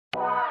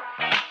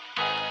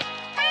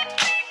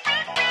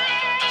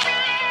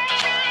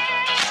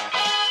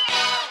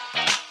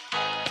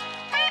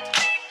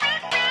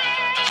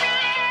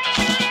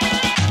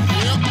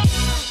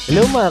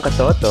Hello mga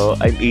katoto,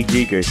 I'm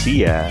AJ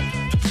Garcia.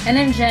 And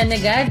I'm Jen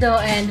Negado,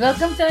 and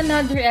welcome to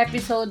another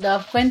episode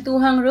of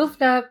Kwentuhang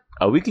Rooftop,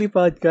 A weekly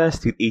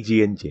podcast with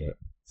AJ and Je.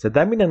 Sa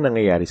dami nang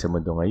nangyayari sa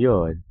mundo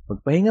ngayon,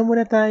 magpahinga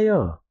muna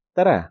tayo.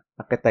 Tara,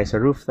 akit tayo sa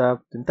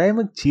rooftop, dun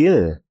tayo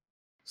mag-chill.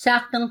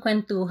 Saktong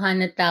kwentuhan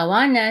at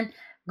tawanan,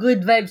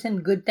 good vibes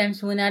and good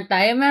times muna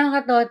tayo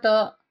mga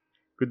katoto.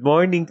 Good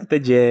morning,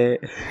 Tita Je.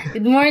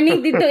 Good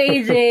morning, Tito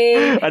AJ.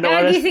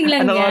 Kagising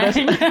lang yan.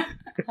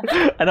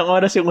 Anong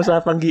oras yung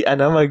usapang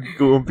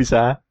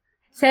mag-uumpisa?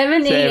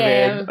 7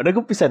 a.m.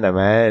 Nag-umpisa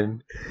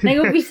naman.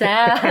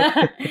 Nag-umpisa.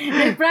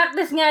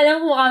 Nag-practice nga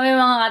lang po kami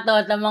mga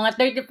katoto, mga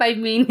 35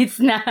 minutes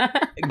na.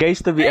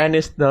 Guys, to be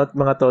honest,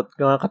 mga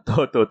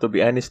katoto, to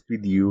be honest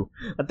with you,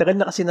 ang tagal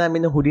na kasi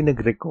namin ng huli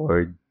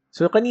nag-record.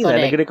 So, kanina,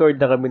 Correct. nag-record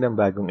na kami ng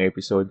bagong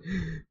episode.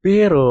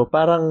 Pero,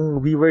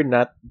 parang we were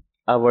not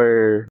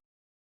our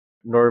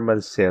normal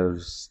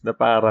selves. Na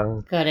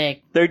parang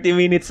Correct. 30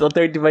 minutes o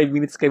 35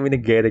 minutes kami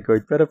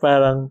nag-record. Pero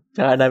parang,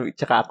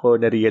 tsaka ako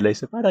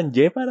na-realize na parang,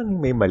 parang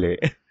may mali.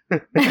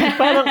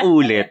 Parang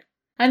ulit.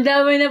 Ang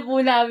dami na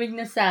po namin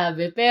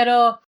nasabi.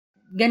 Pero,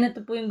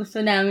 ganito po yung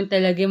gusto namin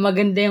talaga.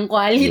 Maganda yung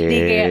quality.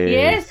 Yes. Kaya,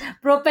 yes,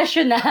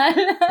 professional.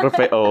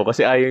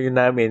 Kasi ayaw yun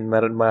namin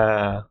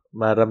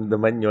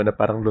maramdaman nyo na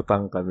parang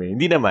lutang kami.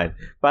 Hindi naman.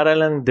 Para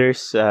lang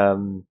there's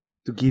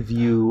to give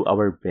you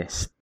our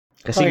best.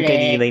 Kasi Correct.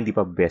 kanina hindi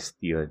pa best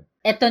yun.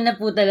 Ito na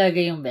po talaga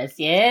yung best.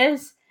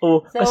 Yes.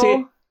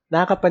 Kasi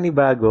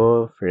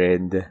nakakapanibago,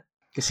 friend.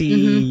 Kasi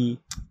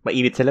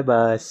mainit sa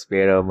labas,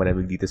 pero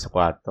malamig dito sa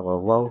kwarto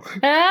ko. Wow.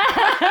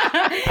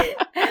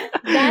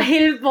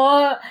 Dahil po,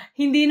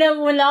 hindi na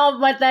muna ako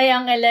batay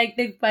ang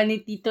electric fan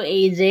ni Tito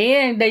AJ.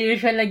 The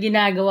usual na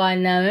ginagawa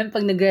namin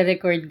pag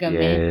nagre-record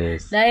kami.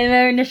 Yes. Dahil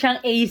meron na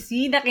siyang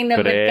AC na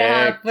kinabit Correct.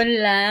 kahapon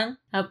lang.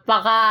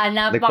 Napaka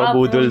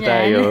Nagpabudol po niyan.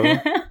 tayo.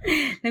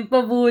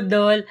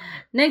 Nagpabudol.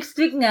 Next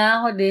week nga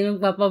ako din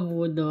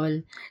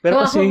magpapabudol. Pero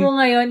so kasi, ako po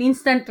ngayon,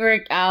 instant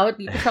workout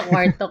dito sa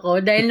kwarto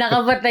ko dahil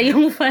nakabatay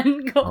yung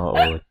fan ko.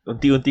 oo.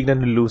 Unti-unting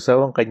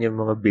nanulusaw ang kanyang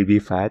mga baby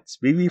fats.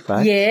 Baby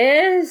fats?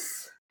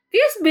 Yes!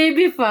 Yes,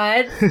 baby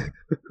fat.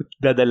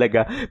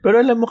 Dadalaga.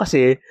 Pero alam mo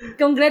kasi,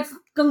 Congrats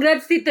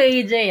Tito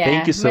AJ.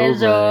 Thank you so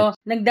Medyo much.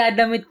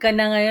 nagdadamit ka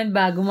na ngayon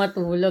bago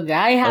matulog.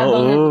 Ay,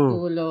 habang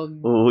natutulog.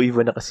 Oo,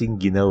 iba na kasing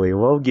ginaw eh.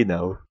 Wow,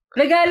 ginaw.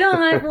 Regalo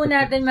nga po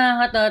natin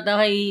mga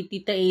katoto kay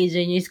Tito AJ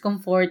niya is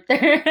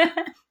comforter.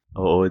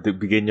 Oo,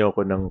 bigyan niyo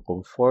ako ng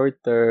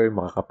comforter,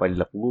 makakapal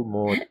na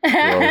kumot.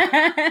 Wow.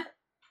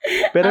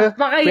 Pero,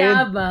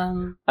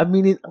 Pakayabang. ang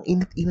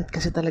init-init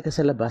kasi talaga sa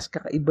labas.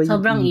 Kakaiba yung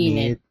Sobrang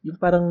init. Yung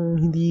parang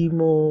hindi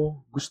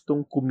mo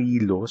gustong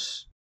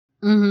kumilos.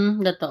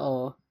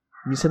 Totoo.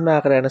 Minsan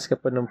makakaranas ka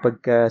pa ng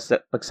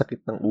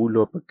pagsakit ng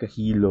ulo,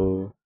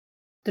 pagkahilo.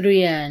 True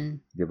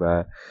yan.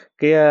 Diba?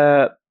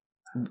 Kaya,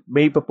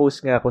 may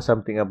pa-post nga ako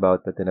something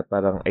about that na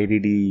parang I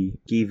really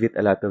gave it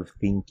a lot of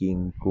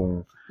thinking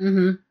kung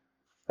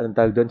anong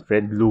tawag doon,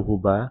 friend, luho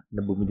ba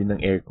na bumili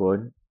ng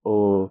aircon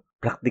o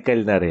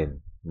practical na rin,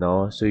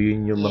 no? So,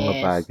 yun yung mga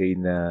bagay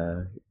na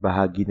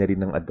bahagi na rin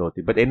ng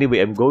adulting. But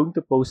anyway, I'm going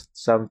to post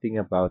something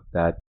about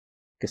that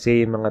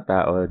kasi yung mga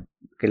tao,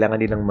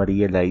 kailangan nilang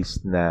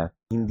ma-realize na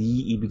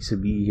hindi ibig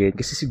sabihin,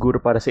 kasi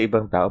siguro para sa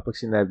ibang tao, pag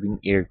sinabing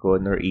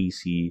aircon or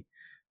AC,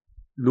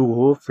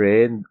 luho,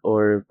 friend,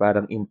 or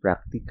parang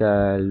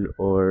impractical,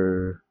 or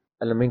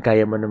alam mo yung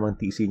kaya mo namang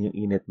tiisin yung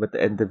init, but at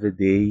the end of the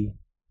day,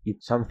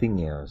 it's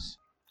something else.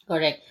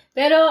 Correct.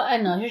 Pero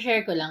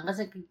share ko lang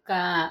kasi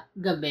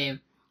kagabi,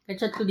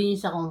 kachat ko din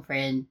isa kong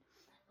friend.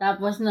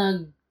 Tapos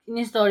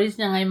in-stories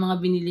niya nga yung mga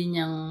binili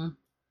niyang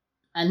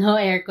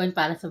aircon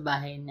para sa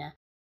bahay niya.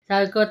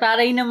 Sabi ko,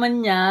 taray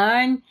naman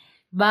yan.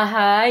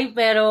 Bahay,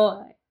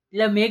 pero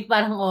lamig,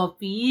 parang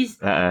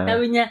office.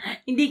 Sabi niya,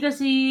 hindi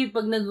kasi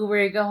pag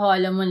nag-work ako,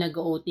 alam mo,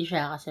 nag-OT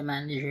siya kasi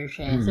manager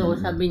siya. So,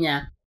 sabi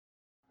niya,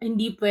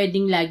 hindi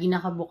pwedeng lagi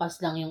nakabukas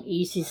lang yung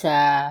AC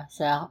sa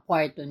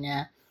kwarto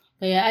niya.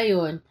 Kaya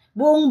ayun,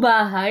 buong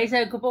bahay,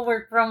 sabi ko pa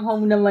work from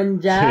home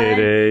naman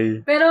dyan.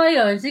 Pero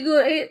ayun,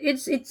 siguro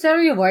it's a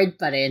reward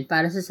pa rin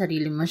para sa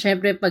sarili mo.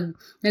 Syempre, pag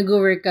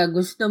nag-work ka,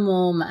 gusto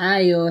mo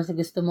maayos,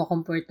 gusto mo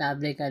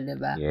komportable ka,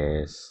 diba?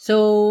 Yes.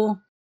 So,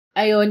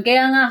 ayun,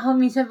 kaya nga ako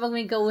minsan pag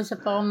may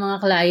kausap ako mga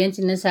client,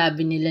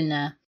 sinasabi nila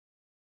na,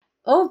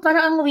 oh,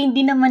 parang ang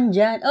windy naman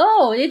dyan.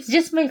 Oh, it's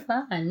just my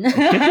fan.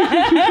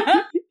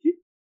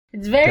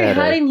 It's very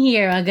hot in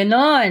here,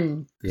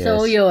 ganon. Yes.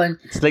 So, yun.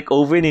 It's like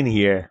oven in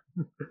here.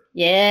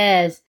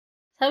 Yes.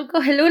 Sabi ko,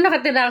 hello,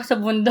 nakatira ako sa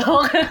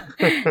bundok.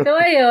 So,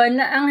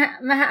 ayun,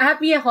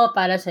 happy ako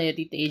para sa'yo,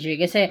 Tito AJ.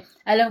 Kasi,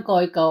 alam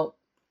ko, ikaw,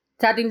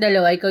 sa ating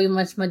dalawa, ikaw yung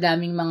mas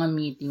madaming mga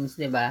meetings,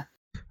 di ba?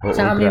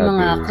 Saka may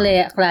mga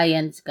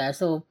clients ka.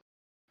 So,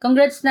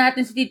 congrats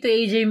natin si Tito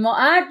AJ mo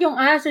at yung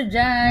aso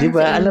dyan. Di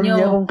ba? Alam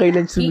niya kung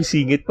kailan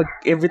sumisingit. Pag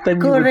every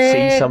time you would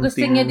say something.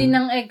 Gusto niya din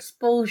ng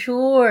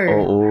exposure.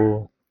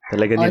 Oo.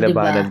 Talaga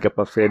nilabanan ka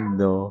pa,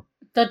 friend, no?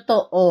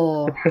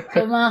 Totoo.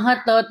 So, mga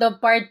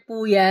katoto, part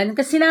po yan.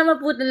 Kasi sinama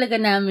po talaga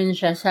namin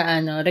siya sa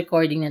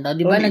recording na to.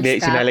 Di ba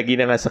nag-stop? Sinalagay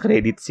na nga sa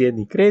credits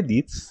yan.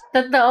 Credits?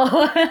 Totoo.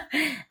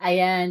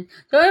 Ayan.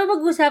 So, ano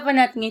pag-usapan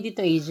natin ngayon, Tito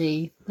AJ?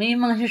 May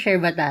mga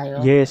share ba tayo?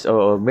 Yes,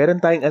 oo.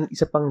 Meron tayong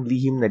isa pang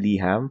lihim na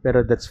liham,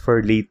 pero that's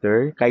for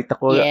later. Kahit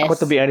ako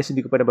to be honest,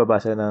 hindi ko pa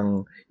nababasa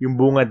ng yung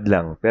bungad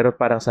lang. Pero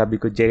parang sabi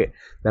ko,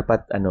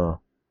 dapat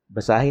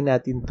basahin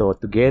natin to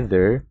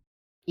together.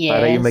 Yes.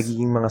 Para yung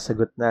magiging mga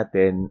sagot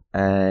natin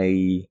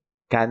ay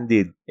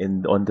candid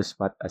and on the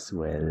spot as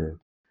well.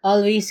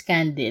 Always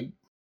candid.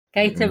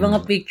 Kahit sa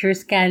mga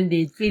pictures,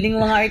 candid. Feeling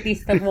mga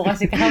artista po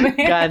kasi kami.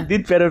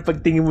 Candid, pero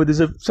pagtingin mo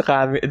doon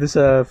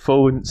sa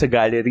phone, sa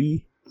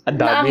gallery, ang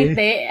dami.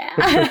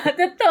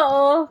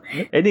 Totoo.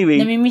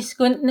 Anyway. Namimiss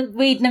ko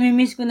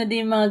na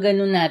din yung mga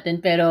ganun natin.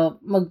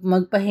 Pero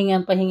magpahinga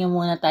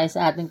muna tayo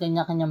sa ating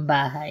kanya-kanyang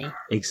bahay.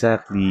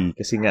 Exactly.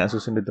 Kasi nga, ang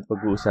susunod na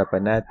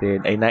pag-uusapan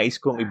natin ay nais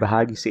kong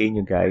ibahagi sa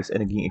inyo guys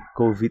ang naging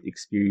COVID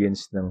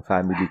experience ng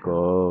family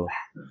ko.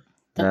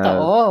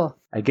 Totoo.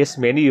 I guess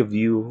many of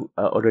you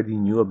already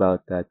knew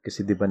about that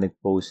kasi di ba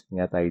nag-post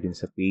nga tayo din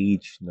sa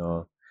page,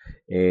 no?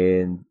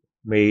 And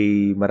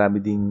marami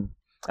ding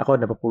ako,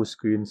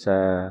 napapost ko yun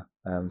sa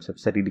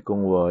sarili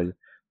kong wall.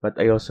 But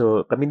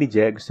kami ni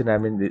Jay, gusto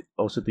namin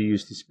also to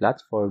use this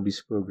platform, this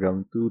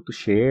program to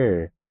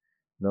share,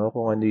 no?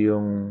 Kung ano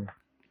yung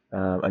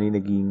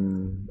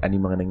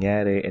mga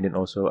nangyari, and then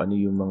also ano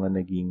yung mga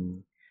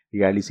naging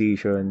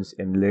realizations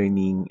and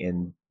learning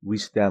and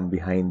wisdom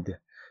behind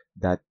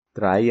that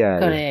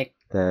trial. Correct.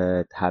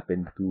 That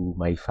happened to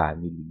my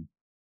family.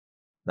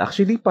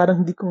 Actually,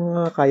 parang hindi ko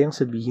nga kayang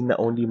sabihin na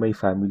only my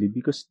family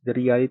because the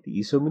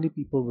reality is so many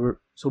people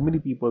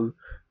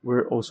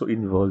were also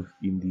involved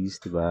in this,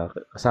 'di ba?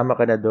 Kasama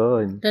ka na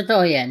doon.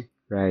 Totoo 'yan.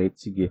 Right,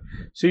 sige.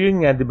 So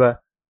yun nga, 'di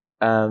ba?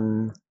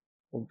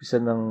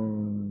 Umpisa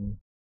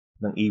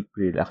ng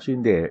April. Actually,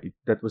 hindi.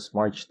 That was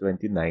March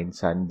 29,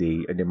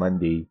 Sunday, and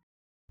Monday.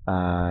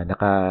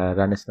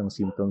 Nakaranas ng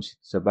symptoms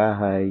sa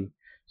bahay.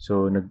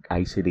 So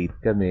nag-isolate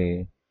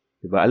kami.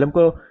 'Di ba? Alam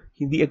ko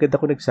hindi agad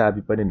ako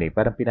nagsabi pa nun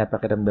Parang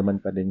pinapakiramdaman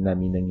pa din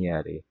namin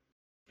nangyari.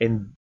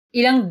 And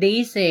ilang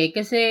days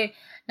kasi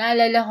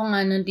naalala ko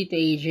nga nun, Tito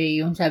AJ,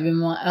 yung sabi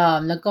mo,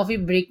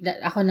 nag-coffee break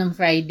ako ng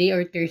Friday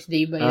or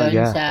Thursday ba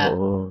yun sa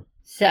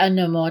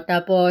mo.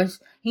 Tapos,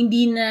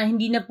 hindi na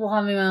po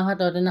kami mga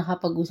katoto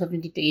nakapag-usap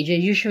ni Tito AJ.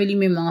 Usually,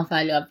 may mga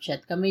follow-up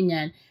chat kami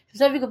niyan.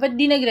 So, sabi ko, ba't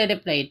di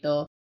nagre-reply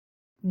ito?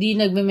 Di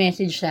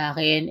nagme-message sa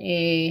akin.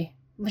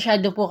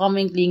 Masyado po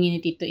kaming clingy ni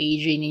Tito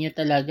AJ ninyo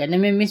talaga.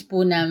 Namimiss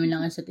po namin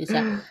ang isa't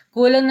isa.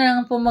 Kulang na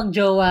lang po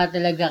magjowa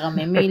talaga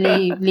kami. May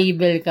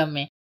label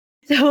kami.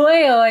 So,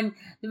 ayun.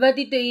 Diba,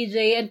 Tito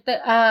AJ?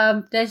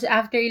 Tapos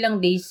after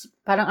ilang days,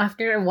 parang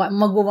after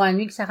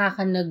mag-1 week, saka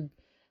ka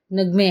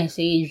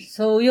nag-message.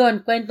 So,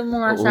 yun. Kwento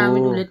mo nga sa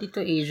amin ulit, Tito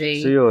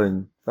AJ. So,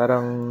 yun.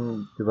 Parang,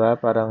 diba,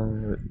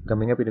 parang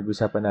kami nga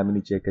pinag-usapan namin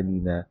ni Che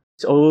kanina.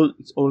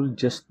 It's all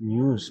just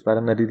news.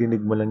 Parang naririnig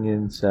mo lang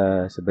yun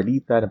sa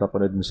balita,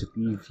 napapanood mo sa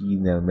TV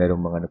na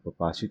merong mga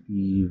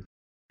nagpa-positive.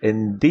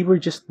 And they were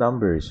just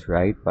numbers,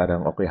 right?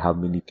 Parang, okay, how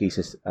many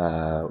cases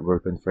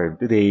were confirmed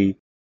today?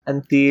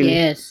 Until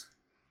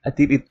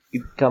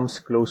it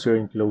comes closer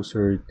and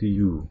closer to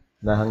you.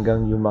 Na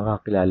hanggang yung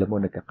mga kilala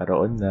mo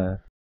nagkakaroon na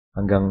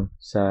hanggang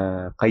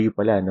sa kayo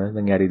pala, no?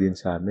 Nangyari din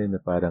sa amin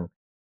na parang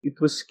it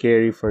was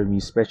scary for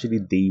me, especially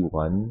day 1.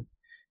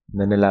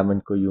 Na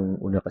nalaman ko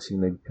yung una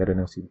kasing nagkaroon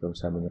ng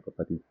symptoms sa amin ng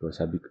kapatid ko.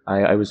 Sabi ko,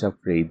 I was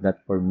afraid, not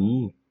for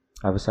me.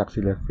 I was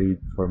actually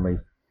afraid for my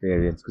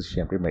parents kasi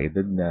syempre may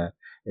edad na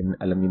and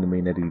alam niyo na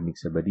may narinig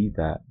sa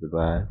balita,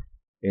 diba?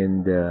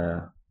 And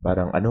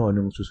parang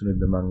anong susunod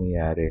na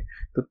mangyayari.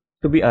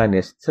 To be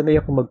honest,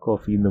 sanay ako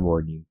mag-coffee in the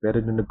morning.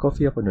 Pero nung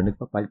nag-coffee ako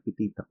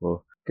nagpapalpitate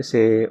ako.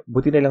 Kasi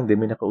buti na lang din,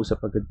 may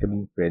nakausap agad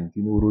kaming friend.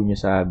 Tinuro niya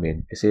sa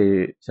amin.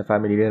 Kasi sa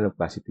family nila,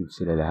 positive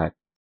sila lahat.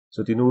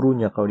 So, tinuro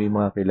niya kung ano yung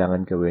mga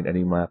kailangan gawin, ano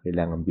yung mga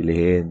kailangan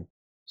bilhin.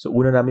 So,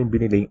 una namin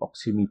binili yung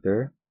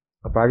oximeter.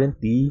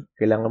 Apparently,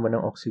 kailangan mo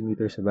ng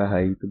oximeter sa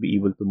bahay to be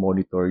able to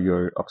monitor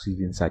your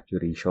oxygen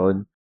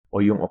saturation o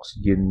yung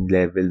oxygen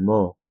level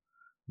mo,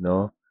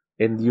 no?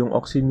 And yung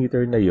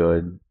oximeter na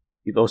yon,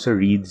 it also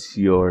reads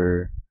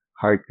your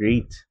heart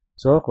rate.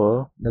 So,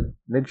 ako,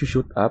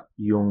 nag-shoot up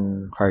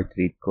yung heart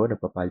rate ko,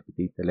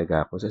 napapalpitate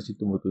talaga ako kasi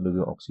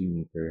tumutunog yung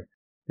oximeter.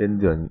 Then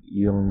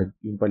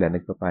yung pala,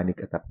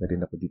 nagpa-panic attack na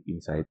rin ako deep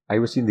inside. I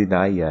was in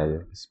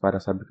denial. Kasi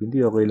parang sabi ko, hindi,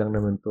 okay lang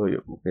naman to.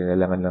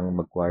 Kailangan lang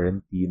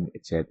mag-quarantine,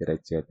 etc.,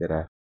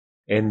 etc.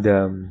 And,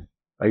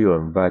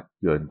 ayun, but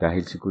yun,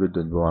 dahil siguro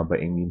doon, bumaba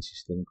yung immune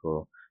system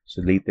ko.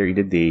 So, later in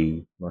the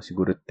day, mga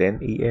siguro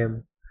 10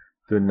 a.m.,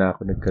 doon na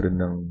ako nagkaroon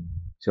ng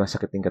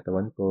sumasakit yung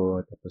katawan ko,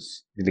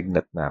 tapos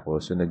nilignat na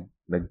ako. So,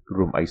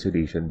 nag-room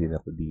isolation din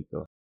ako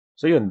dito.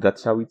 So, yun,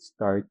 that's how it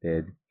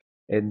started.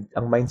 And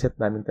ang mindset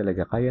namin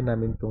talaga, kaya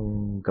namin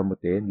tong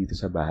gamutin dito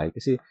sa bahay.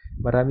 Kasi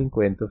maraming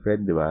kwento,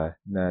 friend, di ba?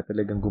 Na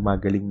talagang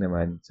gumagaling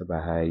naman sa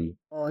bahay.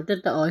 Oo,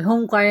 totoo.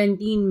 Home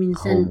quarantine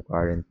minsan. Home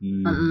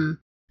quarantine.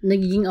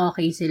 nagiging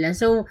okay sila.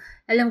 So,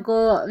 alam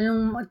ko,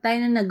 nung tayo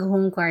na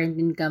nag-home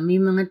quarantine ka, may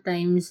mga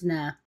times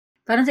na,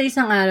 parang sa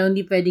isang araw,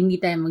 hindi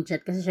tayo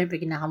mag-chat kasi syempre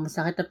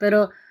kinakamusta kita.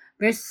 Pero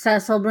sa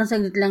sobrang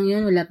saglit lang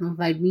yun, wala pang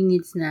 5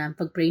 minutes na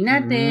pag-pray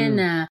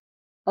natin, na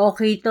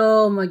okay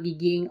to,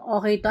 magiging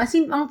okay to. As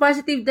in, ang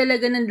positive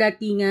talaga ng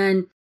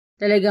datingan,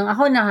 talagang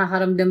ako,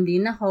 nakakaramdam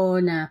din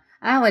ako na,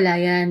 wala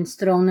yan,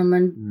 strong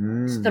naman,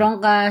 strong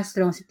ka,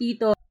 strong si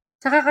Tito.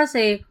 Saka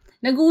kasi,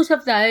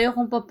 nag-uusap tayo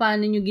kung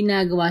paano nyo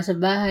ginagawa sa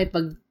bahay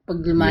pag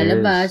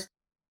lumalabas. Yes.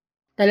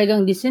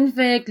 Talagang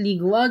disinfect,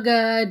 ligo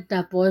agad,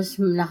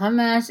 tapos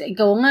nakamas.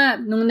 Ikaw nga,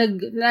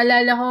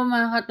 naalala ko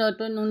mga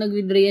katoto, nung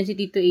nag-withdraw yan si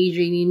Tito AJ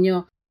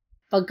ninyo.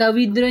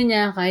 Pagka-withdraw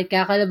niya, kahit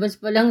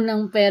kakalabas pa lang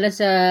ng pera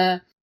sa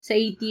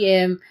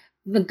ATM,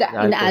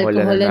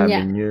 ina-alcoholan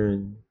niya.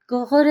 Yun.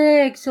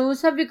 Correct. So,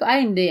 sabi ko,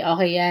 hindi,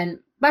 okay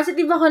yan.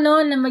 Positive ako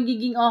noon na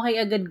magiging okay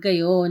agad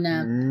kayo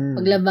na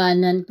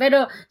paglabanan.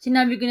 Pero,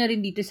 sinabi ko na rin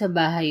dito sa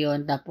bahay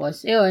yon.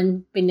 Tapos,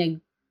 yun,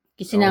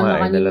 sinama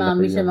ka ni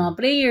mami sa mga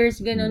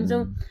prayers, ganun.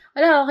 So,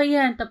 wala, okay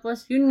yan.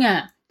 Tapos, yun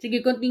nga. Sige,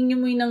 continue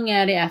mo yung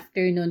nangyari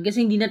after nun.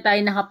 Kasi hindi na tayo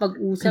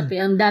nakapag-usap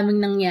Ang daming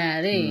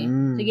nangyari.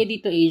 Sige,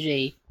 dito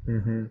AJ.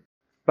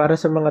 Para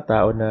sa mga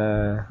tao na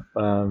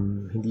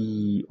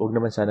huwag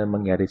naman sana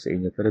mangyari sa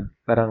inyo. Pero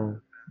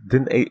parang,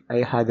 then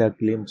I had a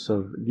glimpse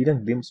of, hindi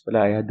lang glimpse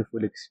pala, I had the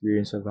full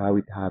experience of how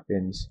it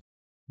happens,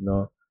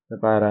 no? Na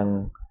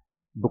parang,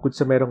 bukod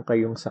sa meron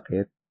kayong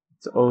sakit,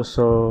 it's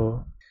also,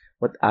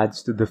 what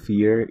adds to the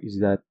fear is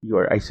that you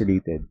are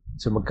isolated.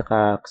 So,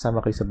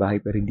 magkakasama kayo sa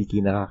bahay pero hindi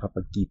kayo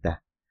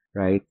nakakapagkita,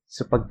 right?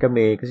 So, pag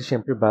kami, kasi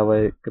syempre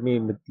bawal, kami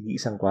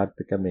mag-isang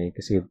kwarto kami,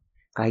 kasi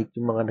kahit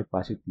yung mga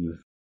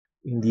nag-positive,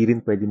 hindi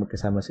rin pwede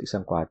magkasama sa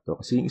isang kwarto.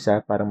 Kasi yung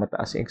isa, parang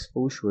mataas yung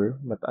exposure,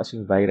 mataas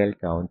yung viral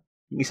count,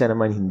 yung isa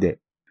naman hindi.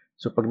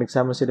 So, pag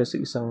nagsama sila sa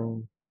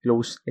isang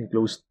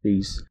enclosed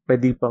space,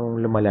 pwede pang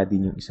lumala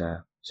din yung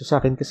isa. So, sa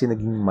akin kasi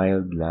naging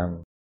mild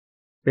lang.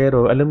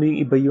 Pero, alam mo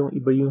yung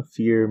iba yung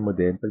fear mo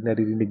din. Pag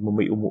naririnig mo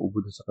may umuubo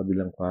dun sa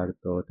kabilang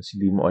kwarto, tapos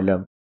hindi mo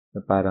alam na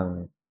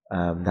parang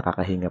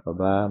nakakahinga pa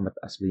ba,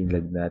 mataas ba yung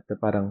lagnat, na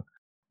parang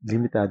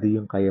limitado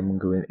yung kaya mong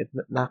gawin. At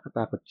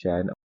nakakatakot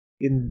siya.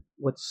 And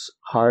what's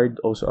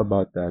hard also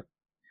about that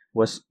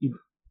was you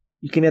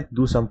cannot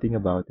do something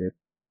about it.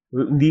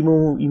 Hindi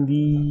mo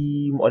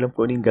alam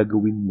kung ano yung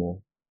gagawin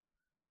mo.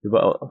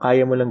 Diba? Ang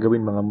kaya mo lang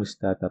gawin, mga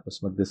musta,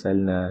 tapos magdasal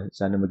na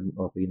sana maging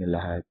okay na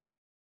lahat.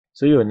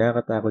 So yun,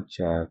 nakakatakot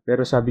siya.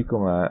 Pero sabi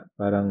ko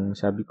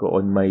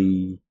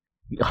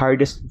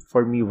hardest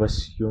for me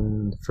was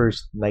yung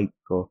first night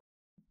ko.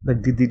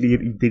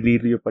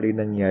 Nagdideliryo pa rin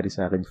nangyari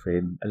sa akin,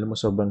 friend. Alam mo,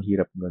 sobrang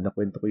hirap no.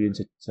 Nakwento ko yun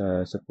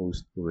sa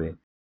post ko eh.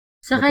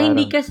 Saka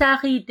hindi ka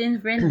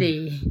sakitin, friend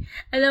eh.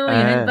 Alam mo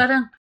yun,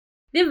 parang,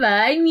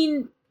 diba? I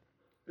mean,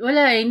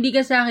 wala hindi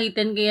ka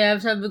sakitan. Kaya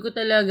sabi ko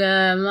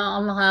talaga,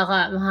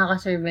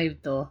 makaka-survive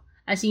to.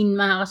 As in,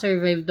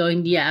 makaka-survive to,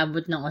 hindi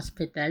aabot ng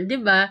ospital.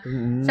 Diba?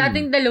 Sa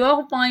ating dalawa,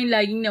 ako pa nga yung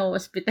laging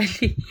na-hospital.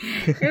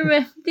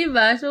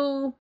 Diba?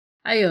 So,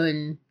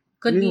 ayun.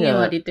 Continue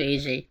mo dito,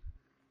 AJ.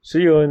 So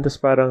yun, tapos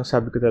parang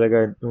sabi ko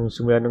talaga, nung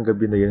simula nung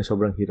gabi na yun,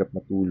 sobrang hirap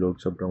matulog,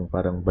 sobrang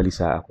parang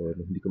balisa ako,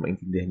 hindi ko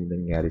maintindihan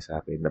yung nangyari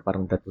sa akin, na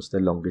parang that was the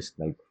longest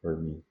night for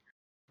me.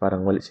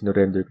 Parang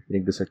sinurrender ko,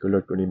 pinagdasal ko,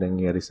 Lord, kung ano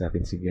nangyari sa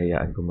akin, sige,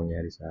 hayaan ko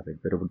mangyari sa akin,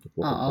 pero huwag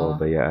ko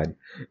pabayaan.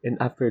 And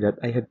after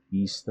that, I had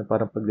peace, na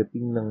parang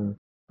pagdating ng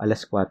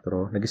alas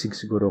 4, nagising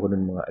siguro ako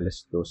ng mga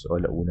alas 2 o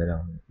alauna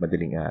ng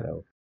madaling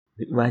araw.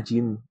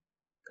 Imagine,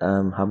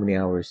 how many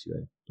hours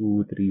yun?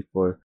 2, 3,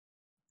 4,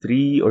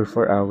 3 or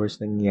 4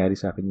 hours nangyayari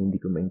sa akin yung hindi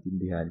ko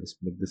maintindihan.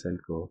 Tapos pinagdasal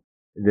ko.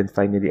 And then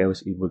finally, I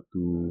was able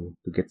to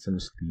get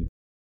some sleep.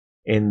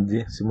 And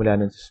simula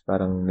nun,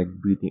 parang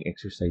nag-breathing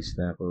exercise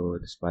na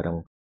ako. Tapos parang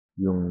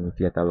yung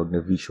tinatawag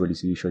na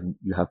visualization,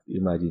 you have to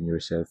imagine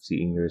yourself,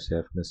 seeing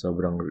yourself na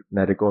sobrang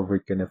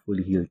na-recovered ka na,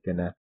 fully healed ka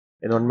na.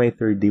 And on my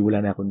third day,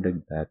 wala na akong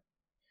dagdat.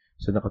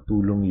 So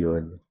nakatulong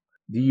yun.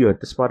 Di yun.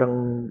 Tapos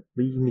parang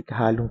may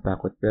kahalong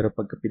takot. Pero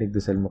pagka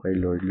pinagdasal mo kay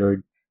Lord,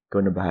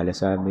 ikaw na bahala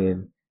sa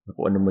amin.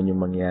 Kung ano man yung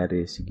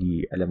mangyari,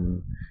 sige,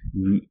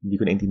 hindi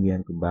ko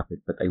naintindihan kung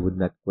bakit, but I would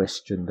not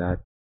question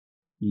that.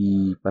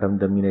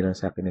 Iparamdam niyo na lang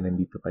sa akin na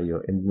nandito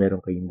kayo and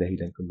meron kayong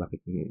dahilan kung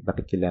bakit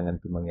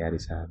kailangan ito mangyari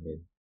sa amin.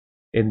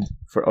 And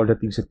for all the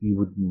things that we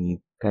would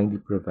need,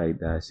 kindly provide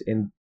us.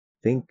 And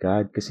thank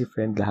God, kasi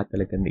friend, lahat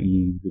talaga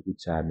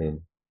nailugod sa amin.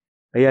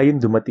 Kaya yun,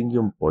 dumating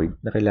yung point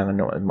na kailangan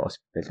na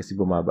ma-hospital kasi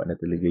bumaba na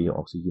talaga yung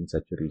oxygen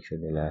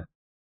saturation nila.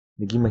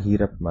 Naging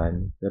mahirap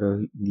man,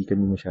 pero hindi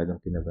kami masyadong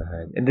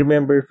kinabahan. And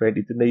remember, Fred,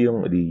 ito na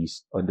yung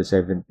release on the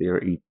 7th day or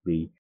 8th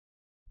day.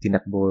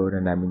 Tinakbo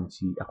na namin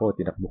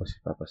tinakbo ko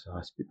si Papa sa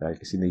hospital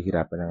kasi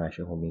nahihirapan na nga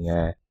siyang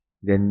huminga.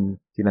 Then,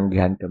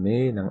 tinanggihan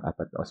kami ng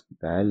 4 na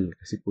hospital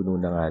kasi puno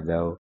na nga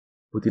daw.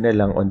 Buti na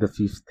lang on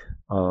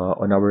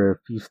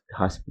our 5th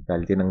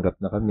hospital, tinanggap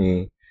na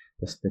kami.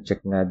 Tapos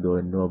na-check nga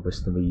doon,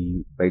 lumabas na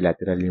may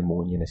bilateral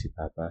pneumonia na si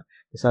Papa.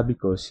 Sabi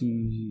ko,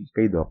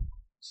 kay Doc,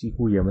 si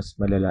Kuya, mas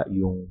malala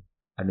yung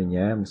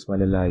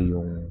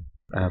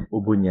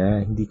ubo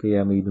niya, hindi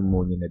kaya may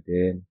pneumonia na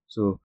din.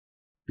 So,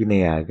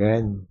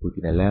 pinayagan. Buti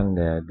na lang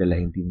na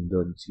dalahin din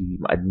doon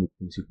ma-admit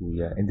din si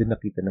kuya. And then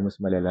nakita na mas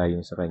malala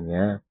yung sa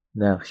kanya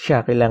na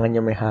siya, kailangan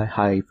niya may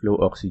high flow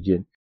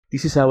oxygen.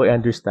 This is how I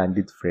understand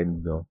it,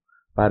 friend, no?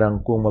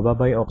 Parang kung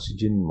mababa yung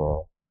oxygen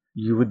mo,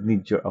 you would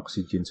need your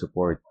oxygen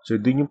support. So,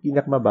 dun yung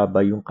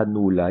pinakmababa, yung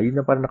kanula, yun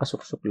na parang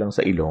nakasuksok lang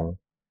sa ilong.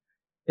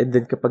 And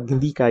then, kapag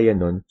hindi kaya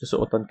nun,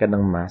 susuotan ka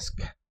ng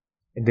mask.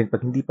 And then,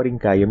 pag hindi pa rin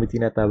kaya, may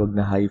tinatawag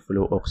na high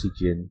flow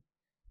oxygen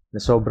na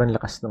sobrang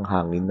lakas ng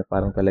hangin na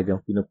parang talagang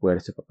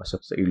pinupuwersa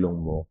papasok sa ilong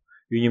mo.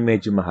 Yun yung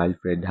medyo mahal,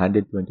 Fred.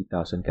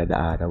 120,000 kada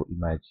araw,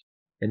 imagine.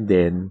 And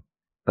then,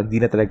 pag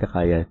di na talaga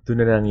kaya,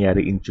 doon na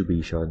nangyari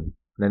intubation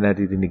na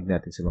naririnig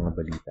natin sa mga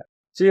balita.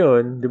 So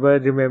yun, di ba,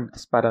 remember,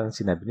 parang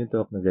sinabi ni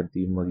Doc na ganito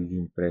yung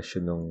magiging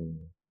presyo nung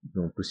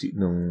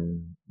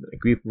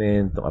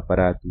equipment, nung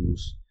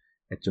apparatus,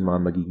 at yung mga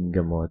magiging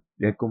gamot.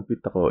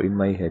 Nag-compute ako in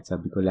my head,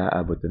 sabi ko,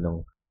 laabot ng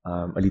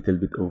a little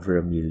bit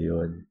over $1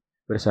 million.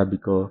 Pero sabi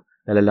ko,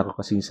 nalala ko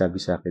kasi yung sabi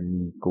sa akin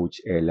ni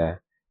Coach Ella,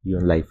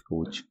 yung life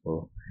coach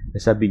ko.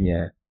 Nasabi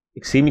niya,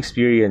 same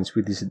experience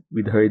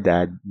with her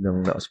dad,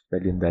 nung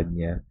na-hospital yung dad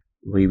niya,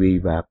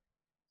 way back.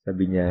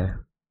 Sabi niya,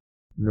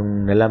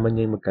 nung nalaman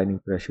niya yung magkaning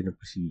presyo ng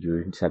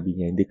procedure, sabi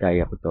niya, hindi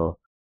kaya ko to.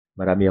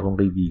 Marami akong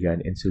kaibigan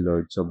and si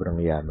Lord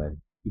sobrang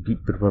yaman.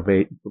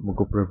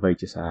 Mag-provide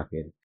siya sa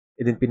akin.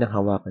 And then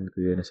pinanghawakan ko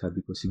yun na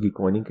sabi ko, sige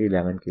kung anong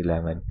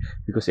kailangan.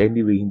 Because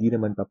anyway, hindi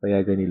naman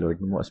papayagan ni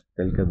Lord na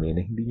hospital kami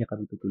na hindi niya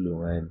kami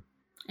tutulungan.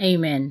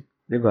 Amen.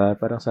 Diba?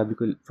 Parang sabi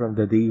ko, from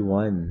the day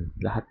one,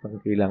 lahat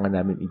ng kailangan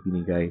namin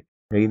ibinigay.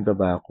 Ngayon pa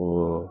ba ako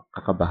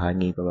kakabahan?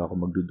 Ngayon pa ba ako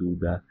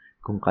magdududa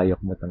kung kaya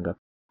ko matanggap?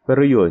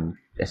 Pero yun,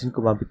 as in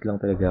kumapit lang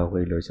talaga ako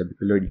kay Lord. Sabi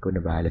ko, Lord, ikaw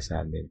na bahala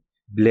sa amin.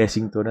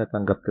 Blessing to na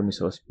tanggap kami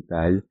sa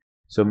ospital.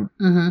 So,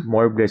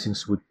 more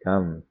blessings would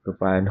come kung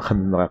paano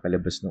kami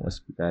makakalabas ng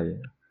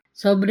ospital.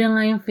 Sobra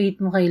nga yung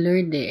faith mo kay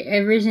Lord eh.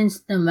 Ever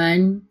since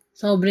naman,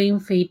 sobra yung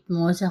faith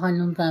mo sa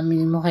kanong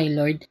family mo kay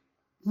Lord.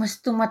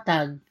 Mas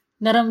tumatag.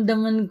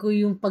 Naramdaman ko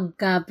yung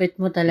pagkapit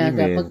mo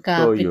talaga. Amen.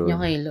 Pagkapit nyo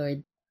kay Lord.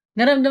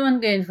 Naramdaman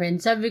ko yun, friend.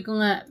 Sabi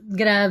ko nga,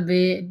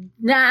 grabe.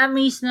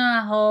 Na-amaze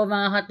na ako,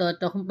 mga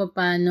katoto, kung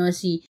paano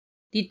si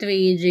Tito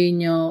AJ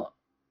nyo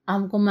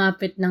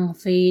kumapit ng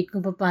faith,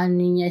 kung paano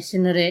niya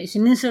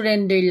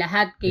sinusurrender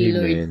lahat kay Amen.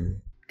 Lord.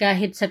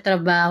 Kahit sa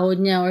trabaho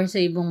niya or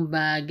sa ibang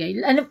bagay.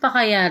 Ano pa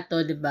kaya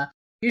to, diba?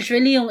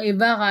 Usually, yung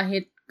iba,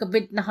 kahit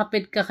kapit na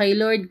kapit ka kay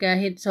Lord,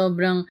 kahit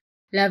sobrang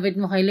lapit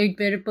mo kay Lord,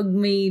 pero pag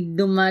may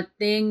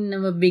dumating na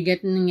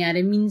mabigat na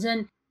nangyari,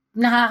 minsan,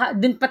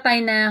 dun pa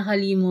tayo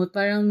nakakalimot.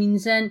 Parang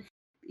minsan,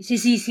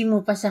 sisisi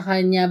mo pa sa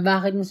kanya,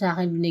 bakit mo sa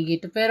akin binigay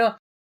ito? Pero,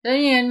 alam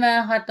niyo yun,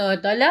 mga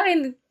katoto,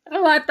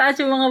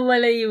 mataas yung mga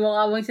balayibo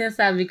habang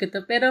sinasabi ko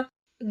to. Pero,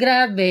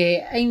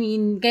 grabe, I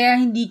mean, kaya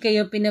hindi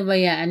kayo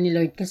pinabayaan ni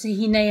Lord kasi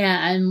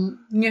hinayaan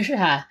niyo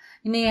siya.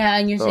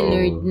 Hinayaan niyo si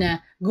Lord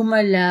na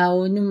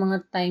gumalaw ng mga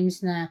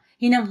times na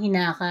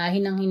hinang-hina ka,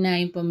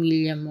 hinang-hina yung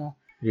pamilya mo.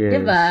 Yes.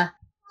 Diba?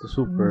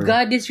 Super.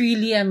 God is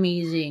really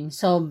amazing.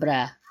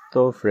 Sobra.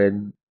 So,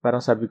 friend,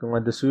 parang sabi ko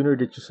nga, the sooner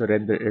that you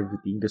surrender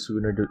everything, the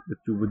sooner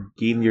that you would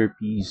gain your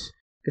peace.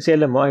 Kasi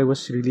alam mo, I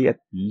was really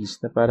at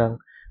peace na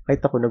parang, kahit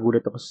ako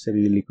nagulat ako sa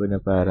sarili ko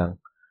na parang,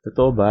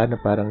 totoo ba na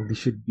parang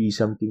this should be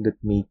something that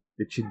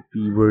should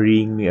be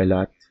worrying me a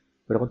lot.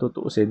 Pero kung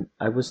tutuusin,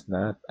 I was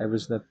not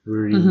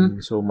worrying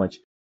so much.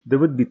 There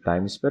would be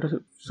times,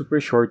 pero super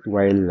short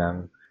while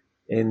lang.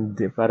 And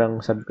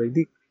parang sabi ko,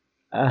 hindi,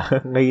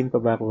 ngayon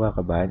pa ba ako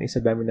kakabahan? Sa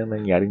dami nang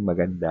nangyaring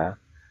maganda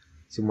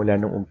simula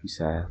nung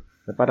umpisa.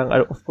 Na parang,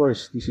 of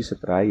course, this is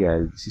a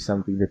trial. This is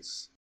something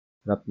that's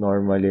not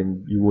normal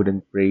and you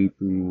wouldn't pray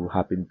to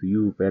happen to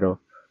you.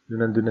 Pero,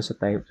 nandun na sa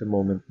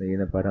moment na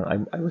yun na parang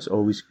I was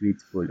always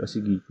grateful. O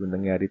sige, kung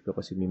nangyari to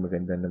kasi may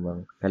maganda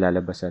namang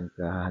kalalabasan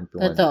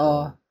kahantungan.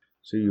 Totoo.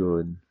 So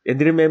yun. And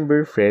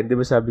remember, friend, di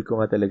ba sabi ko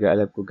nga talaga,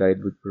 alam ko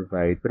God would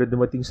provide. Pero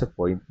dumating sa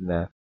point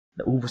na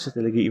naubos na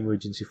talaga yung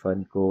emergency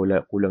fund ko,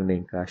 kulang na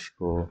yung cash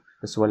ko.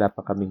 Tapos wala pa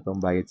kaming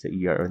pambayad sa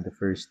ER on the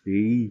first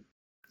day.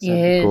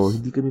 Sabi ko,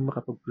 hindi kami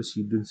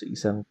makapag-proceed dun sa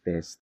isang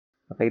test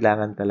na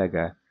kailangan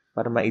talaga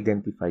para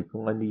ma-identify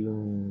kung ano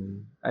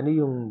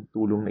yung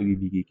tulong na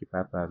ibibigay kay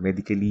Papa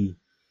medically.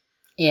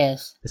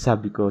 Yes.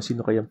 Sabi ko,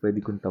 sino kayang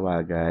pwede kong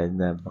tawagan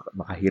na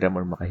makahiram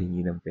or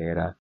makahingi ng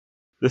pera?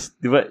 Tapos,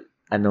 di ba,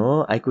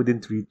 I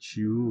couldn't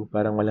reach you.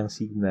 Parang walang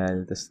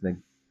signal. Tapos,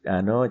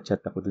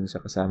 chat ako dun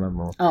sa kasama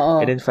mo. Oo.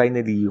 And then,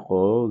 finally, you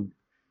called.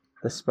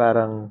 Tapos,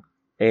 parang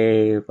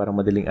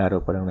madaling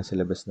araw pa lang nasa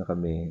labas na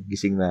kami.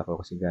 Gising na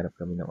ako kasi ganap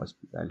kami ng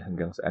ospital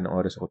hanggang sa anong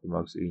oras ako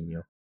tumawag sa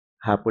inyo.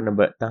 Hapon na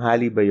ba?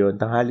 Tanghali ba yon?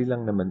 Tanghali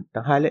lang naman.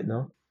 Tanghali,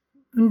 no?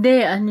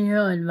 Hindi,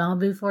 yun? Mga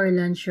before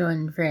lunch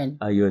yun, friend.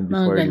 Ayun,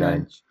 before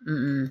lunch.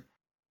 Mm-mm.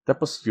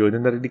 Tapos yun,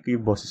 nung narinig ko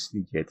yung boses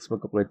ni Jet, tapos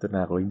magkakwento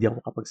na ako, hindi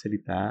ako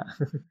makapagsalita.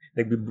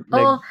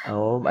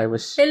 I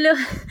was... Hello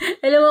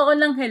ako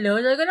ng hello.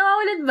 Sabi ko,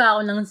 nakawalan ba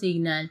ako ng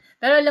signal?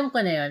 Pero alam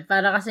ko na yun.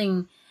 Para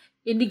kasing,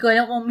 hindi ko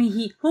alam kung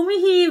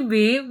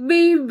humihibi,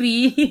 baby.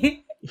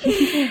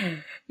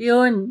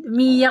 Yun,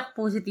 umiyak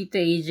po si Tito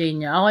AJ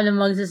niya. Ako na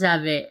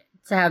magsasabi.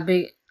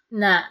 Sabi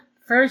na,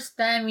 first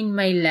time in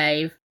my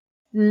life,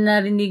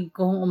 narinig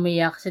kong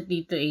umiyak sa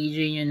Tito AJ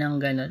niyo ng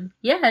ganun.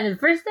 Yeah,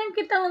 first time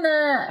kitang na...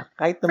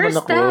 Kahit naman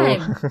first ako.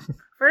 time.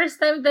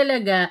 First time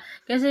talaga.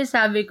 Kasi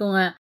sabi ko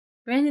nga,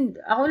 friend,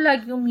 ako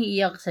lagi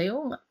umiiyak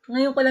sa'yo.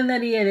 Ngayon ko lang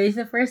na-realize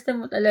na first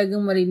time mo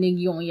talagang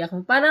marinig yung iyak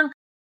mo. Parang,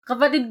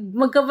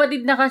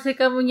 magkapatid na kasi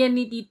kamo niya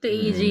ni Tito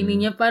AJ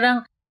niya.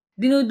 Parang,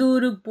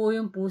 dinudurog po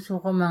yung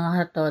puso ko mga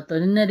katoto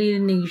na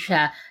naririnig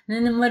siya,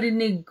 na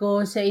marinig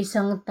ko sa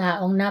isang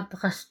taong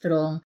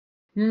napaka-strong,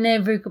 na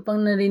never ko pang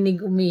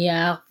narinig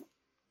umiyak.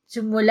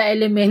 Simula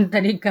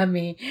elementary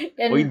kami.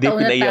 Uy, hindi,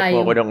 pinaiyak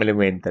mo ako ng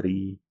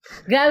elementary.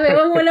 Grabe,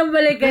 wag mo lang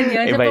balikan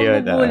yun. Sa Iba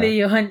yun, pambubuli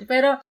yun.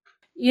 Pero,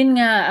 yun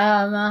nga,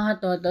 mga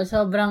katoto,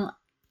 sobrang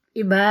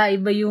iba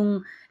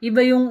yung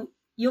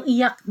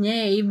iyak niya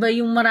eh. Iba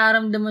yung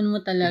mararamdaman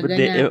mo talaga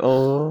na.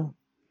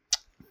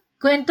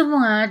 Kwento mo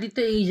nga, Tito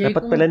AJ.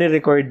 Dapat pala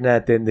ni-record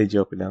natin, de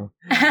joke lang.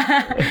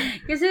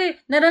 Kasi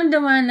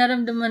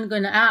naramdaman ko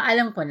na,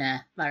 alam ko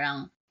na,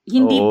 parang,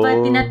 hindi pa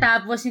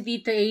tinatapos ni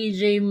Tito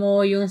AJ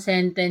mo yung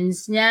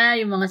sentence niya,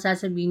 yung mga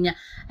sasabihin niya.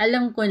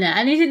 Alam ko na.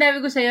 Ano yung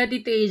sinabi ko sa'yo,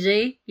 Tito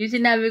AJ? Yung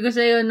sinabi ko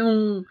sa'yo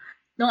nung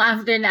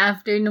after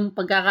nung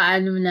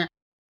pagkakaano na,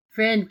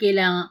 friend,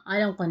 kailangan,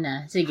 alam ko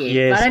na. Sige.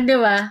 Yes. Parang, di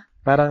ba?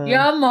 Parang...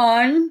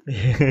 Yaman!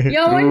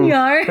 Yaman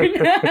yarn!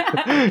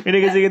 Hindi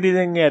kasi hindi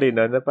nangyari,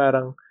 no? Na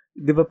parang,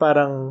 di ba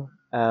parang,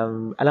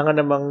 alam nga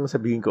namang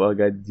sabihin ko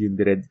agad yung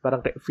direct. Parang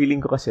feeling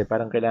ko kasi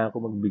parang kailangan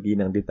ko magbigay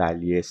ng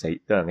detalye sa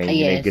ito.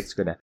 Ngayon gets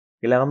ko na.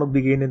 Kailangan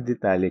magbigay ng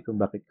detalye kung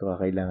bakit ko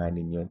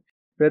kakailanganin yun.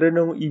 Pero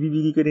nung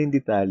ibibigay ko na yung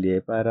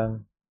detalye,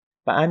 parang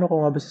paano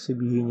ko nga ba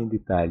sasabihin yung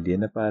detalye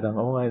na parang,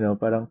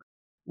 parang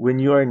when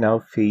you are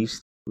now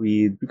faced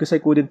with, because I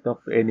couldn't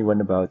talk to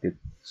anyone about it,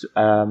 so,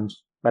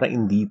 parang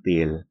in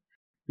detail.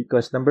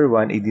 Because number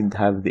one, I didn't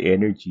have the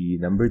energy.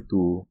 Number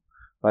two,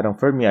 parang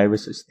for me, I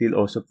was still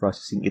also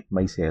processing it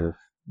myself.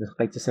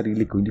 Kahit sa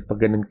sarili ko, hindi pa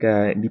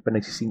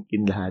nagsisink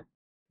in lahat.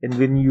 And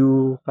when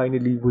you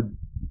finally would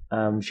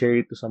share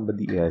it to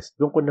somebody else,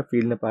 doon ko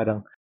na-feel na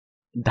parang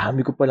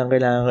dami ko palang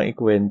kailangan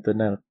ikwento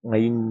na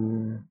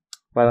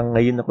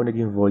ngayon ako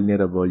naging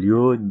vulnerable.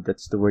 Yun,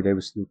 that's the word I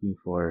was looking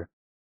for.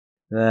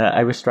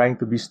 I was trying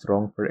to be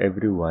strong for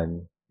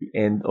everyone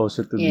and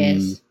also to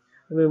be,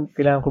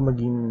 kailangan ko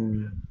maging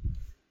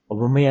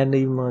mamaya na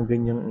yung mga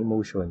ganyang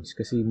emotions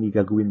kasi may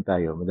gagawin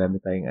tayo. Madami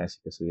tayong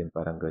asikasuhin,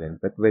 parang ganun.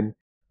 But when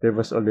there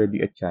was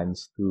already a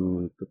chance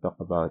to talk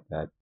about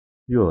that,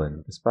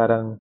 yun. Tapos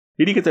parang,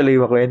 hindi ko tuloy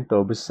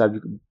makwento. Basta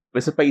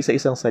pa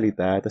isa-isang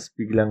salita. Tapos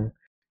biglang,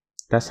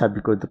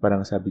 sabi ko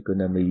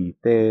na may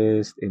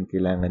test and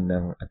kailangan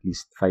ng at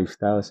least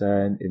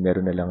 5,000 and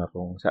meron na lang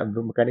akong,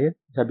 magkano yun?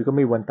 Sabi ko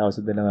may 1,000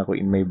 na lang ako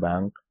in my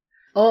bank.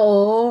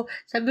 Oo.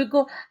 Sabi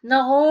ko,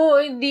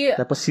 naku, hindi.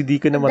 Tapos hindi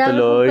ko na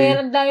matuloy.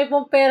 Ang dami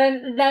pong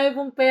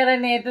pera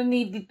neto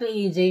ni Tito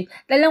AJ.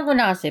 Alam ko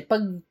na kasi,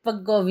 pag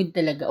COVID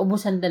talaga,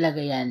 ubusan talaga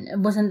yan.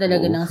 Ubusan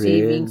talaga ng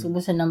savings,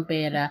 ubusan ng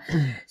pera.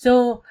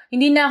 So,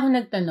 hindi na ako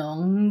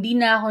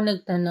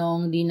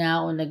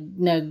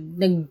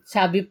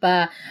nagsabi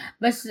pa,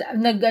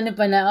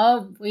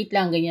 wait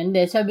lang, ganyan.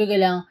 Hindi, sabi ko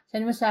lang,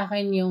 send mo sa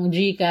akin yung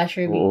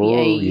GCash or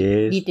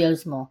BPI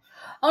details mo.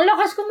 Ang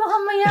lakas ko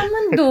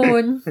makamayaman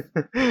doon.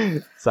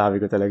 Sabi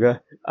ko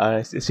talaga,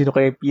 sino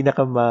kaya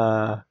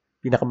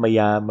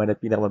pinakamayaman at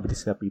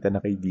pinakamabilis na pita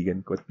na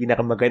kaibigan ko? At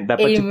pinakamaganda,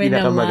 dapat yung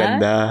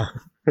pinakamaganda.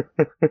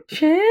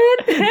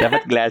 Shit!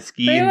 Dapat glass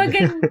skin.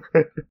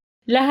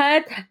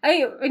 Lahat,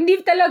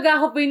 hindi talaga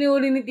ako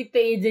pinuri ni Tito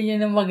AJ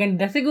niya ng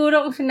maganda.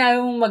 Siguro kung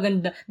sinabi mong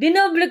maganda,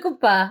 dinoble ko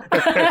pa.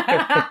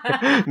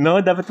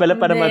 No, dapat pala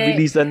para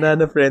mabilisan na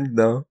friend,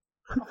 no?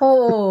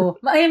 Oo.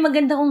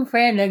 Maganda kong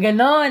friend.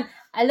 Ganon.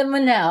 Alam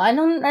mo na,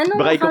 anong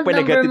baka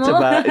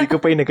ikaw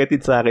pa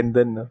nagatid sa akin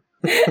doon, no?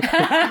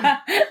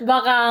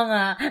 Baka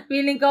nga.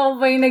 Feeling ko ako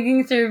pa yung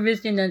naging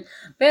service yun nun.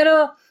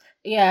 Pero,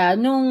 yeah,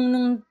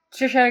 nung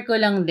share ko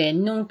lang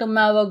din, nung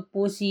tumawag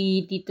po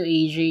si Tito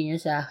AJ niya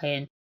sa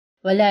akin,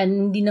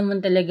 hindi naman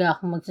talaga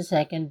ako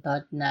magsa-second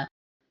thought na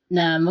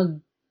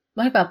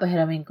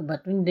papahiramin ko ba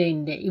ito?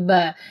 Hindi.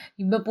 Iba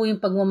po yung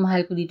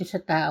pagmamahal ko dito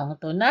sa taong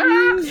to.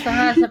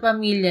 Sa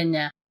pamilya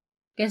niya.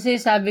 Kasi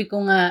sabi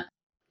ko nga,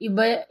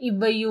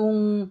 iba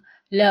yung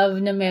love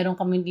na meron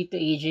kami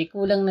dito, AJ.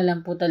 Kulang na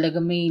lang po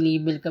talaga may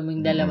label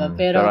kaming dalawa.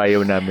 Pero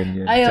ayaw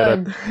namin yun.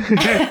 Ayun.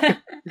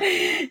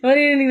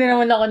 Maririnig na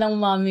naman ako ng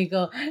mami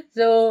ko.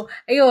 So,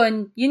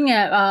 ayun. Yun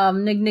nga,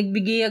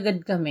 nagbigay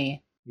agad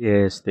kami.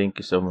 Yes, thank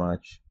you so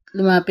much.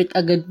 Lumapit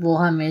agad po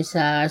kami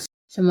sa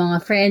mga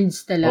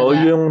friends talaga. Oo,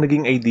 yung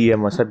naging idea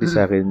mo, sabi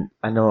sa akin,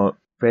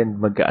 friend,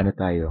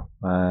 tayo?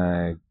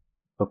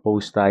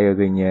 Mag-post tayo,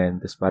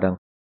 ganyan. Tapos parang,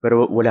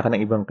 pero wala ka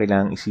ng ibang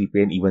kailangang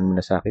isipin, iwan mo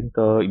na sa akin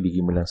to,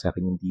 ibigay mo lang sa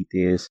akin yung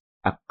details.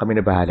 Kami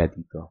na bahala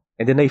dito.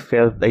 And then I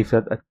felt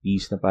at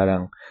peace na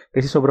parang,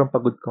 kasi sobrang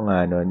pagod ko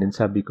nga, no? And then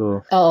sabi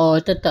ko,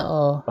 oo,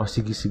 totoo.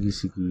 Sige.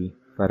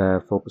 Para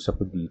focus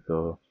ako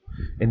dito.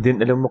 And then,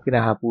 alam mo,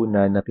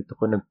 kinahaponan, nakita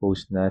ko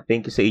nag-post na,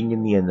 thank you sa inyo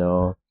ni,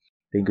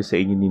 thank you sa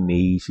inyo ni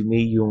May. Si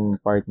May yung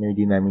partner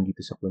din namin dito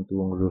sa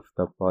Kwentuhang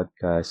Rooftop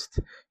Podcast.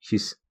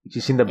 She's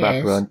in the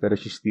background, pero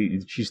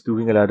she's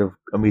doing a lot of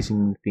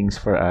amazing things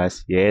for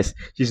us. Yes,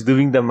 she's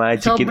doing the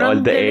magic in all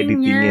the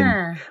editing.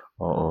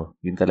 Oo,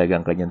 yun talaga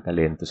ang kanyang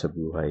talento sa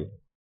buhay.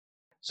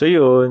 So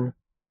yun,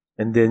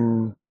 and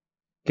then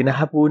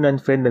kinahaponan,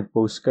 friend,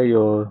 nag-post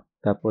kayo.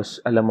 Tapos,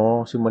 alam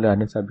mo, simula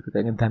nun, sabi ko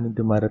tayo, ang daming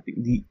dumarating.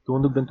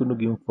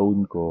 Tunog yung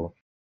phone ko.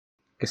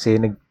 Kasi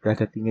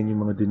nagdadatingan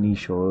yung mga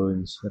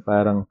donations na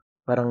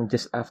parang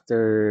just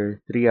after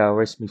 3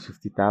 hours may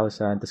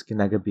 50,000, tapos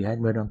kinagabihan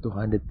meron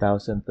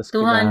 200,000, tapos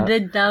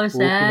 200,000?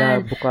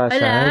 kinabukasan.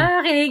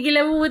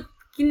 Wala,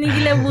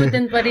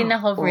 kinikilabutan pa rin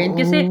ako, friend.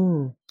 Kasi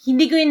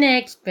hindi ko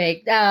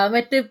ina-expect.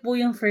 Ito po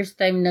yung first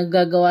time na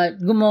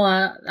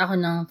gumawa ako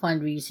ng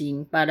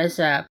fundraising para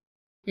sa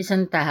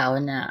isang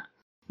tao na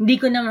hindi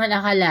ko naman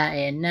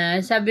akalain na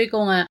sabi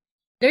ko nga,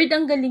 Lord,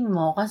 ang galing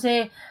mo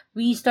kasi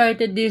we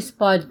started this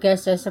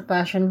podcast as a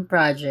passion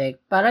project.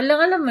 Para lang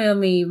alam mo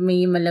yun,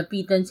 may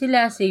malapitan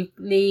sila, safe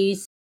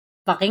place,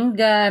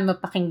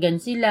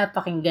 mapakinggan sila,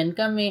 pakinggan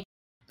kami.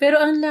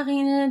 Pero ang laki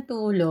na ng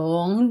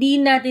tulong.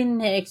 Hindi natin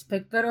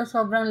na-expect pero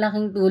sobrang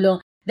laking tulong.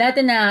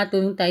 Dati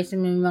nakatulong tayo sa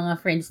mga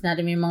friends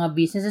natin, may mga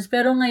businesses.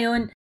 Pero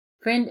ngayon,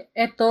 friend,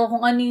 eto,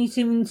 kung ano yung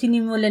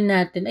sinimulan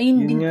natin,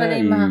 ayun din pala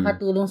yung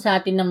makakatulong sa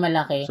atin na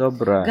malaki.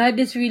 Sobra. God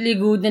is really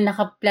good na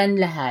nakaplan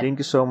lahat.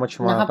 Thank you so much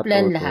mga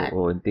katoto. Lahat.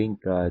 Oh,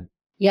 thank God.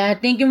 Yeah,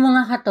 thank you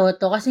mga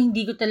katoto kasi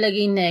hindi ko talaga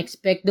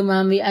na-expect.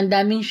 Dumami, ang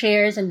daming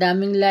shares, ang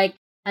daming like,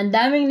 ang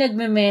daming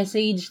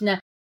nagme-message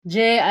na,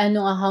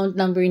 anong account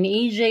number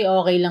ni AJ?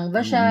 Okay lang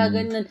ba siya?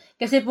 Ganun.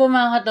 Kasi po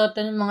mga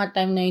katoto, ng mga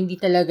time na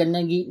hindi talaga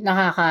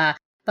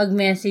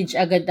pag-message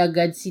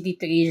agad-agad si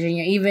Tito AJ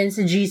niya. Even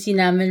sa GC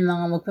namin,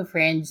 mga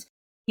magpa-friends,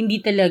 hindi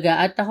talaga.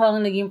 At ako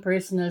ang naging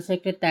personal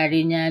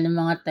secretary niya ng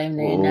mga time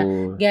na yun na,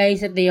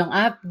 guys, ito yung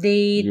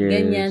update,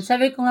 ganyan.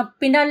 Sabi ko nga,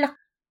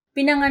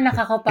 pinanganak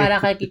ako para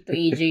kay Tito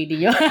AJ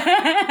niyo.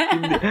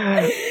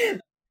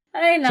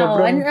 Ay,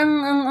 nako.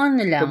 Ang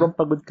ano lang. Sobrang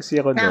pagod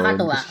kasi ako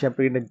noon. Kasi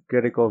syempre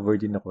nag-recover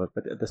din ako.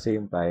 But at the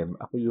same time,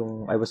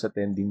 I was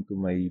attending to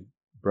my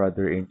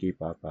brother and kay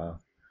Papa.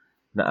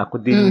 Na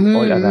ako din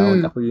all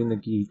around, ako yung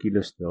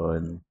nagkikilos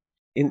doon.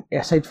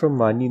 Aside from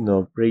money,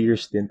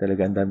 prayers din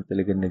talaga. Ang dami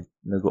talaga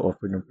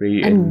nag-offer ng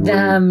prayer and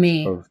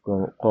word of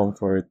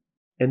comfort.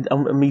 And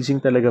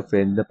amazing talaga,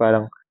 friend, na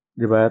parang,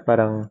 di ba,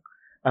 parang,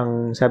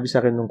 ang sabi sa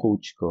akin ng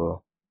coach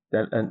ko,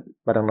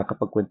 parang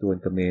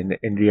nakapagkwentuhan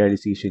kami, and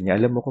realization niya,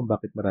 alam mo kung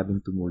bakit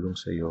maraming tumulong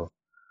sa'yo.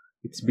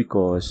 It's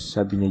because,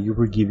 sabi niya, you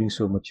were giving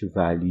so much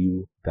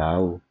value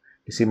daw.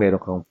 Kasi meron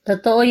kang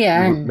totoo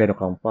yan. Meron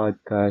kang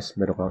podcast,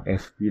 meron kang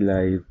FB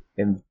Live,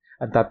 and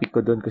ang topic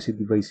ko doon kasi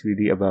diba is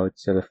really about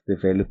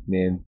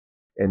self-development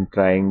and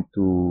trying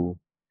to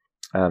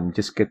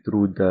just get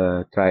through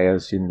the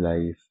trials in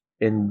life.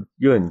 And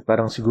yun,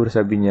 parang siguro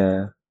sabi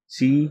niya,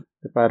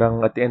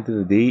 parang at the end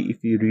of the day,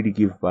 if you really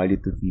give value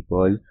to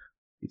people,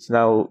 it's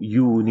now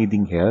you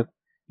needing help,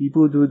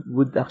 people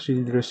would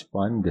actually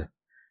respond.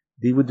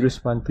 They would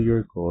respond to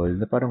your call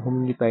na parang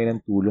humingi tayo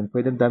ng tulong,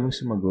 pwede ang daming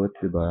sumagot,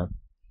 diba?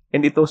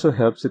 And it also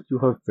helps that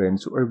you have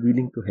friends who are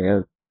willing to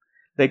help.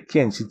 Like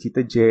yan, si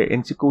Tita Jer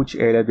and si Coach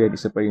Ella din,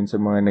 isa pa yun sa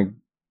mga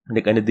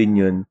nag-ano din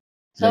yun.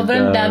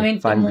 Sobrang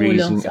daming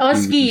tumulong. Si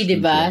Oski, di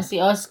ba? Si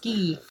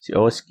Oski. Si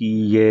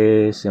Oski,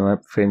 yes. Yung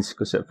mga friends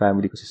ko sa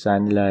family ko sa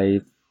Sun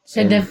Life.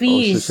 Sa The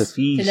Feast.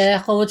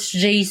 Sila Coach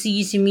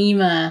JC, si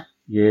Mima.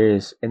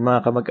 Yes. And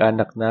mga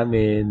kamag-anak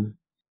namin.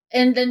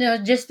 And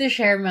just to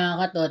share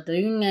mga katoto,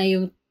 yun nga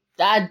yung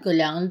add ko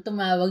lang,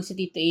 tumawag si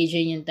Tito AJ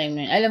yung time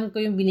na yun. Alam ko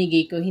yung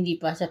binigay ko,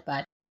 hindi pa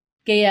sapat.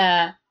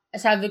 Kaya,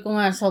 sabi ko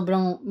nga,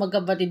 sobrang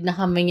magkapatid na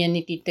kami niya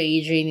ni Tito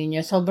AJ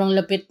ninyo. Sobrang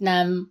lapit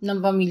ng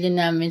pamilya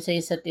namin sa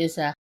isa't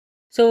isa.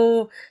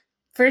 So,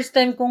 first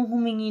time kong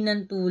humingi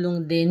ng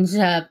tulong din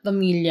sa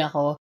pamilya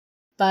ko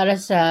para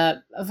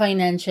sa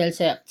financial,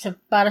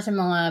 para sa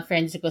mga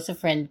friends ko, sa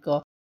friend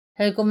ko.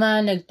 Sabi ko,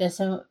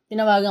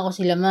 tinawagan ko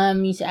sila,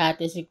 mami, si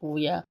ate, si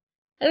kuya.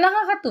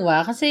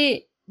 Nakakatuwa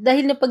kasi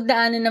dahil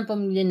napagdaanan ng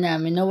pamilya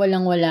namin na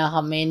walang-wala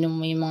kami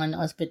nung may mga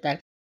na-hospital.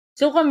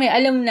 So kami,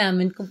 alam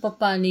namin kung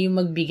paano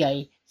yung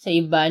magbigay sa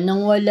iba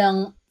nang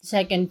walang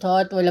second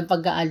thought, walang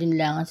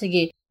pag-aalinlangan.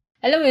 Sige,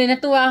 alam mo yun,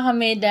 natuwa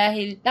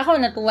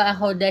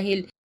ako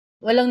dahil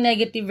walang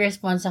negative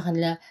response sa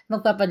kanila.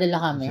 Magpapadala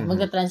kami,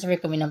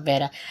 magta-transfer kami ng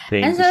pera.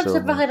 Ang sarap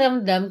sa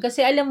pakiramdam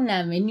kasi alam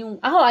namin,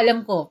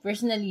 alam ko,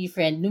 personally,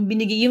 friend, nung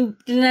binigay, yung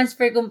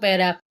transfer kong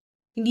pera,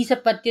 hindi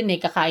sapat yun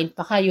kakain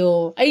pa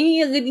kayo.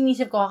 Ay, yung agad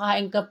inisip ko,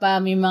 kakain ka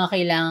pa, may mga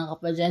kailangan ka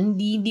pa dyan.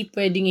 Hindi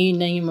pwede ngayon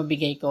na yung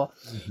mabigay ko.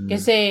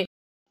 Kasi,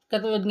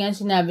 katulad nga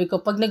sinabi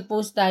ko, pag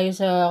nag-post tayo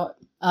sa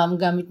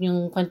gamit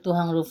yung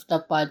Kwentuhang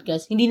Rooftop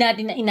Podcast, hindi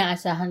natin na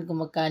inaasahan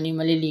kung magkano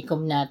yung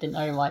malilikom natin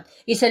or what.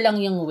 Isa lang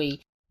yung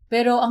way.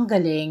 Pero ang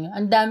galing,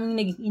 ang daming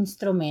naging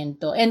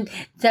instrumento. And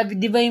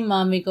sabi, di ba yung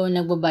mami ko,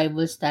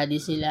 nagba-Bible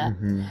study sila?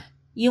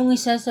 Yung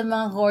isa sa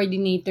mga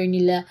coordinator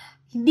nila,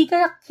 hindi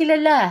ka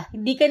kilala,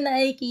 hindi ka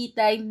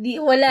nakikita, hindi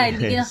ka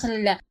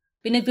nakilala.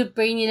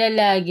 pinagpipray nila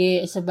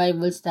lagi sa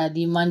Bible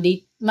study.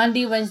 Monday,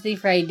 Wednesday,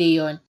 Friday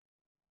yon.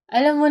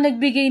 Alam mo,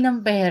 nagbigay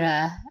ng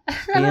pera.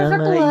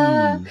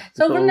 Nakakatuwa.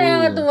 Sobrang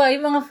nakakatuwa.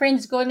 Yung mga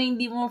friends ko na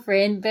hindi mo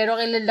friend, pero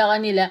kilala ka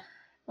nila.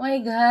 Oh my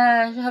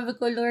gosh, sabi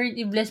ko, Lord,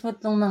 i-bless mo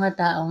tong mga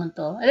taong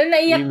to. Alam,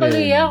 naiyak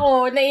tuloy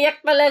ako.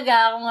 Naiyak talaga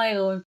ako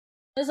ngayon.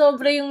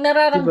 Sobra yung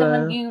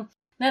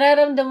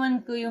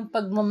nararamdaman ko yung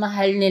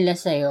pagmamahal nila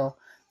sa'yo.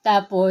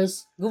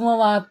 Tapos,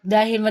 gumawa,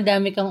 dahil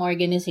madami kang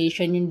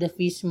organization, yung The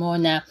Feast mo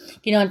na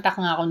kinontak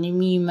nga ako ni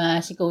Mima,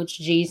 si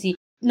Coach JC.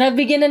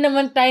 Nabigyan na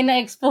naman tayo ng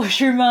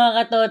exposure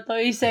mga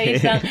katotoy sa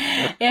isang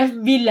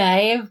FB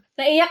Live.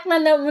 Naiyak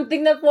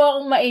muntik na po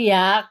akong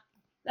maiyak.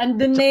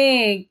 Andun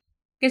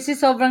kasi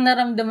sobrang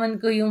naramdaman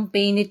ko yung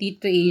pain ni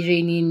Tito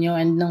AJ ninyo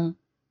and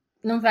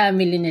nung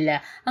family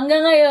nila.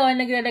 Hanggang ngayon,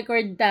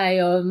 nagre-record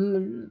tayo.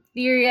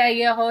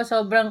 Teary-eye ako,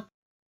 sobrang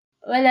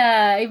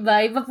wala,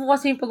 iba po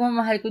kasi yung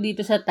pagmamahal ko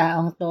dito sa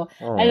taong to.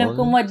 Alam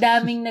ko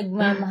madaming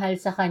nagmamahal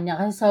sa kanya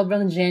kasi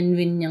sobrang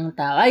genuine niyang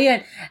tao.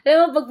 Ayun, alam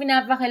mo, pag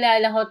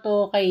pinapakilala ko to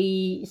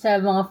sa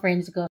mga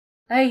friends ko,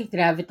 ay,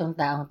 grabe tong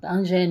taong to.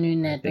 Ang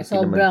genuine na to.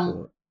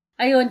 Sobrang,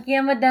 ayun,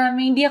 kaya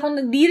madami,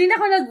 di rin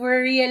ako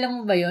nag-worry, alam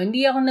mo ba yun?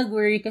 Hindi ako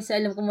nag-worry kasi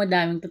alam ko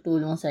madaming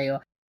tutulong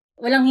sa'yo.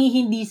 Walang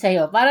hihindi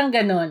sa'yo. Parang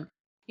ganon.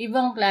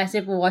 Ibang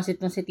klase po kasi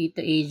itong si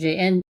Tito AJ.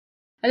 And,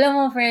 alam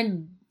mo,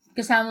 friend,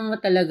 kasama mo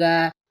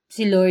talaga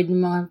si Lord,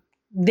 mga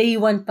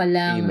day 1 pa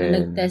lang,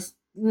 nag-test,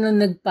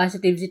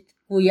 nag-positive si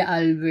Kuya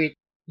Albert.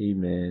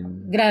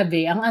 Amen.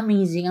 Grabe, ang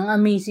amazing na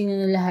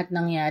lahat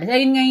nangyari.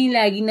 Ayun nga yung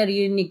lagi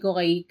narinig ko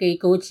kay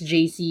Coach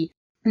JC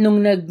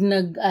nung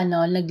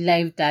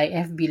nag-live tayo,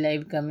 FB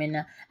live kami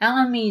na,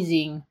 ang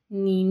amazing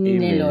ni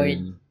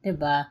Lord.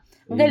 Diba?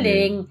 Ang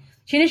galing.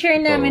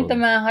 Sinishare namin ito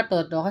mga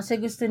katoto kasi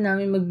gusto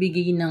namin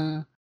magbigay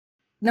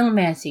ng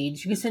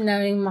message. Gusto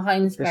namin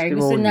maka-inspire.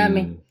 Gusto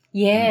namin,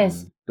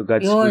 yes. To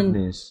God's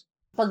goodness.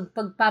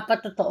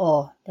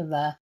 Pagpapatotoo,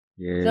 diba?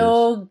 Yes. So,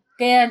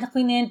 kaya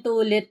nakinento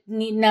ulit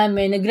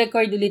namin,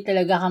 nag-record ulit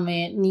talaga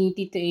kami ni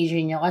Tito AJ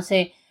nyo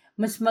kasi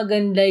mas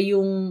maganda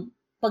yung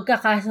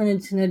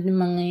pagkakasunod-sunod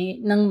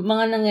ng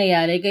mga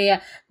nangyayari. Kaya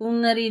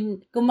kung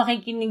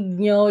makikinig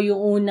nyo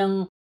yung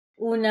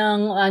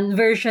unang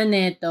version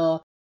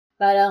nito,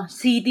 parang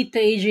si Tito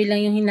AJ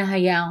lang yung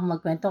hinahayaan ko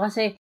magkwento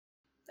kasi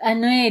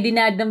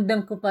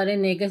dinadamdam ko pa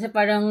rin kasi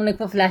parang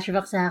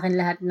nagpa-flashback sa akin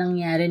lahat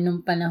nangyari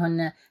nung panahon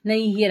na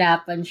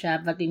nahihirapan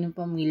siya, pati ng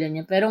pamilya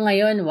niya. Pero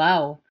ngayon,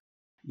 wow.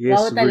 Yes,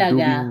 wow talaga.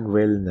 We're doing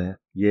well na.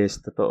 Yes,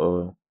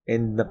 totoo.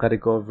 And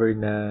naka-recover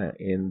na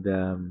and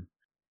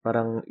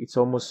parang it's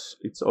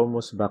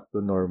almost back to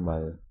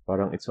normal.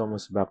 Parang it's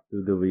almost back to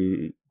the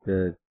way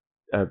the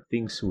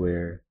things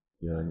were.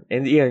 Yun.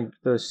 And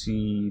ito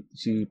si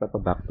Papa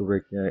back to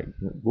work na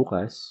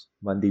bukas,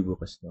 Monday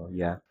bukas, no?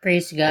 Yeah.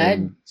 Praise God.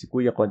 And si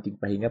Kuya konting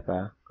pahinga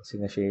pa kasi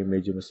nga siya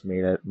medyo mas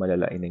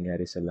malala yung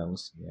nangyari sa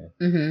lungs niya.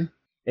 Mm-hmm.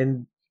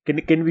 And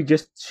can we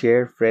just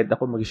share, Fred?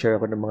 Ako mag-share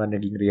ako ng mga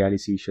naging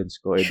realizations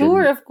ko. And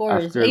sure, of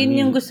course. Ayun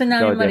yung gusto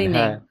namin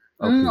marinig.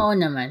 Okay. Oo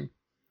naman.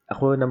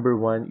 Ako, number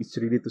 1, it's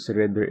really to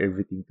surrender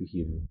everything to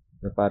Him.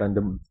 Na parang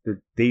the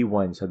day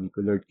 1, sabi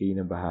ko, Lord, kayo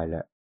na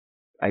bahala.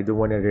 I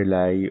don't wanna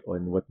rely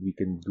on what we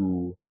can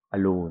do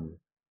alone.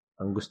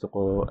 Ang gusto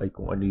ko ay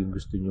kung ano yung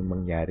gusto nyo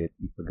mangyari at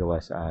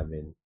ipagawa sa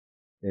amin.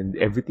 And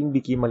everything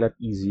became a lot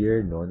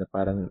easier, no? Na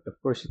parang, of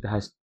course, it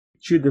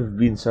should have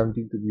been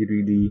something to be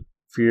really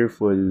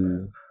fearful,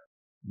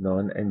 no?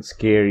 And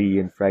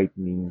scary and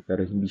frightening.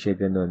 Pero hindi siya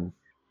ganun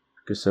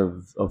because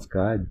of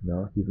God,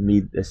 no? He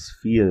made us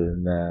feel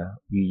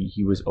na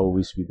He was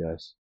always with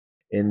us.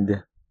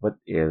 And what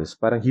else?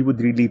 Parang He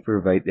would really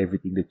provide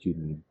everything that you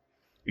need.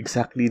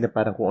 Exactly na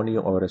parang kung ano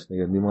yung oras na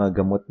yun. May mga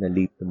gamot na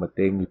late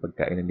dumating, may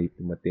pagkain na late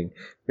dumating.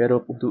 Pero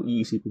kung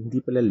iisipin,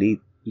 hindi pala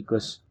late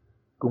because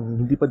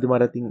kung hindi pa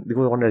dumarating, di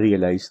ko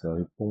na-realize,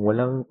 no? Kung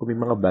may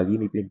mga bagay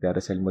na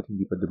pinagdarasal mo at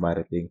hindi pa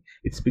dumarating,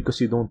 it's because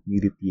you don't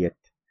need it yet.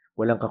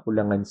 Walang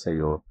kakulangan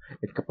sa'yo.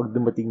 At kapag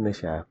dumating na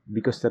siya,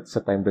 because that's the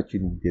time that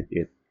you needed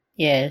it.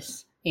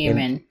 Yes. Amen.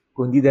 And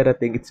kung hindi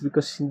darating, it's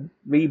because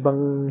may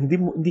ibang,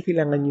 hindi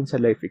kailangan yun sa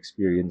life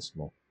experience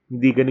mo.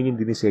 Hindi ganun yung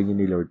dinisenyo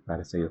ni Lord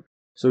para sa'yo.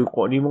 So,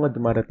 kung ano yung mga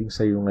dumarating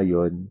sa'yo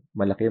ngayon,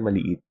 malaki o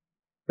maliit,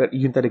 pero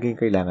yun talaga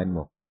yung kailangan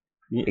mo.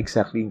 Yung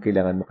exactly yung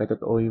kailangan mo. Kaya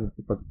totoo yung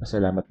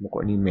ipagpasalamat mo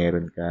kung ano yung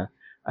meron ka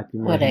at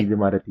yung mga hindi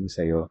dumarating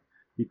sa'yo.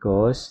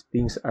 Because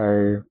things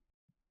are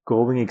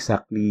going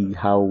exactly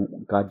how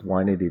God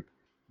wanted it.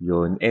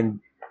 Yun. And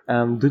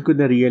doon ko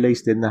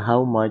na-realize din na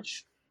how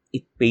much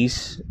it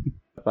pays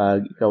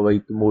kapag ikaw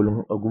ay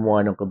tumulong o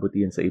gumawa ng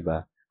kabutihan sa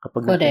iba.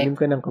 Kapag nagtanim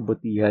ka ng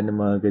kabutihan ng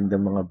mga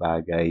gandang mga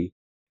bagay,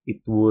 it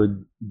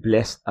would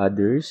bless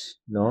others,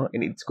 no?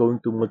 And it's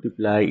going to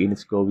multiply and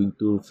it's going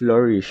to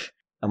flourish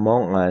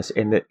among us.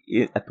 And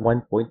at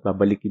one point,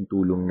 babalik yung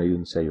tulong na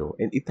yun sa'yo.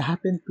 And it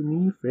happened to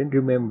me, friend.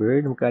 Remember,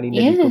 nung kanina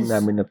dito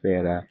namin na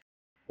pera,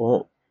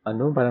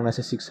 parang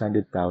nasa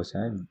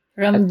 600,000.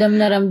 Ramdam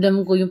na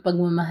ramdam ko yung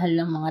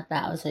pagmamahal ng mga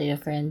tao sa'yo,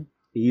 friend.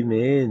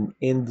 Amen.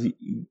 And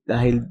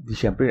dahil,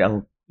 siyempre,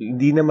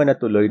 hindi naman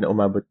natuloy na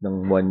umabot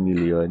ng 1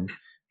 million.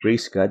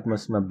 praise God,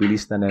 mas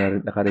mabilis na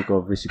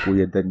naka-recover si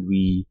Kuya than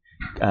we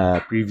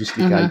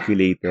previously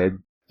calculated.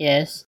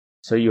 Yes.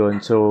 So yun,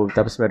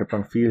 tapos meron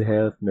pang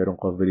PhilHealth, merong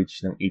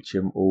coverage ng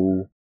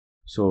HMO.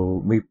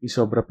 So may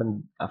sobra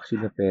pang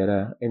actually na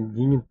pera. And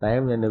yun yung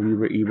time na we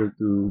were able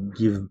to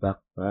give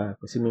back pa.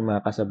 Kasi may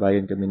mga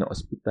kasabayan kami ng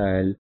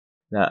ospital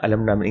na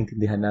alam namin,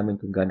 intindihan namin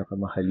kung gaano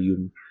kamahal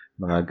yung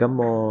mga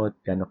gamot,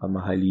 gaano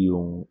kamahal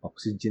yung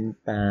oxygen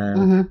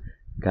tank,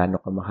 gaano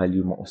kamahal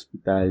yung mga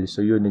ospital.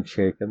 So yun,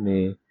 nag-share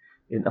kami.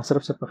 And ang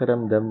sarap sa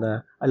pakiramdam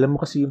na, alam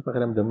mo kasi yung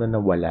pakiramdam na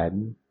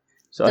nawalan.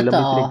 So, alam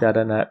mo yung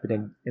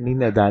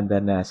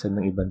pinagdadanasan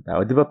ng ibang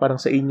tao. Di ba parang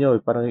sa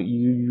inyo, parang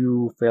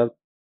you felt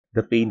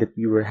the pain that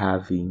you were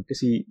having.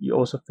 Kasi you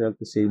also felt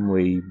the same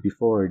way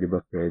before, di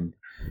ba, friend?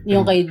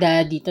 Yung kay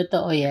daddy,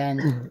 totoo yan.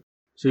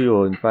 So,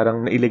 yun,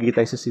 parang nailagay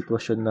tayo sa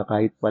sitwasyon na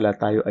kahit pala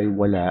tayo ay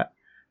wala,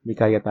 may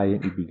kaya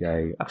tayong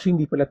ibigay. Actually,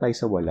 hindi pala tayo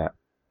sa wala.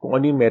 Kung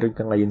ano yung meron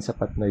ka ngayon,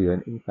 sapat na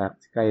yun. In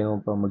fact, kaya mo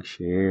pang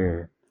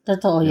mag-share.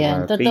 Totoo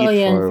yan. Totoo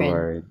yan,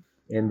 friend.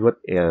 And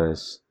what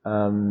else?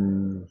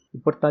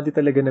 Importante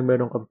talaga na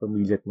meron kang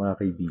pamilya at mga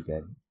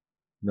kaibigan,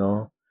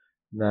 no?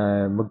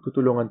 Na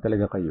magtutulungan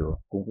talaga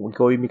kayo. Kung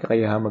ikaw ay may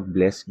kakayahan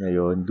mag-bless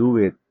ngayon, do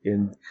it.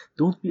 And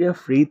don't be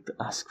afraid to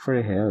ask for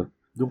help.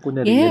 Doon ko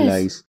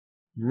na-realize,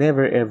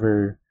 never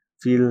ever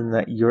feel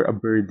na you're a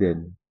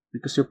burden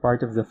because you're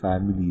part of the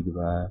family, di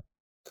ba?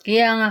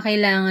 Kaya nga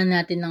kailangan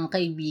natin ng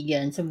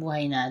kaibigan sa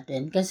buhay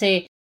natin.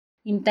 Kasi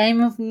in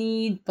time of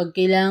need, pag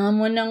kailangan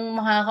mo ng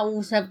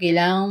makakausap,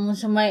 kailangan mo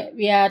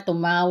sumaya,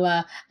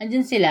 tumawa,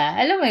 andyan sila.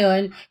 Alam mo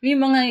yon, may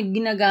mga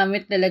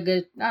ginagamit talaga,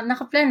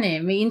 nakaplan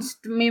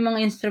may mga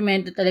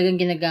instrumento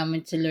talagang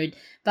ginagamit si Lord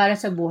para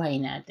sa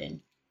buhay natin.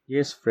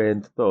 Yes,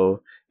 friend,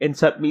 totoo. And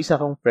may isa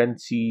kong friend,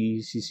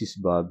 si Sis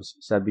Bobs,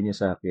 sabi niya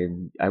sa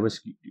akin, I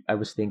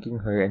was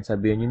thanking her and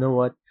sabi niya, you know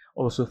what?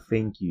 Also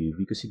thank you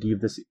because you gave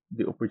us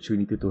the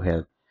opportunity to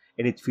help.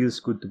 And it feels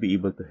good to be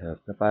able to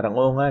help. Na parang,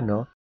 oo nga,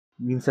 no?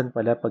 Minsan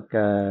pala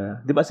pagka,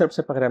 di ba sarap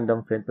sa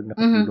pakiramdam, friend, pag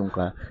nakatulong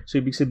ka.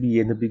 So, ibig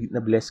sabihin,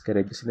 na-bless ka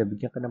rin kasi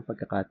nabigyan ka ng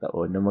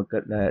pagkakataon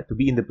na to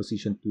be in the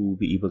position to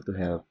be able to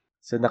help.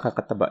 So,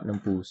 nakakataba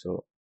ng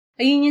puso.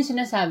 Ayun yung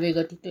sinasabi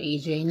ko, Tito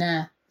AJ,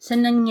 na sa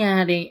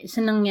nangyari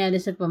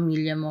sa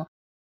pamilya mo,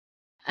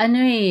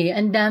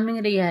 ang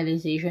daming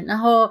realization.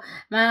 Ako,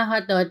 mga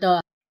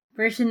katoto,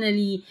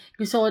 personally,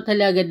 gusto ko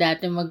talaga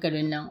dati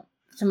magkaroon ng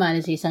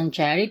sumali sa isang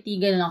charity,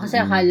 gano'n. Kasi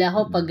akala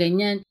ko pag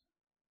ganyan,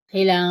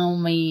 kailangan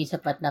may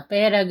sapat na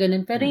pera,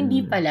 ganun. Pero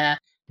hindi pala.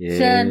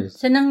 Yes.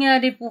 Sa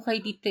nangyari po kay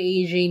Tito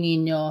AJ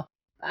ninyo,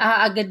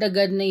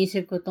 agad-agad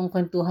naisip ko tong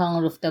Kwentuhang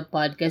Rooftop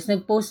Podcast.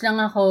 Nag-post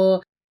lang ako,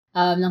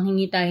 nang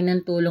hingi tayo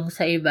ng tulong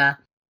sa iba.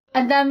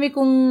 Ang dami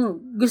kong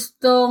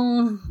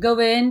gustong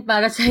gawin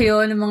para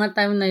sa'yo ng mga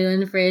time na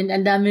yun, friend.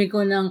 Ang dami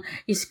ko ng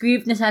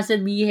script na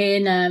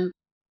sasabihin na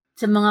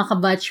sa mga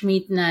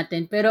kabatchmate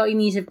natin. Pero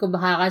inisip ko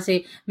baka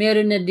kasi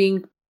meron na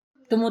ding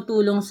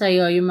tumutulong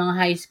sa'yo, yung mga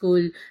high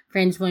school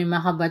friends mo, yung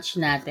mga kabatch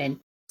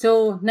natin.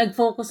 So,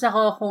 nag-focus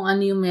ako kung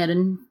ano yung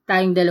meron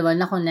tayong dalawa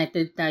na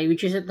connected tayo,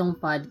 which is itong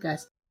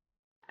podcast.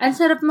 Ang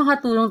sarap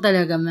makatulong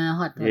talaga, mga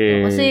katoto.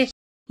 Yes. Kasi,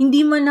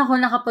 hindi man ako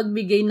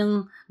nakapagbigay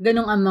ng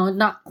ganong amount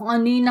na kung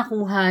ano yung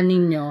nakuha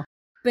ninyo.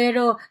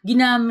 Pero,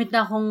 ginamit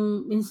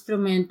akong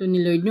instrumento ni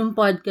Lord, yung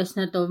podcast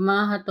na to,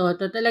 mga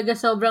katoto. Talaga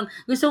sobrang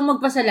gusto kong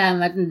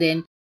magpasalamat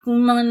din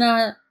kung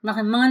mga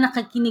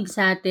nakikinig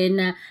sa atin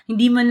na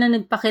hindi man lang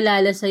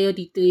nagpakilala sa'yo,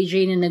 Tito AJ,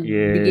 na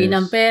nagbigay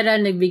ng pera,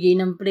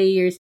 nagbigay ng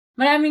prayers.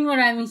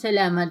 Maraming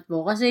salamat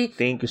po. Kasi,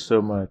 thank you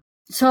so much.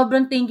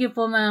 Sobrang thank you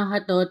po, mga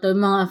katoto,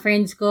 mga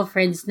friends ko,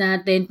 friends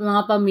natin,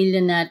 mga pamilya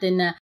natin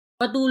na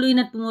patuloy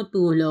na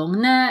tumutulong,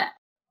 na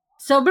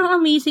sobrang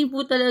amazing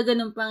po talaga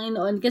ng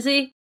Panginoon.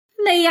 Kasi,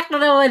 naiyak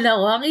na naman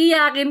ako. Ang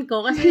iyakin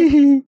ko kasi,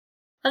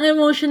 ang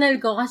emotional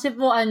ko kasi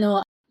po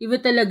iba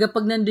talaga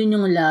pag nandun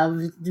yung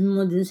love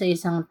mo dun sa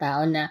isang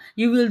tao na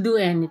you will do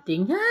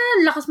anything.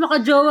 Lakas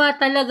makajowa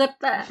talaga.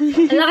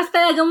 Lakas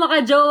talaga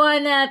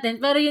makajowa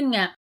natin. Pero yun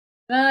nga,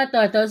 mga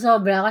toto,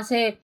 sobra.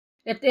 Kasi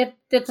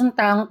itong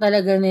taong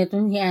talaga nito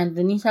ni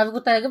Anthony, sabi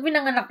ko talaga,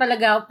 pinanganak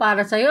talaga ako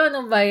para sa'yo.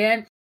 Ano ba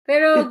yan?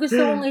 Pero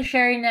gusto kong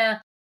i-share na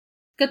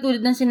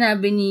katulad ng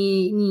sinabi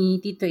ni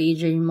Tito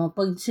AJ mo,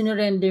 pag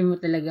sinurrender mo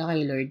talaga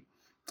kay Lord,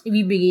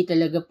 ibibigay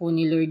talaga po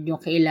ni Lord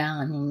yung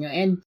kailangan ninyo.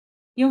 And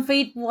yung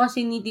faith po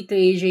kasi ni Tito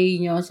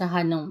AJ nyo sa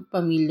hanong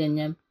pamilya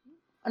niya,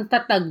 ang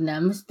tatag na,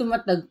 mas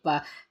tumatag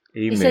pa.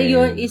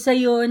 Amen. Isa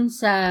yun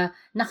sa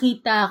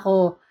nakita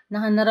ko,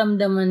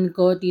 naramdaman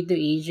ko, Tito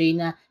AJ,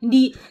 na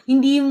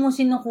hindi mo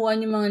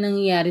sinukuan yung mga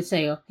nangyayari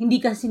sa'yo.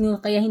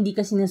 Kaya hindi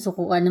ka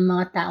sinusukuan ng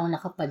mga taong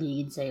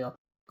nakapaligid sa'yo.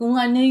 Kung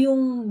ano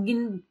yung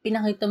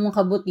pinakita mong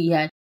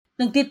kabutihan,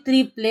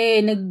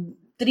 nagtitriple,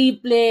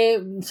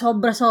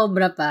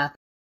 sobra-sobra pa.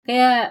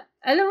 Kaya,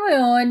 alam mo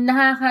yun,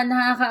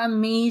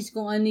 nakaka-amaze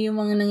kung ano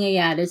yung mga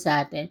nangyayari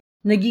sa atin.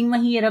 Naging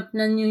mahirap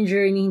na yung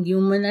journey, hindi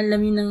mo man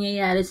alam yung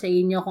nangyayari sa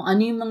inyo, kung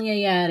ano yung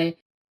mangyayari.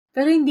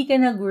 Pero hindi ka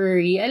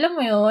nag-worry. Alam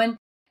mo yun,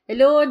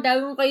 hello,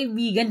 dami mong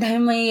kaibigan, dami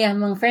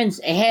mayayamang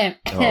friends.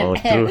 Oo,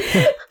 true.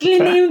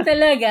 Clean name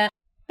talaga.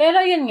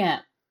 Pero yun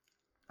nga,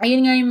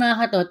 ayun nga yung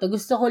mga katoto,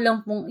 gusto ko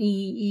lang pong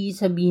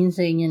isabihin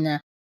sa inyo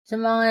na sa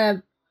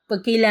mga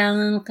pag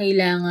kailangan,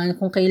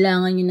 kung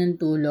kailangan nyo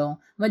ng tulong,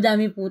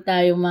 madami po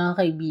tayong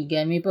mga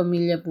kaibigan, may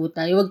pamilya po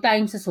tayo, huwag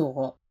tayong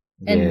sasuko.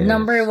 And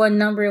number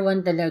one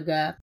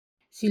talaga,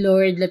 si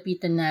Lord,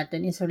 lapitan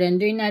natin,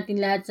 i-surrender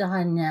natin lahat sa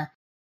Kanya.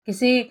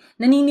 Kasi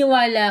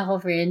naniniwala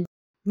ako, friend,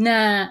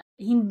 na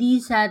hindi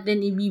sa atin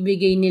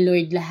ibibigay ni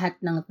Lord lahat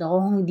ng to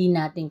kung hindi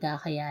natin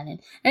kakayanin.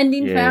 And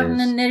in fact,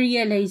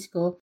 na-realize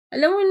ko,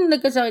 alam mo,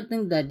 nagkasakit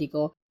ng daddy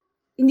ko,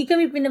 hindi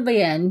kami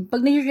pinabayaan.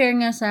 Pag nag-share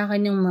nga sa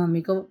akin yung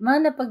mami ko,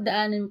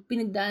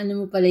 pinagdaanan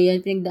mo pala yan,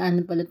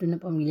 pinagdaanan pala ito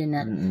ng pamilya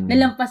natin.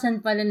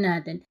 Nalampasan pala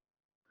natin.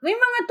 May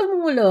mga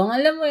tumulong,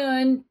 alam mo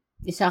yun,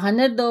 isa ka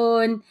na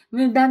doon,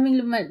 may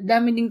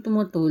dami ding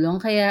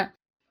tumutulong. Kaya,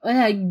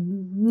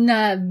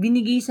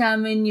 binigay sa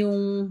amin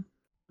yung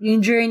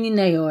journey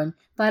na yon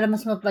para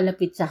mas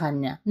mapalapit sa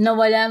Kanya.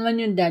 Nawala man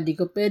yung daddy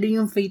ko, pero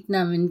yung faith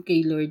namin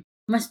kay Lord,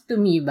 mas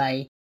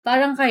tumibay.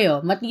 Parang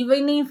kayo,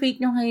 matibay na yung faith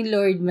nyo kay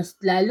Lord, mas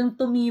lalong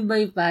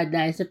tumibay pa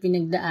dahil sa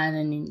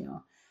pinagdaanan ninyo.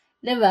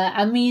 Diba?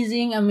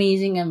 Amazing.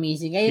 Ayun nga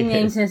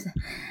yung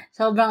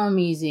sobrang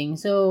amazing.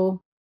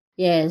 So,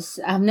 yes,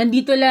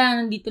 nandito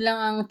lang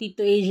ang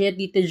Tito AJ at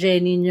Tito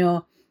Jenny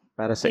nyo.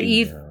 Para sa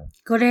inyo.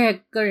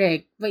 Correct.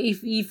 But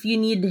if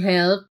you need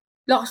help,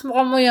 lakas mo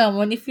ka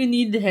mayaman if you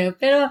need help.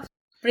 Pero,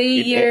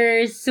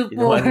 prayers,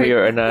 support. In one way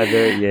or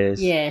another, yes.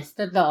 Yes,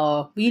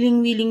 totoo.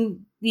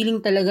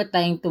 Willing talaga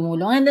tayong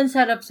tumulong. And then,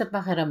 sarap sa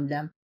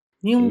pakiramdam.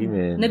 Yung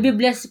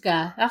nabibless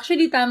ka,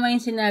 actually, tama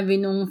yung sinabi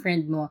nung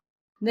friend mo,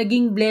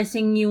 naging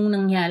blessing yung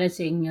nangyari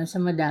sa inyo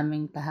sa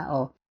madaming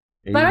tao.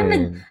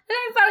 Amen.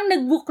 Parang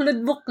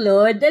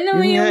nagbuklod-buklod. Alam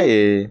mo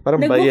yung... Parang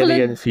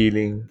bayanihan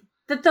feeling.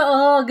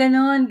 Totoo,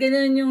 ganon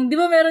yung... Di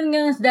ba meron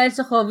nga dahil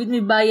sa COVID,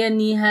 may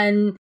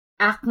bayanihan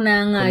act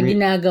na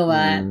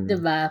ginagawa,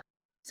 diba?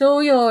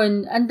 So,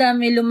 yun, ang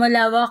dami,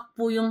 lumawak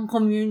po yung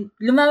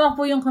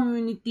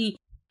community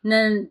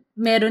na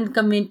meron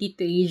kami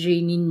Tito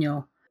AJ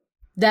ninyo.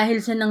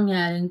 Dahil sa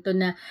nangyaring to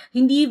na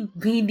hindi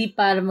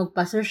para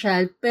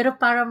magpasosyal,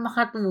 pero para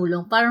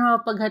makatulong, para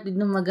mapaghatid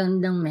ng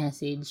magandang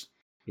message.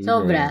 Amen.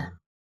 Sobra.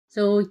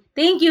 So,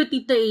 thank you,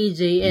 Tito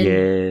AJ. And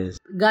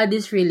God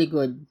is really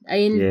good.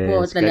 Ayun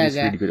po talaga. God is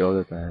really good all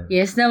the time.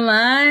 Yes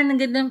naman.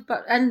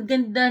 Ang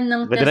ganda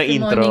ng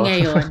testimony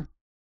ngayon.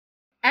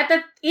 At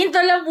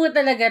intro lang po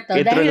talaga to.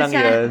 Intro lang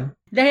yun.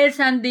 Dahil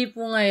Sunday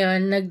po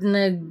ngayon,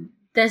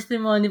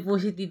 nag-testimony po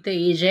si Tito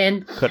AJ.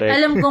 And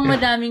alam kong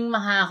madaming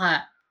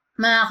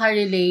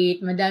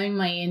makaka-relate, madaming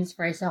may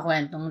inspire sa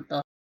kwentong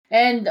to.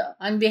 And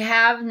on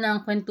behalf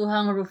ng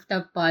Kwentuhang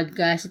Rooftop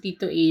Podcast,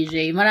 Tito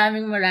AJ,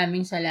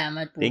 maraming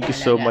salamat po. Thank you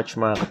so much,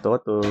 mga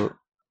katoto.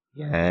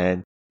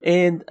 Yan.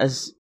 And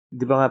as,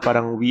 di ba nga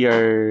parang we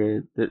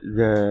are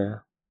the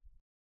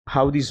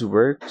how this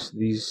works,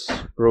 this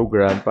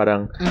program,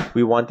 parang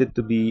we wanted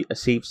to be a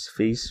safe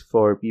space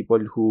for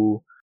people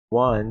who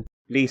want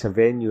place, a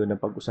venue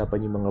na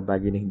pag-usapan yung mga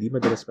bagay na hindi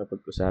madalas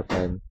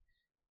mapag-usapan.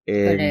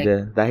 And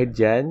dahil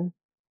dyan,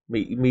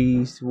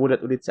 may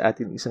sumulat ulit sa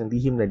atin isang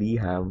lihim na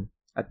liham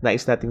at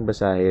nais nating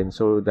basahin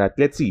so that,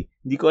 let's see,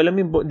 hindi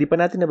pa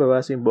natin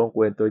nababasa yung buong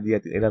kwento, hindi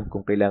natin alam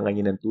kung kailangan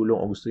niya ng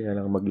tulong o gusto niya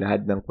lang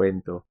maglahad ng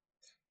kwento.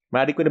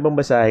 Maaari ko na bang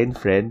basahin,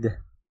 friend?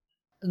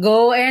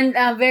 Go, and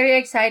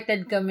very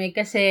excited kami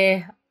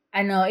kasi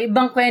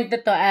ibang kwento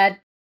to at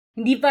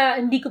hindi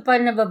ko pa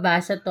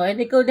nababasa to.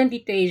 And ikaw din,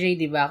 Tito AJ,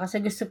 di ba?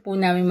 Kasi gusto po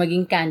namin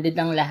maging candid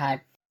ang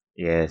lahat.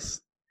 Yes.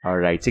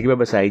 Alright. Sige,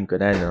 babasahin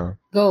ko na, no?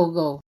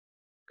 Go.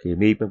 Okay,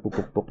 may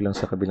pagpupukpok lang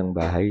sa kabilang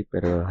bahay,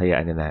 pero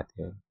hayaan na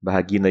natin.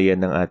 Bahagi na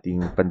yan ng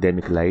ating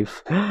pandemic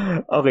life.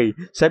 Okay,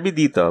 sabi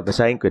dito,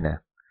 basahin ko na.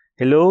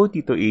 Hello,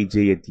 Tito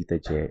AJ and Tita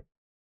Je.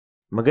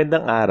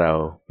 Magandang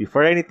araw.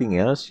 Before anything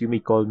else, you may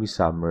call me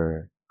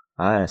Summer.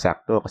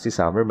 Sakto, kasi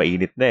summer,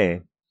 mainit na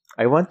eh.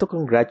 I want to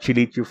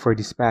congratulate you for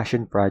this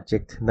passion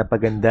project na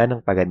paganda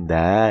ng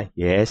paganda.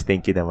 Yes,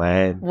 thank you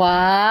naman.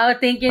 Wow,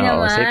 thank you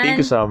naman.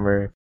 Thank you,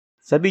 Summer.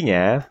 Sabi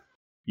niya,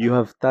 you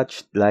have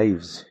touched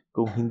lives.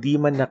 Kung hindi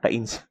man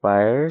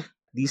naka-inspire,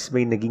 this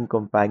may naging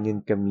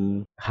companion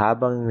kami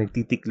habang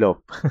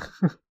nagtitiklop.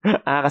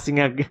 Kasi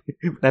nga,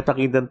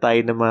 napakinggan tayo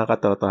ng mga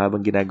katoto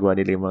habang ginagawa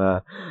nila yung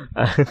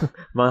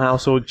mga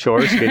household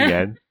chores,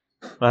 ganyan.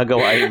 Mga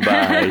gawaing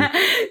bahay.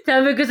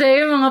 Sabi ko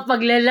sa'yo, mga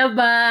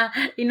paglalaba,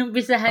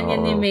 inumpisahan niya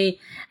ni May.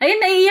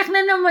 Ayun, naiiyak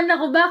na naman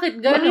ako.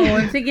 Bakit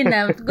gano'n? Sige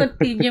na,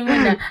 continue mo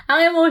na.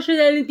 Ang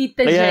emotional ni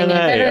Tita Jenny.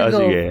 Pero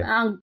go. Sige.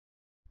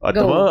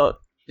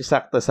 Go.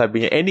 Sakto,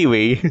 sabi niya.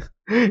 Anyway,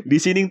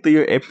 listening to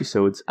your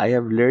episodes, I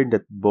have learned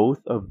that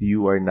both of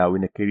you are now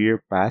in a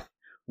career path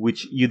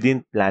which you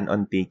didn't plan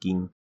on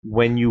taking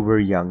when you were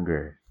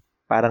younger.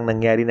 Parang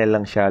nangyari na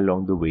lang siya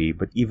along the way,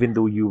 but even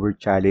though you were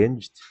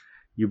challenged,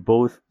 you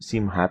both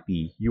seem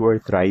happy. You are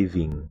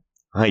thriving.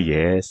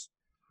 Yes.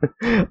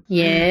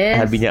 Yes.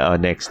 Sabi niya,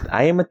 next.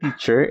 I am a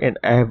teacher and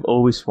I have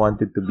always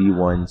wanted to be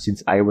one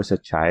since I was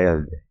a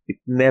child. It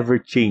never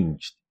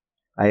changed.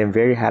 I am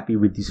very happy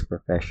with this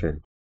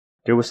profession.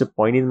 There was a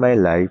point in my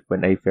life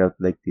when I felt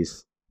like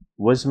this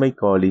was my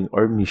calling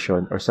or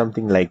mission or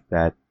something like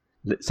that.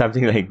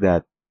 Something like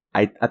that.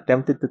 I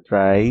attempted to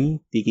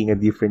try taking a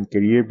different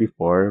career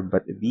before,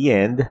 but at the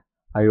end,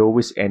 I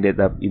always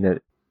ended up in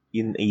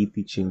a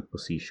teaching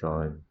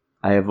position.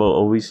 I have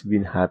always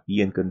been happy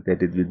and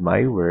contented with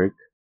my work,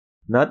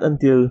 not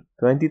until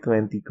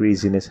 2020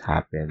 craziness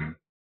happened.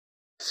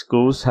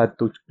 Schools had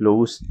to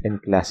close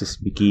and classes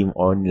became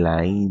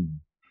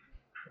online.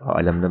 Oh,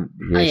 alam na,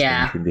 yes,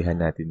 yeah. naiintindihan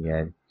natin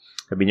yan.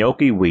 Sabi niya,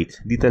 okay, wait,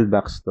 little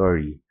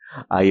backstory.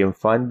 I am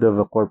fond of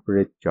a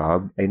corporate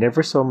job. I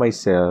never saw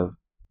myself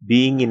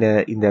being in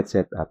that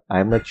setup.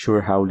 I'm not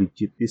sure how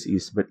legit this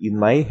is, but in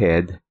my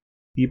head,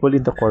 people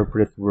in the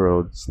corporate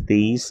world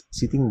stays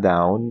sitting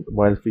down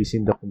while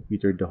facing the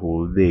computer the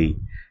whole day.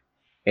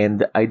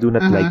 And I do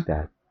not like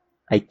that.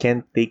 I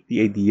can't take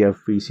the idea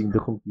of facing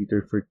the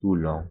computer for too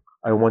long.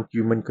 I want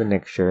human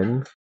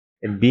connection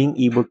and being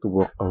able to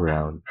walk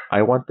around.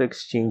 I want to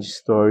exchange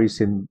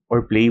stories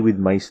or play with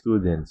my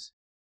students.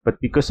 But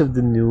because of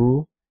the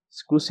new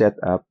school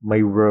setup,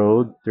 my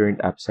world turned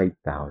upside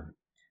down.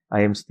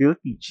 I am still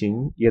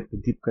teaching, yet the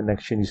deep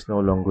connection is no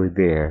longer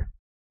there.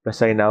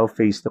 Plus, I now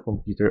face the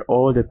computer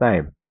all the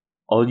time.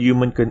 All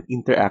human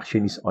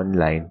interaction is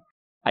online.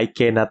 I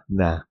cannot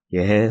na.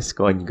 Yes,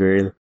 con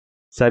girl.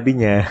 Sabi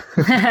niya,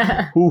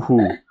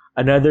 huhu.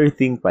 Another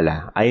thing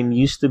pala, I'm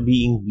used to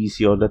being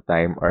busy all the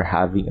time or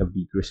having a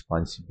big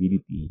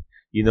responsibility.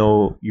 You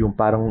know, yung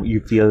parang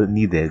you feel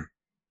needed.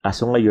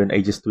 Kaso ngayon,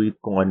 I just do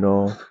it kung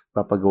ano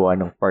papagawa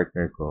ng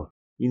partner ko.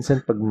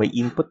 Minsan pag may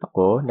input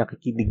ako,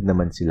 nakikinig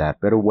naman sila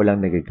pero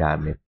walang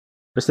nagagamit.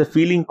 Basta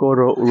feeling ko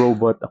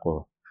robot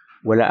ako.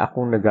 Wala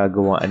akong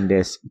nagagawa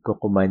unless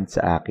iko-command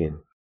sa akin.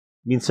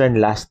 Minsan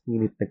last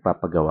minute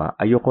nagpapagawa.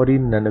 Ayoko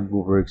rin na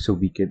nag-work sa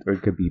weekend or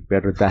gabi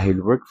pero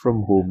dahil work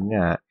from home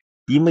nga,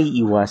 di may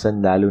iwasan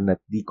lalo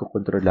na't di ko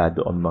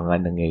kontrolado ang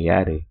mga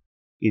nangyayari.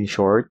 In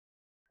short,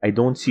 I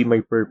don't see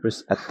my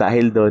purpose at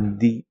dahil doon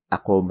di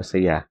ako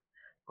masaya.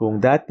 Kung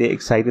dati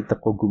excited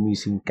ako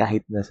gumising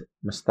kahit na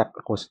ma-stuck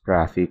ako sa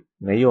traffic,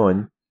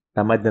 ngayon,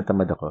 tamad na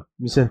tamad ako.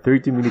 Minsan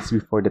 30 minutes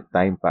before the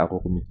time pa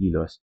ako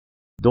kumikilos.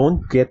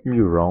 Don't get me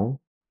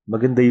wrong,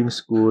 maganda yung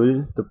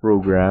school, the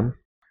program,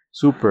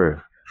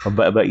 super.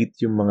 Mababait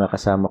yung mga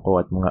kasama ko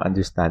at mga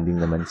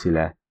understanding naman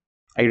sila.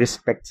 I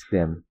respect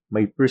them.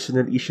 May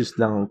personal issues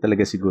lang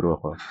talaga siguro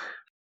ako.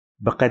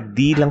 Baka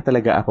di lang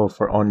talaga ako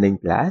for online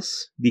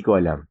class? Di ko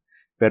alam.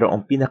 Pero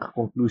ang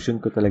pinaka-conclusion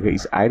ko talaga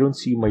is I don't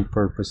see my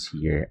purpose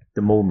here at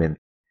the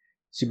moment.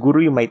 Siguro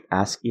you might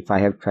ask if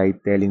I have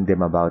tried telling them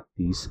about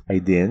this.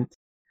 I didn't.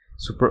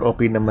 Super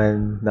okay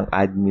naman ng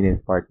admin and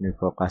partner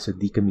ko kaso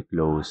di kami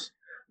close.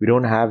 We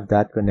don't have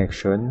that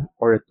connection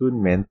or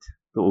attunement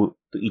to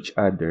each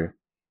other.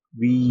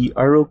 We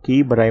are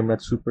okay but I'm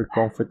not super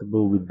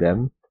comfortable with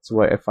them. That's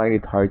why I find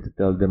it hard to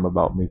tell them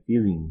about my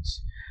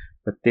feelings.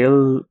 But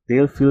they'll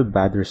feel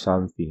bad or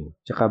something.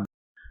 Tsaka,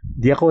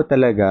 di ako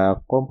talaga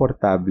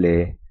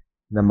komportable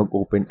na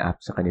mag-open up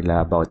sa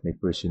kanila about my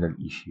personal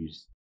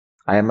issues.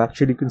 I am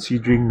actually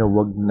considering na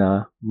wag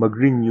na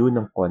mag-renew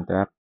ng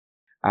contract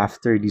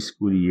after this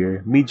school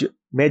year. Medyo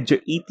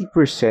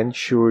 80%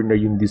 sure na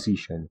yung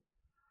decision.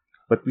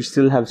 But we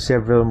still have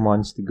several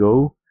months to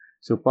go,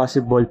 so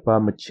possible pa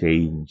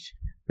ma-change.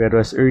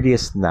 Pero as early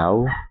as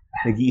now,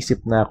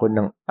 nag-iisip na ako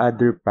ng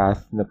other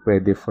path na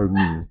pwede for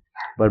me.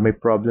 But my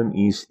problem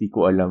is, di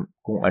ko alam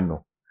kung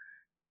ano.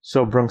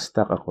 Sobrang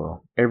stuck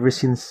ako. Ever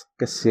since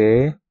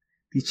kasi,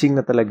 teaching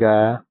na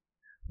talaga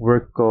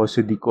work ko, so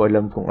di ko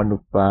alam kung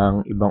ano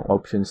pang ibang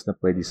options na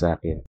pwede sa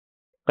akin.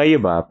 Kayo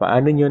ba,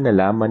 paano nyo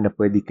nalaman na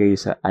pwede kayo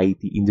sa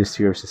IT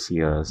industry or sa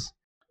sales?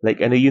 Like,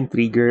 ano yung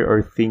trigger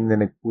or thing na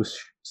nag-push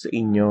sa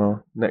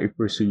inyo na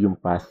i-pursue yung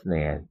path na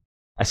yan?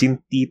 As in,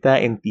 tita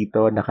and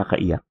tito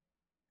nakakaiyak.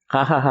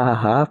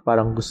 Hahaha,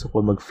 parang gusto ko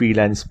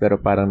mag-freelance pero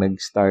parang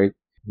nag-start.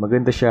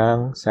 Maganda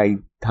siyang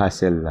side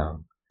hustle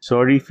lang.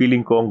 Sorry,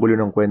 feeling ko ang gulo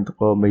ng kwento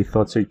ko. My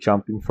thoughts are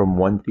jumping from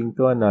one thing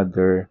to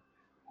another.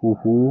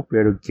 Huhu,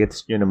 pero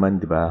gets nyo naman,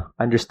 di ba?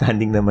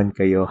 Understanding naman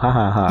kayo.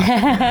 Hahaha.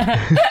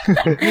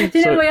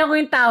 Sinabayan ko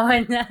yung tawa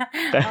na.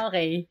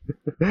 Okay.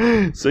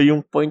 So,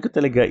 yung point ko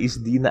talaga is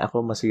di na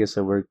ako masaya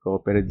sa work ko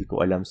pero di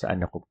ko alam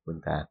saan ako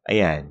pupunta.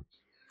 Ayan.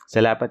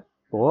 Salamat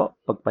po.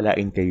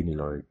 Pagpalain kayo ni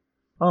Lord.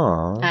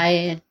 Aww.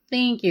 Ay,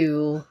 thank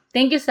you.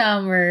 Thank you,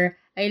 Summer.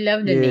 I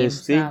love the name,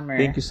 Summer.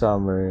 Thank you,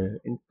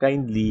 Summer. And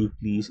kindly,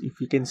 please, if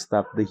you can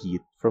stop the heat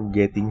from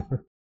getting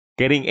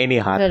any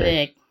hotter.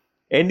 Correct.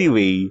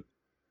 Anyway,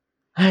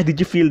 did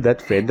you feel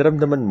that, friend?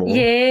 Naramdaman mo?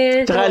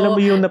 Yes. Tsaka alam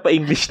mo yung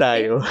napa-English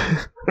tayo.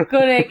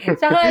 Correct.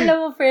 Tsaka alam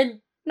mo,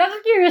 friend,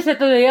 nakaka-curious na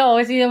tuloy ako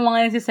kasi yung mga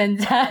nagsisend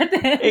sa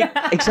atin.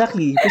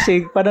 Exactly.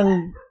 Kasi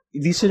parang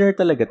listener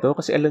talaga to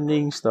kasi alam niya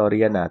yung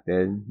storya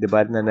natin.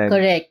 Diba?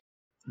 Correct.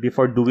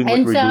 Before doing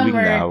what we're doing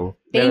now,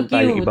 meron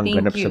tayong ibang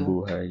ganap sa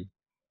buhay.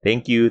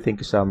 Thank you,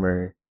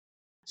 Summer.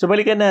 So,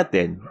 balikan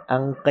natin.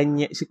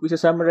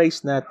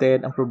 Isa-summarize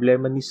natin, ang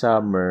problema ni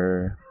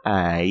Summer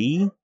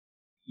ay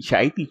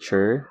siya ay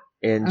teacher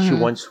and she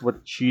wants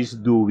what she's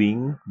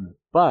doing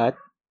but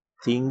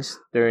things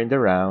turned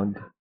around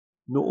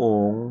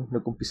noong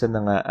nag-umpisa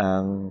na nga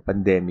ang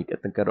pandemic at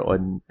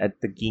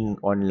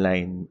naging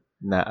online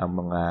na ang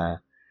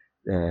mga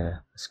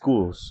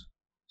schools.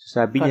 So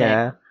sabi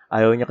niya,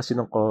 ayaw niya kasi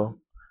ng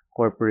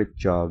corporate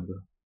job.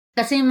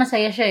 Kasi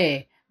masaya siya eh.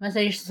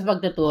 Masaya siya sa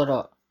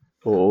pagtuturo.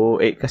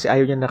 Oo, kasi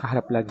ayaw niya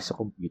nakaharap lagi sa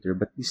computer.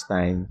 But this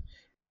time,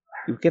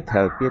 you can't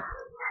help it.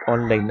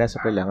 Online na,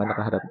 so kailangan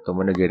nakaharap ito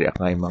mo, nag-react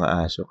nga yung mga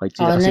aso. Kahit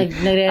sila kasi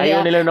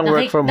ayaw nila ng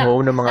work from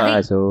home ng mga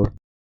aso.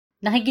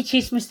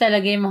 Nakikichismis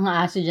talaga yung mga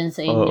aso dyan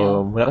sa inyo.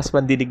 Oo, malakas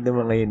pandinig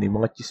naman ngayon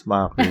mga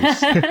chismakers.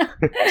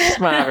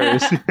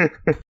 Chismakers.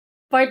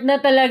 Part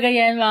na talaga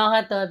yan, mga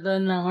katoto,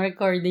 ng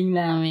recording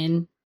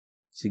namin.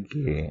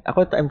 Sige.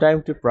 I'm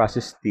trying to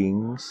process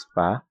things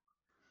pa.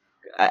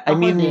 I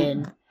mean,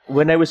 din.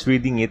 When I was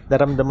reading it,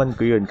 naramdaman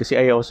ko yun kasi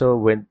I also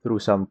went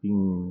through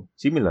something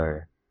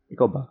similar.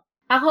 Ikaw ba?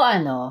 Ako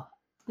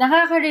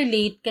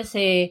nakaka-relate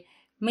kasi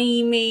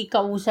may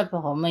kausap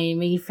ako,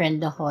 may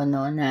friend ako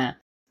no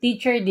na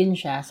teacher din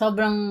siya.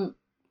 Sobrang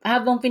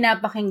habang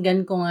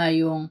pinapakinggan ko nga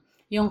yung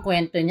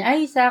kwento niya,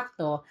 ay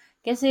sakto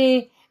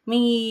kasi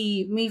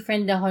may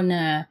friend ako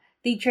na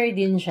teacher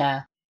din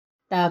siya.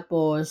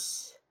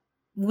 Tapos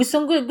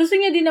gusto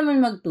niya din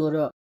naman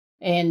magturo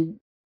and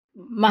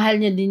mahal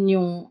niya din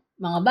yung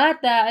mga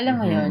bata, alam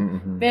mo yun.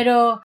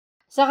 Pero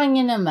sa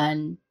kanya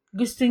naman,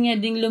 gusto niya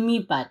ding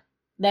lumipat.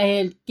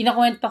 Dahil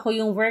kinakwento ko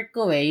yung work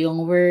ko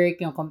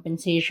yung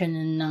compensation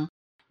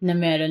na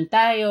meron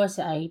tayo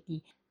sa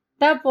IT.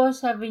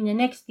 Tapos sabi niya,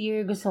 next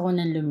year gusto ko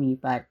nang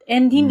lumipat.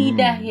 And hindi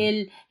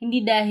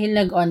dahil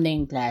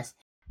nag-online class.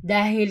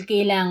 Dahil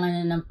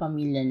kailangan na ng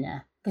pamilya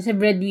na. Kasi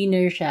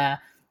breadwinner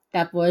siya.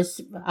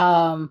 Tapos,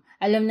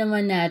 alam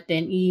naman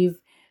natin, if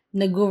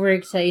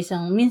nag-work sa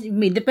isang,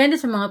 depende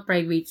sa mga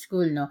private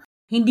school, no?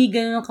 Hindi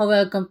ganun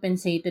ka-well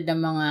compensated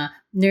ang mga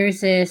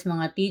nurses,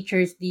 mga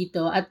teachers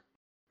dito. At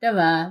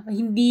diba?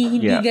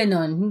 Hindi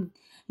ganon.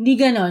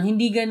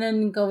 Hindi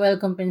ganon ka-well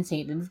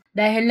compensated.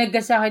 Dahil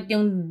nagkasakit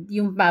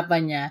yung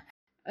papa niya.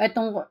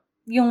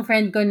 Yung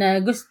friend ko na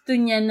gusto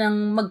niya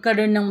nang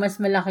magkaroon ng mas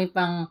malaki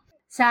pang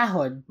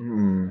sahod.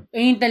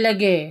 Ayun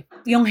talaga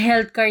yung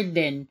health card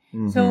din.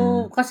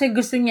 So, kasi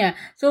gusto niya.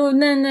 So,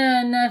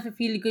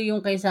 na-feel ko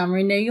yung kay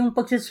Summer na yung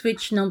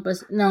pag-switch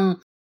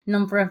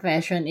ng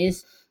profession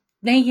is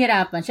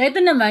nahihirapan siya. Ito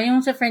naman,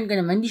 yung sa friend ko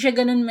naman, hindi siya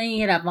ganun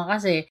mahihirapan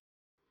kasi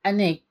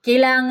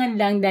kailangan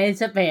lang dahil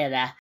sa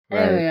pera.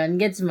 Alam mo yun,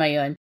 gets mo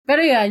yun. Pero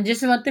yun,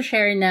 just want to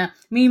share na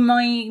may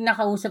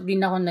nakausap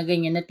din ako na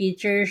ganyan, na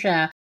teacher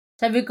siya.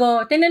 Sabi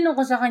ko, tinanong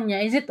ko sa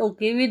kanya, is it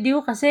okay with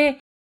you? Kasi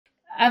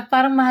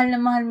parang mahal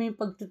na mahal mo yung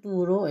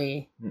pagtuturo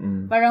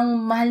Parang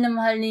mahal na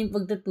mahal na yung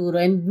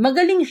pagtuturo. And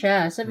magaling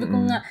siya. Sabi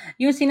ko nga,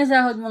 yung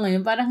sinasahod mo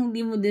ngayon, parang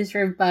hindi mo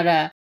deserve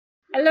para,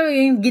 alam mo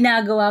yung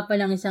ginagawa pa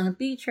ng isang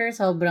teacher,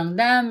 sobrang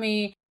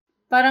dami.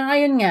 Parang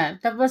ayun nga.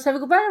 Tapos sabi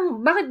ko,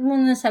 parang bakit mo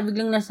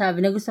biglang nasabi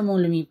na gusto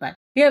mong lumipat?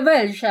 Yeah,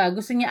 well, siya,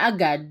 gusto niya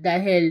agad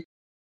dahil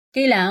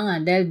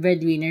kailangan, dahil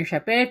breadwinner siya.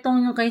 Pero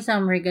itong yung kay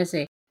Summer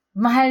kasi,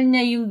 mahal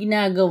niya yung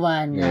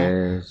ginagawa niya.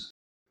 Yes.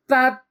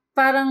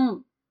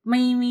 Parang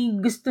may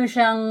gusto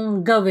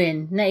siyang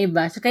gawin na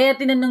iba. So, kaya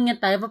tinanong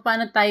niya tayo,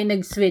 paano tayo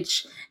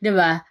nag-switch?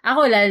 Diba?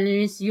 Ako, lalo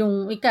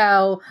yung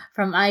ikaw,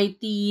 from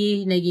IT,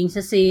 naging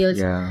sa sales.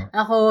 Yeah.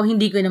 Ako,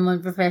 hindi ko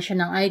naman profession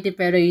ng IT,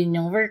 pero yun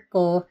yung work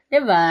ko.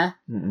 Diba?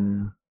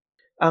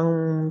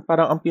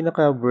 Parang ang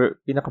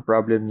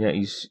pinaka-problem niya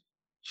is,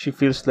 she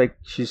feels like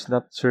she's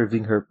not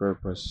serving her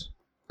purpose.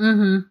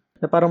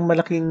 Na parang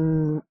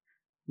malaking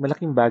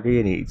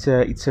bagay yan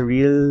It's a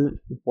real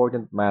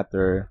important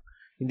matter.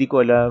 Hindi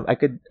ko alam,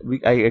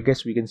 I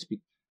guess we can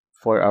speak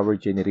for our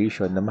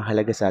generation na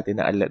mahalaga sa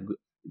atin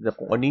na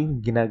kung ano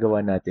yung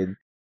ginagawa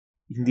natin,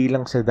 hindi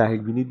lang sa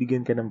dahil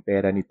binibigyan ka ng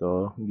pera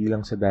nito, hindi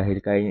lang sa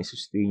dahil kaya niya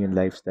sustain yung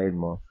lifestyle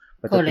mo,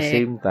 but Correct. At the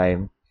same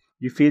time,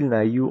 you feel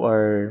na you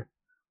are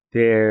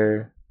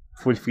there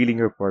fulfilling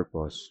your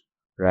purpose.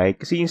 Right?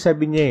 Kasi yung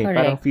sabi niya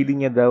parang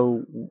feeling niya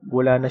daw,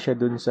 wala na siya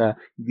dun sa,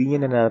 hindi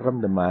niya na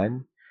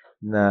nararamdaman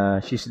na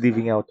she's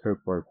living out her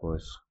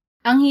purpose.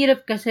 Ang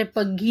hirap kasi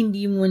pag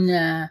hindi mo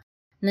na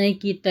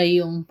nakikita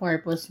yung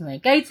purpose mo.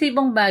 Kahit sa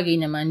ibang bagay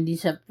naman, di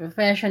sa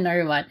profession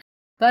or what,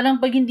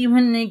 parang pag hindi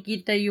mo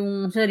nakikita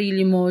yung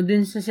sarili mo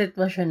dun sa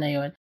sitwasyon na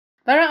yon,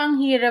 parang ang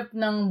hirap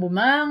ng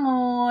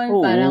bumangon.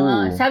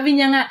 Parang, sabi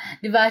niya nga,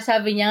 di ba,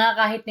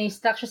 kahit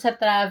na-stuck siya sa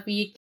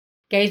traffic,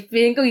 kahit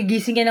feeling ko,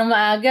 gigising niya ng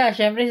maaga,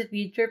 syempre sa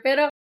teacher,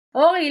 pero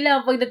okay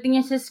lang, pagdating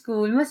niya sa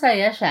school,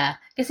 masaya siya.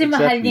 Kasi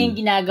mahal niya yung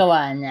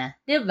ginagawa niya.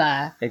 Di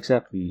ba?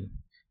 Exactly.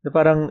 Na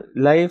parang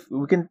life,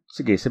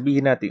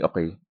 sabihin natin,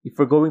 okay, if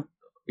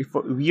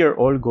we are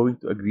all going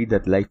to agree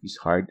that life is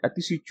hard, at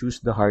least you choose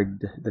the hard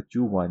that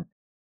you want.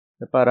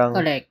 Na parang,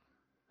 Correct.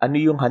 Ano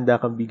yung handa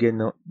kang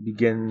bigyan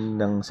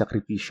ng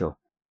sakripisyo.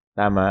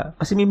 Tama?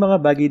 Kasi may mga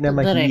bagay na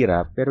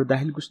mahirap, pero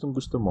dahil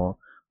gustong-gusto mo,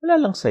 wala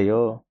lang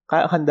sa'yo.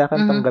 Handa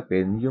kang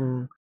tanggapin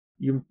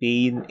yung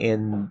pain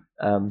and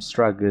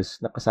struggles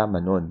na kasama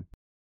nun.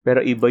 Pero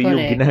iba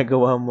yung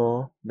ginagawa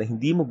mo na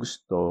hindi mo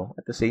gusto,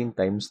 at the same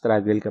time,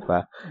 struggle ka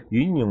pa,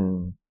 yun yung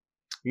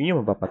Yun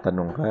yung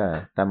mapapatanong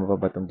ka. Tama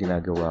ba itong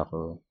ginagawa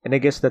ko? And I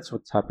guess that's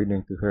what's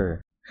happening to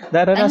her.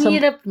 Ang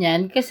hirap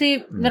niyan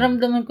kasi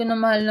naramdaman ko na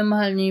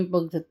mahal niya yung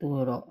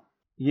pagtuturo.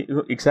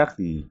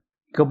 Exactly.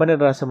 Ikaw ba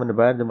naranasan mo na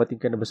ba? Dumating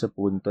ka na ba sa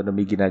punto na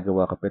may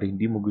ginagawa ka pero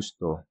hindi mo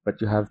gusto, but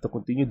you have to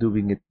continue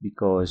doing it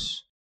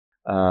because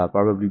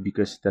probably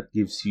because that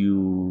gives you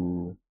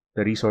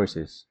the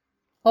resources?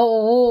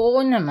 Oo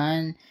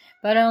naman.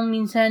 Parang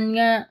minsan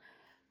nga,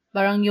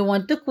 parang you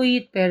want to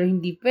quit pero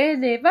hindi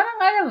pwede. Parang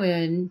alam mo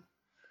yun.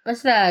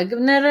 Basta,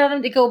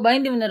 ikaw ba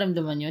hindi mo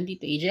naramdaman yun,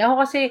 Tito AJ?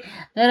 Ako kasi,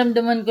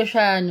 naramdaman ko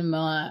siya ng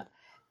mga,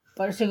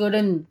 parang siguro,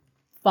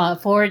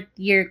 4th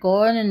year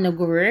ko, nung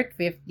nag-work,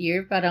 5th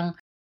year, parang,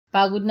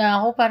 pagod na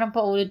ako, parang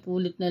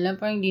paulit-ulit na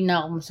lang, parang hindi na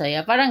ako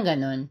masaya, parang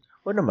ganun.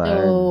 O naman. So,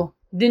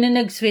 doon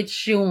na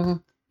nag-switch yung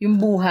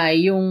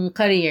buhay, yung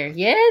career.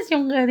 Yes,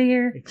 yung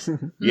career.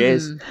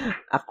 Yes.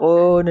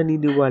 Ako,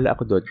 naniniwala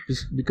ako doon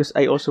because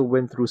I also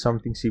went through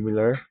something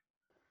similar.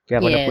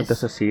 Kaya ako napunta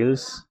sa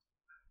sales,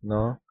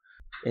 no?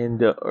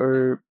 And,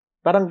 or,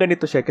 parang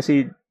ganito siya,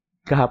 kasi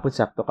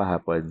sakto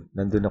kahapon,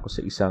 nandun ako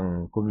sa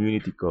isang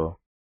community ko,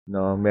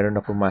 no? Meron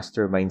ako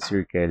mastermind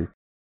circle.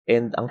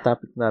 And ang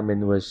topic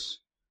namin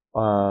was,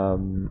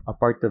 a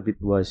part of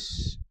it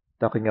was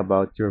talking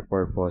about your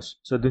purpose.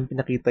 So, dun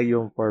pinakita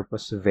yung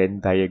purpose Venn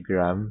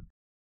diagram.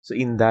 So,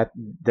 in that,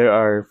 there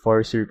are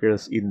 4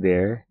 circles in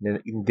there,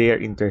 they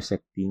are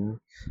intersecting.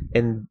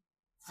 And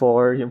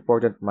 4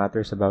 important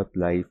matters about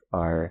life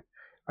are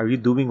you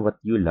doing what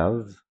you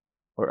love?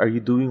 Or are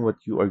you doing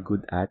what you are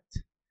good at?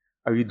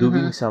 Are you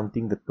doing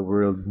something that the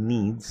world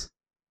needs?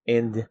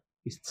 And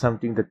is it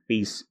something that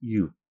pays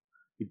you?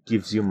 It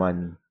gives you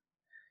money.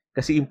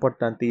 Kasi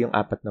importante yung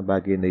 4 na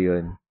bagay na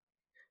yun.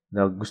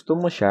 Na gusto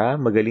mo siya,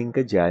 magaling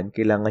ka dyan,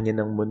 kailangan niya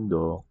ng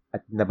mundo,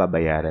 at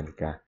nababayaran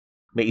ka.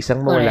 May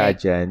isang mawala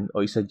dyan,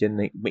 o isa dyan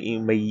na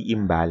may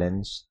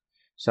imbalance.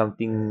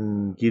 Something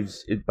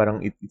gives,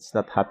 parang it's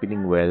not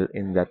happening well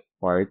in that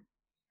part.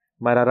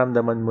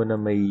 Mararamdaman mo na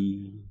may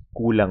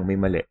kulang, may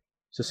mali.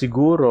 So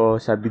siguro,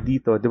 sabi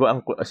dito, di ba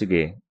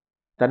sige,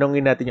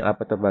 tanongin natin yung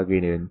 4 na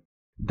bagay na yun.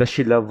 Does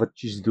she love what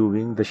she's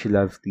doing? Does she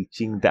love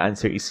teaching? The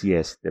answer is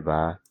yes, di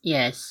ba?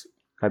 Yes.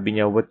 Sabi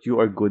niya, what you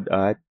are good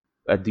at,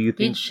 do you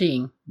think?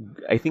 Teaching.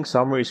 I think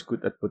Summer is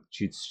good at what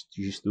she's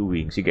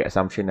doing. Sige,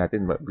 assumption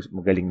natin,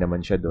 magaling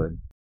naman siya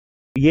doon.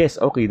 Yes,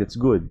 okay, that's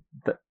good.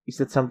 Is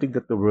that something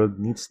that the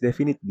world needs?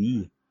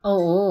 Definitely.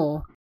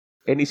 Oo.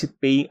 And is it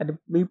paying?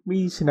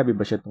 May sinabi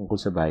ba siya tungkol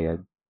sa bayad?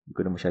 Hindi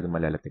ko na masyadong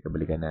malala. Teka,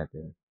 balikan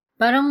natin.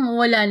 Parang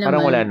wala naman.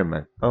 Parang wala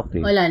naman.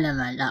 Okay. Wala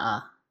naman, oo.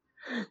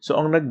 So,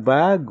 ang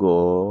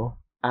nagbago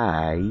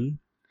ay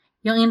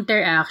yung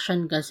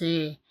interaction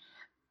kasi.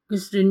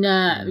 Gusto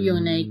na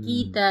yung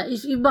nakikita.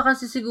 Iba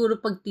kasi siguro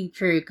pag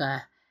teacher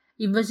ka.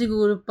 Iba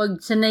siguro pag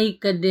sanay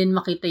ka din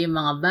makita yung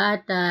mga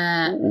bata.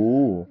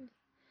 Oo.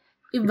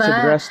 Iba.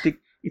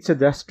 It's a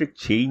drastic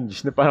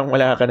change na parang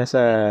wala ka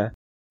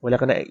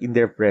na in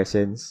their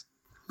presence.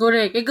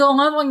 Correct. Ikaw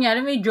nga,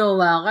 kunyari may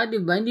jowa ka, di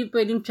ba? Hindi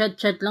pwedeng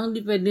chat-chat lang, hindi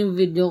pwedeng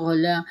video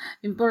call lang.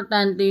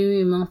 Importante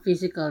yung mga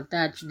physical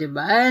touch, di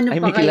ba? Ano ay,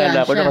 pa kaya siya? Ay, may kilala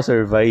ko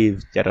nakasurvive.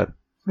 Charot.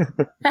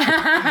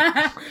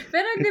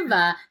 Pero di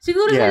ba?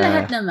 Siguro sa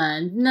lahat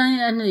naman,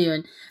 na ano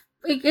yun,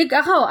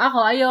 ako,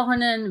 ayoko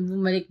na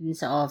bumalik din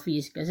sa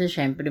office kasi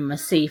syempre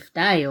mas safe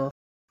tayo.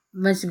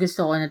 Mas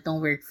gusto ko na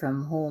tong work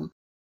from home.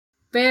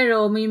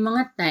 Pero may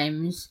mga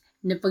times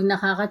na pag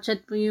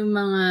nakaka-chat mo yung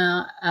mga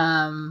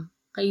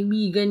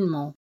kaibigan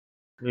mo,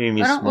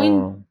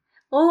 parang,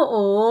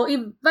 oo,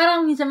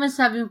 parang minsan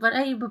masasabi mo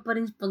parang, iba pa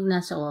rin pag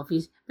nasa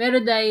office. Pero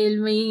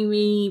dahil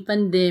may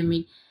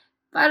pandemic,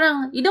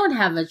 parang you don't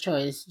have a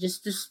choice.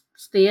 Just to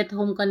stay at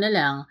home ka na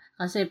lang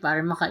kasi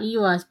para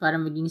makaiwas, para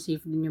maging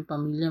safe din yung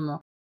pamilya mo.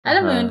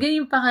 Alam mo yun,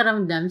 ganyan yung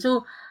pakaramdam.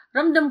 So,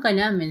 ramdam ka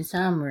namin,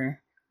 Summer.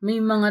 May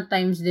mga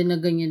times din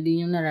na ganyan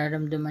din yung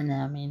nararamdaman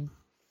namin.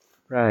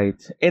 Right.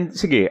 And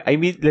sige,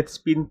 I mean, let's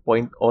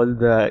pinpoint all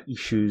the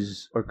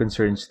issues or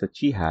concerns that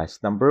she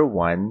has. Number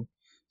 1,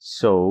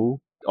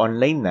 so,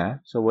 online na.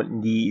 So,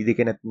 hindi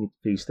ka na meet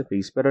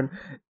face-to-face. Pero,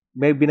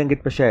 may binanggit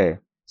pa siya eh.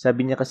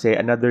 Sabi niya kasi,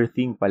 another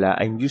thing pala,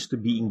 I'm used to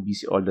being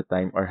busy all the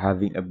time or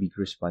having a big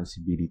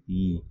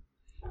responsibility.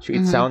 So,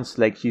 it sounds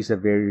like she's a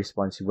very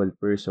responsible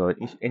person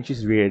and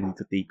she's ready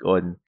to take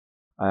on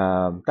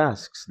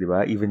tasks, di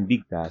ba? Even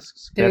big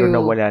tasks. Pero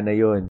nawala na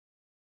yon.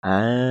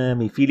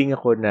 May feeling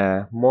ako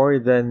na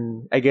more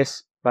than, I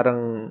guess,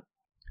 parang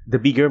the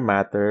bigger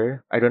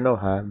matter, I don't know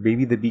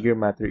maybe the bigger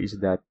matter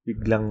is that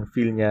biglang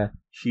feel niya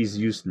she's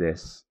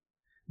useless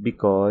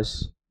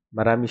because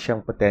marami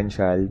siyang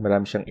potential,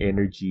 marami siyang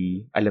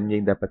energy, alam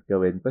niya yung dapat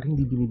gawin, pero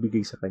hindi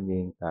binibigay sa kanya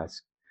yung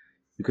task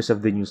because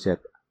of the new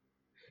set.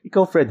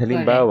 Ikaw, Fred,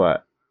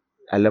 halimbawa,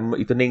 alam mo,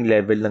 ito na yung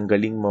level ng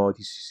galing mo,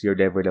 this is your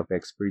level of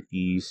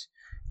expertise,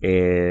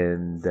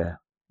 and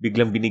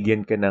biglang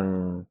binigyan ka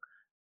ng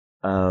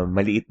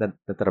maliit na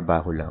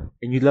trabaho lang.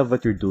 And you love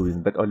what you're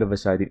doing, but all of a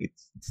sudden,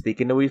 it's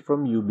taken away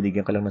from you,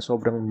 binigyan ka lang na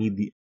sobrang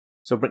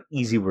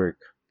easy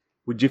work.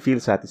 Would you feel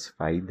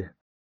satisfied?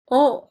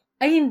 Oh,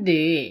 Ay,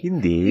 hindi.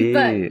 Hindi.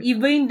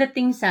 Iba yung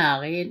dating sa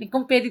akin.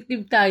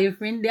 Competitive tayo,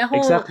 friend. Ako,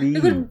 Exactly.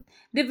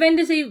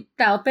 Depende sa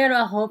tao, pero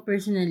ako,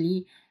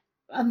 personally,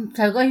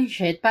 sabi ko, ay,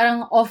 shit,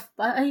 parang off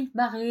pa. Ay,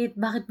 bakit?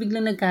 Bakit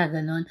biglang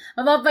nagkaganon?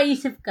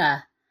 Mapapaisip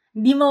ka.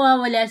 Hindi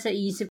mawawala sa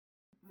isip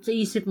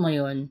mo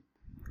yon.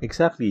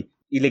 Exactly.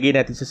 Ilagay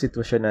natin sa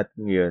sitwasyon natin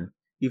ngayon.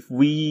 If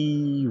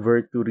we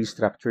were to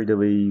restructure the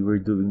way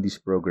we're doing this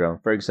program,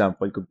 for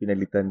example, kung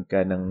pinalitan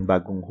ka ng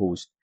bagong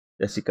host,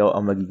 tapos ikaw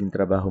ang magiging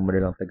trabaho mo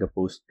na lang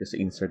taga-post ka sa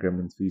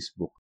Instagram and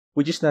Facebook,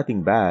 which is nothing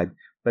bad,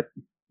 but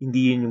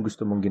hindi yun yung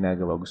gusto mong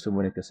ginagawa, gusto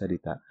mo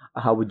nagkasalita,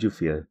 how would you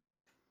feel?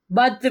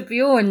 Bad trip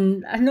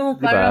yun.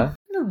 Parang,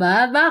 ano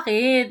ba?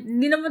 Bakit?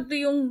 Hindi to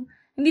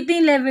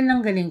yung level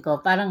ng galing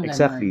ko. Parang gano'n.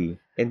 Exactly.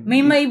 And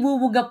may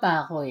maibubuga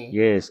pa ako eh.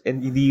 Yes,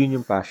 and hindi yun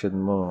yung passion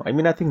mo. I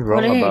mean, nothing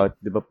wrong about,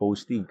 di ba,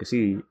 posting.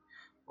 Kasi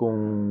kung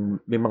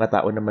may mga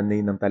tao naman na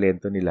yun ng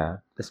talento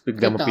nila, tapos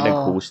bigla mo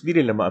pinag-post, hindi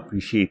nila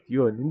ma-appreciate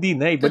yun. Hindi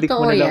na, ibalik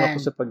mo na lang ako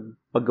sa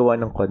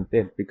paggawa ng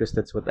content because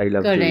that's what I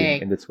love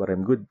doing and that's what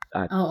I'm good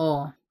at.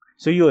 Oo.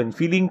 So yun,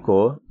 feeling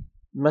ko,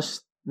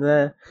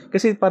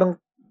 kasi parang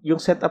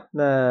yung setup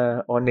na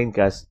online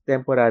cast,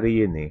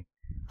 temporary yun eh.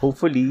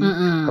 Hopefully,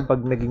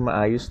 kapag naging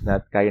maayos na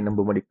at kaya nang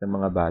bumalik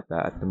ng mga bata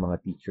at ng mga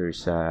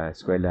teachers sa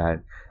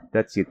eskwelahan,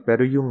 that's it.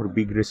 Pero yung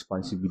big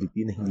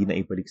responsibility na hindi na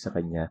ibalik sa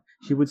kanya,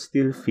 she would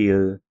still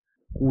feel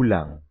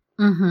kulang.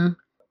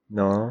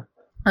 No?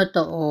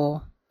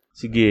 Totoo.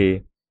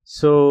 Sige.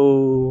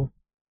 So,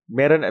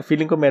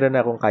 feeling ko meron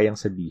na akong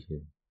kayang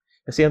sabihin.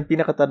 Kasi ang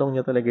pinakatanong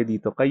niya talaga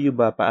dito, kayo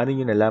ba, paano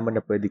niyo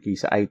nalaman na pwede kayo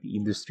sa IT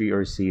industry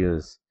or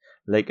sales?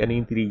 Like, ano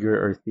yung trigger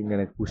or thing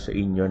na nag-push sa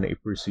inyo na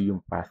i-pursue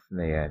yung path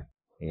na yan?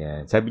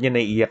 Ayan. Sabi niya,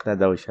 naiiyak na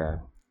daw siya.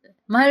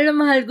 Mahal na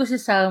mahal ko si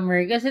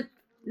Summer kasi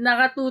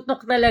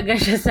nakatutok talaga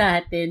siya sa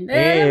atin.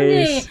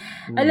 Yes.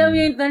 Alam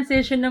niyo yung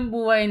transition ng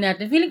buhay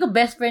natin. Feeling ko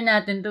best friend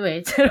natin to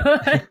eh.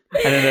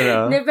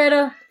 Ano? Hindi,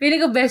 pero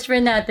feeling ko best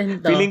friend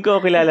natin to. Feeling ko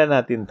kilala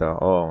natin to.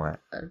 Oo nga.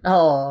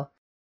 Oo.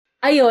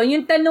 Ayun,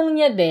 yung tanong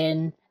niya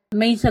din,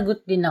 may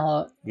sagot din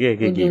ako.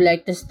 Would you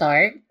like to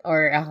start?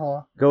 Or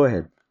ako? Go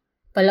ahead.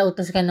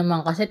 Palautos ka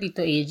naman kasi,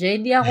 Tito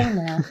AJ. Di ako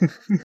na.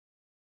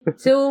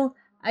 So,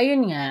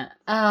 ayun nga.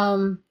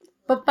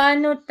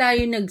 Paano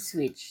tayo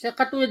nag-switch? Sa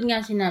katulad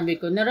nga sinabi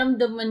ko,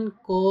 naramdaman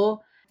ko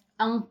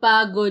ang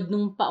pagod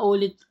nung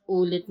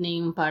paulit-ulit na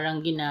yung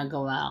parang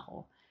ginagawa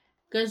ko.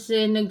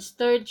 Kasi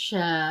nag-start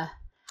siya.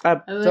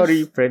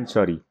 Sorry.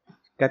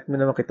 Cut mo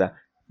naman kita.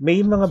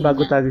 May mga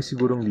bago tayo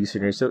sigurong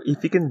listeners. So,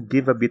 if you can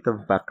give a bit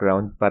of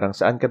background, parang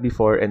saan ka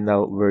before and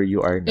now where you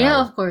are now. Yeah,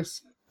 of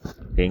course.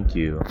 Thank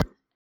you.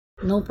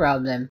 No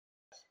problem.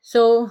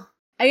 So,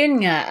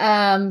 ayun nga.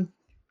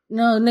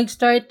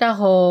 Nag-start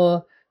ako,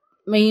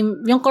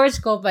 yung course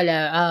ko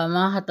pala,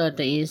 mga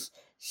katoto is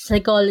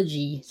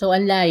psychology. So,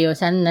 ang layo.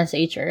 Sana nasa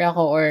HR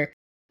ako or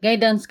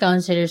guidance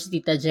counselor si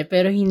Tita Je.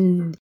 Pero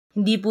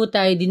hindi po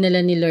tayo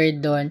dinala ni Lord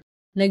doon.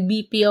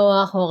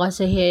 Nag-BPO ako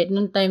kasi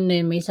nung time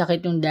na yun, may sakit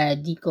yung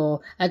daddy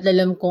ko. At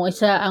alam kong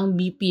isa ang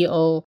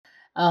BPO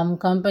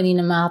company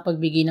na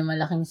makapagbigay ng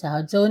malaking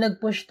sahod. So,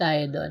 nag-push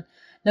tayo doon.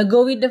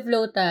 Nag-go with the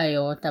flow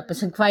tayo,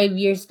 tapos 5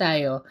 years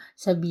tayo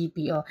sa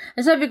BPO.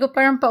 At sabi ko,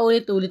 parang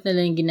paulit-ulit na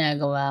lang yung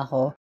ginagawa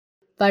ko.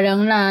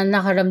 Parang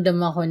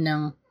nakaramdam ako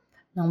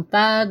ng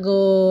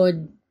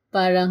pagod,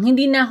 parang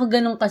hindi na ako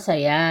ganun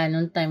kasaya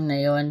nung time na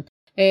yon.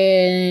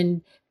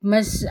 And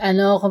mas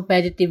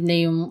competitive na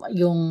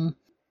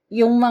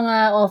yung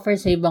mga offer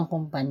sa ibang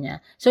kumpanya.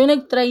 So,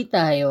 nag-try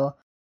tayo.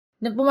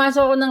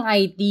 Pumasok ako ng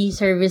IT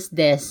service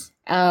desk.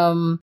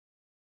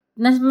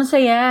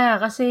 Masaya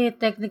kasi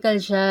technical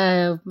siya.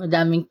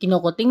 Madaming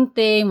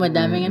kinukutingting,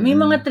 may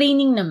mga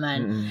training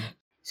naman.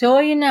 So,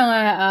 yun na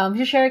nga,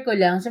 share ko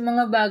lang sa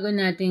mga bago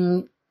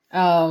nating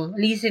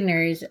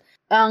listeners.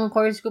 Ang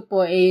course ko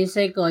po is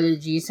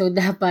psychology. So,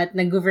 dapat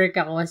nag-work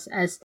ako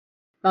as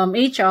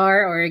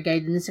HR or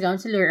guidance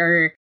counselor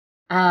or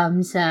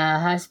sa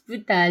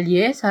hospital.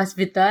 Yes,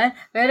 hospital.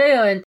 Pero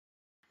yun,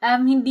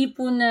 hindi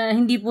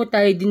po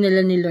tayo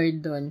dinala ni Lord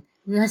doon.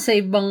 Nasa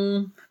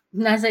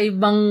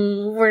ibang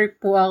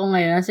work po ako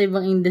ngayon. Nasa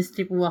ibang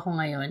industry po ako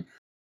ngayon.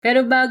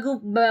 Pero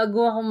bago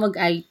ako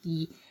mag-IT,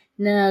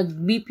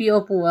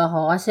 nag-BPO po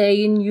ako.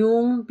 Kasi yun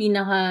yung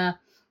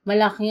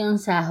malaki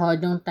ang sahod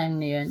ng time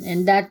na yun.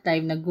 And that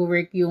time,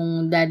 nag-work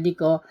yung daddy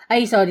ko.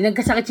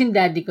 Nagkasakit yung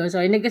daddy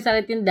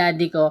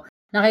ko.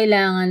 Na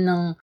kailangan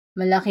ng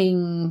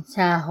malaking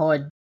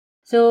sahod.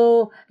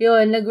 So,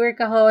 yun,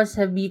 nag-work ako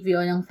sa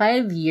BPO ng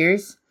 5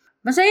 years.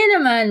 Masaya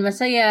naman,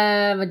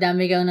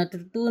 madami kang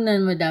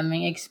natutunan,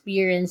 madaming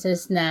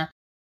experiences na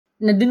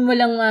dun mo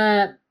lang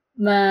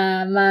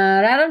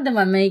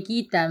mararamdaman,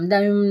 makikita,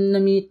 madami mo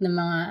na-meet ng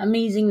mga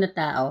amazing na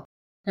tao,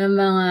 ng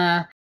mga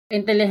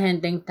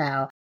intelihenteng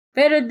tao.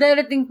 Pero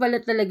darating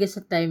pala talaga sa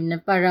time na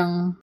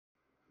parang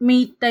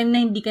may time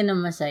na hindi ka na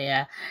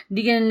masaya,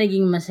 hindi ka na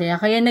naging masaya,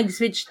 kaya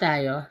nag-switch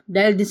tayo.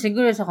 Dahil din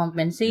siguro sa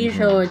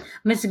compensation,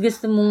 mas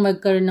gusto mong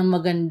magkaroon ng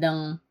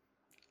magandang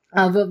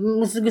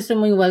mas gusto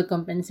mo yung well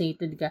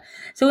compensated ka.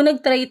 So,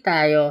 nag-try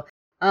tayo.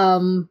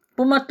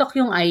 pumatok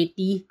yung IT,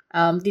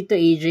 Tito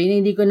AJ,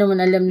 hindi ko naman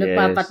alam na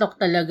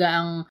papatok talaga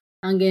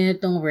ang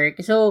ganitong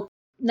work. So,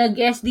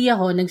 nag-SD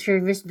ako,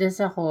 nag-service desk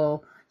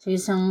ako sa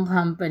isang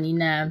company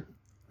na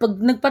pag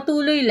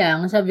nagpatuloy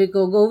lang, sabi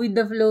ko, go with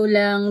the flow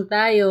lang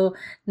tayo,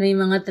 may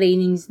mga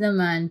trainings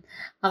naman.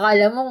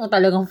 Akala mo kung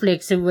talagang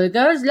flexible.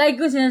 Kasi like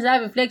ko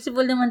sinasabi,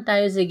 flexible naman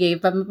tayo, sige,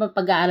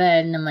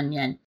 pag-aaralan naman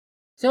yan.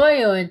 So,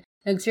 ayun,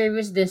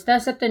 nag-service desk.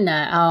 Tapos ito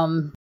na,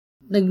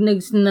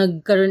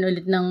 nagkaroon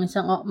ulit ng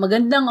isang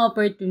magandang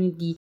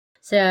opportunity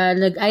sa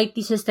nag-IT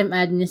system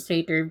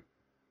administrator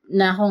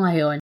na ako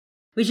ngayon,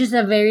 which is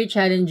a very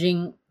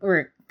challenging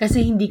work.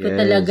 Kasi hindi ko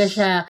talaga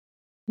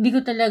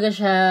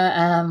siya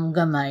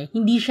gamay.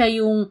 Hindi siya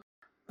yung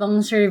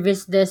pang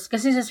service desk.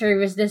 Kasi sa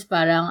service desk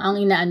parang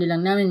ang inaano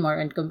lang namin more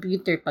on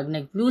computer. Pag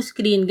nag-blue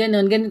screen,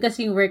 ganun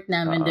kasi yung work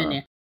namin dun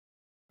eh.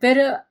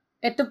 Pero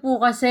ito po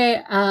kasi,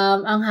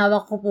 ang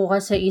hawak ko po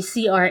kasi is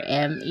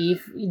CRM.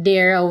 If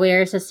they're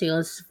aware sa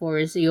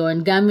Salesforce,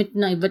 yun, gamit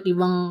ng iba't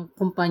ibang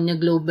kumpanya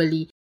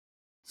globally.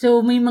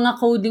 So, may mga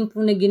coding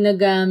po na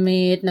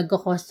ginagamit,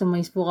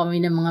 nagko-customize po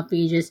kami ng mga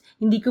pages.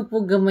 Hindi ko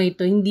po gamay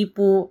to. Hindi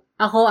po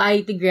ako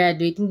IT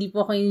graduate. Hindi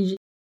po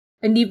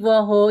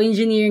ako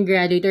engineering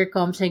graduate or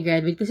comp sci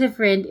graduate. Kasi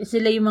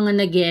sila yung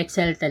mga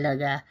nag-excel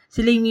talaga.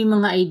 Sila yung may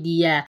mga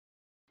idea.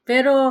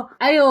 Pero,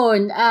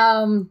 ayun,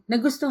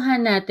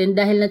 nagustuhan natin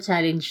dahil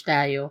na-challenge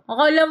tayo.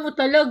 Akala mo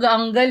talaga,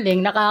 ang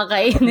galing,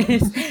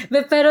 nakakainis.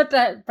 Pero,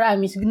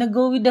 promise,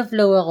 nag-go with the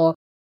flow ako.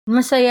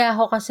 Masaya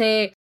ako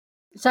kasi,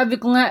 sabi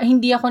ko nga,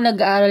 hindi ako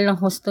nag-aaral ng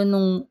husto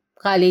nung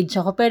college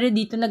ako. Pero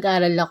dito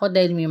nag-aaral ako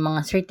dahil may mga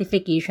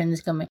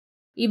certifications kami.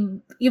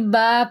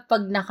 Iba,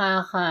 pag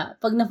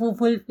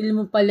napufulfill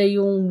mo pala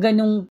yung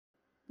ganong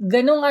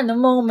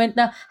moment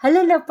na,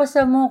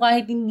 lapasan mo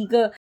kahit hindi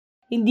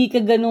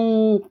ka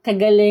ganong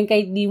kagaling,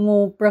 kahit di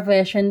mo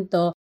profession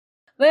to.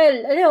 Well,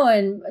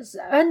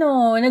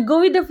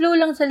 nag-go with the flow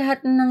lang sa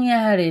lahat ng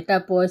nangyari.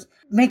 Tapos,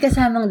 may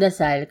kasamang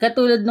dasal.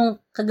 Katulad nung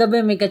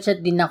kagabi may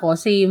ka-chat din ako,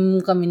 same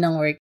kami ng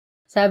work.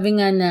 Sabi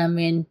nga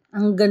namin,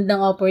 ang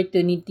gandang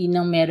opportunity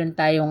ng meron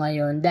tayo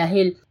ngayon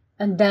dahil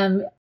ang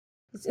dami,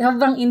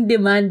 sobrang in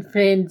demand,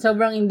 friend.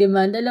 Sobrang in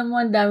demand. Alam mo,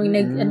 ang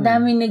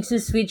daming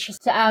nagsuswitch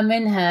sa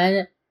amin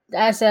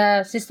as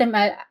a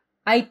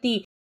IT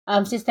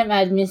system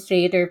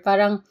administrator.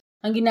 Parang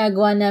ang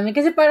ginagawa namin,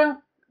 kasi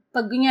parang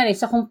pag kunyari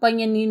sa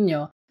kumpanya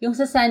ninyo, yung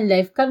sa Sun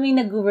Life, kami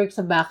nag-work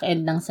sa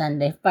back-end ng Sun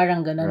Life.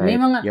 Parang ganun. Right.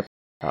 May mga, yep.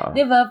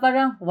 Diba?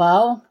 Parang,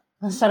 wow,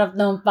 ang sarap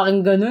naman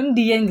pakinggan nun.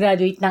 Di yan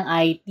graduate ng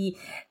IT.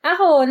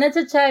 Ako,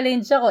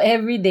 nasa-challenge ako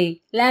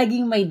everyday.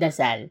 Laging may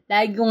dasal.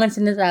 Lagi ko nga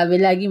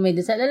sinasabi, laging may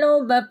dasal.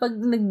 Alam mo ba, pag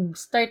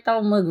nag-start ako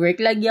mag-work,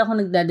 lagi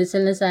ako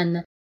nagdadasal na sana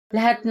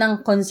lahat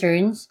ng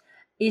concerns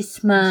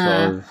is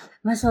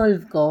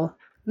ma-solve ko.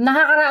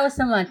 Nakakaraos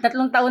naman.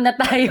 3 taon na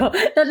tayo.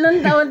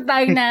 3 taon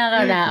tayo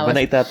nakakaraos. Ba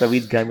na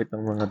itatawid gamit ng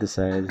mga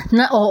dasal?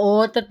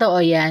 Oo, totoo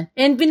yan.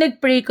 And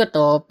pinag-pray ko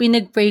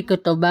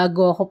to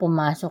bago ako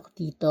pumasok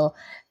dito.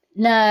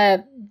 Na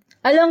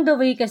along the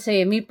way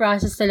kasi may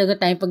process talaga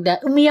tayong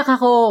umiyak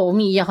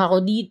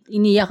ako dito,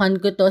 iniyakan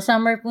ko to.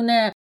 Summer po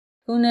na,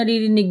 kung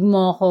naririnig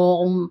mo ako,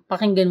 kung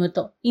pakinggan mo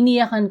to,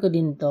 iniyakan ko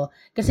din to.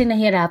 Kasi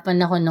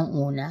nahirapan ako nung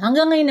una.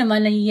 Hanggang ngayon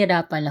naman,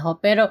 nahihirapan ako.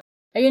 Pero,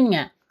 ayun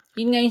nga,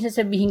 yun nga yung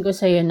sasabihin ko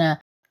sa'yo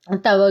na, ang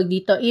tawag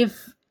dito,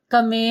 if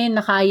kami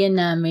nakaya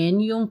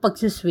namin yung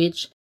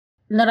pagsuswitch,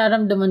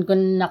 nararamdaman ko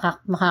na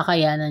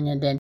makakayanan niya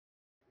din.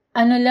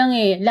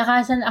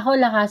 Lakasan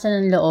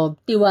ng loob,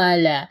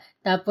 tiwala.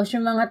 Tapos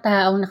yung mga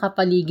taong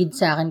nakapaligid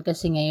sa akin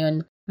kasi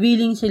ngayon,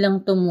 willing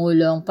silang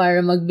tumulong para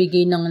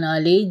magbigay ng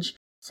knowledge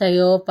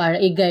sa'yo, para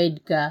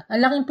i-guide ka.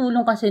 Ang laking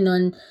tulong kasi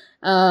nun,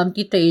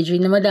 Tito AJ,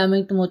 na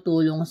madaming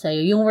tumutulong sa'yo.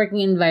 Yung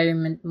working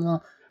environment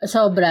mo,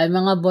 sobra.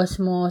 Mga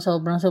boss mo,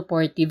 sobrang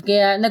supportive.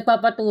 Kaya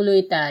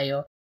nagpapatuloy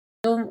tayo.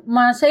 So,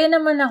 masaya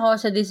naman ako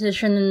sa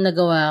decision na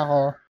nagawa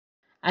ko.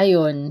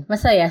 Ayun,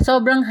 masaya.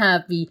 Sobrang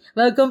happy.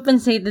 Well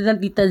compensated ng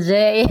Tita J.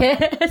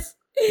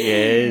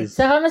 Yes.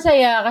 Saka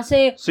masaya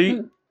kasi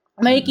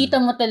makikita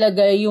mo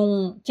talaga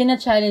yung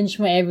china-challenge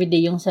mo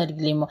everyday yung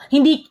sarili mo.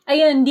 Hindi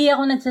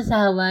ako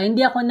nagsasawa.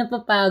 Hindi ako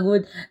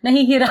napapagod.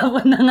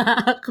 Nahihirapan na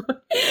nga ako.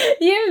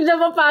 Yung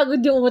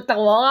napapagod yung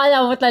utak mo.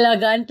 Akala mo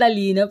talaga ang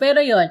talino.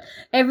 Pero yun,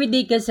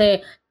 everyday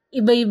kasi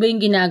iba-iba yung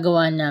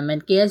ginagawa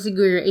namin. Kaya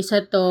siguro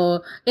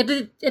ito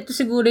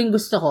siguro yung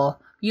gusto ko.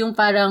 Yung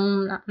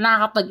parang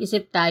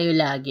nakakapag-isip tayo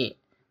lagi.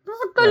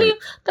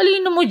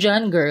 Talino mo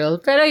dyan, girl.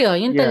 Pero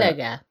yun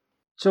talaga.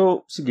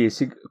 So, sige,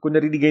 kung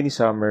narinig ni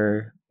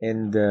Summer,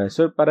 and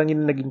so parang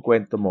yun naging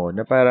kwento mo,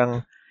 na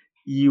parang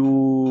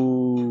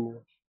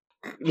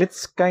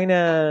let's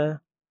kinda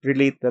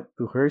relate that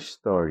to her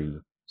story.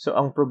 So,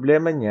 ang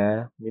problema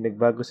niya, may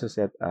nagbago sa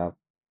setup,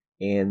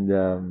 and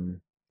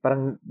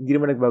parang hindi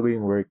naman nagbago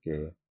yung work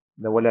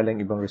nawala lang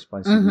ibang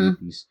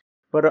responsibilities.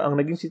 Pero ang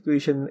naging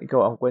situation,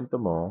 ikaw ang kwento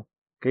mo,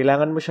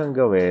 kailangan mo siyang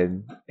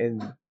gawin,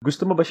 and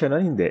gusto mo ba siya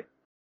nun? Hindi.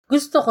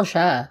 Gusto ko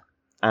siya.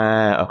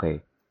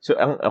 Okay. So,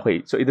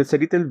 it's a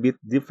little bit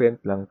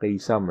different lang kay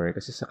Summer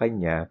kasi sa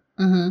kanya,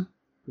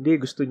 Hindi,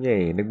 gusto niya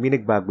eh.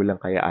 Nagbago lang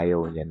kaya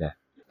ayaw niya na.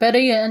 Pero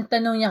yun, ang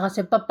tanong niya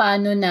kasi,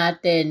 paano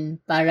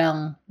natin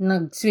parang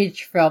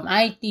nag-switch from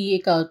IT,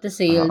 ikaw to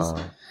sales.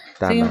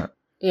 Tama.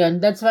 So yun,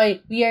 that's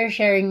why we are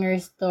sharing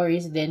our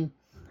stories din.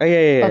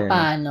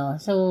 Paano.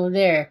 So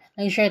there,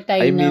 nag-share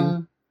tayo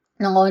ng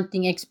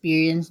konting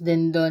experience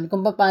din doon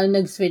kung paano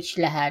nag-switch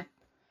lahat.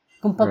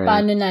 Kung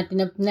paano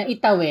natin na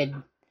itawid.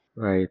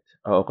 Right.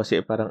 Oo,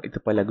 kasi parang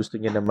ito pala gusto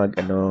niya na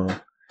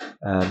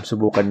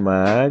subukan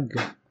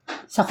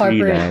sa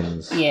corporate.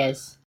 Freelance.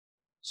 Yes.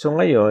 So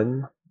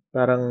ngayon,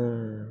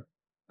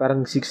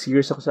 parang 6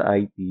 years ako sa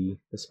IT,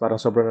 tapos parang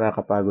sobrang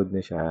nakakapagod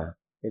na siya.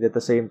 And at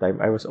the same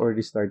time, I was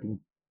already starting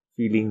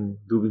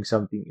doing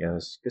something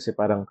else kasi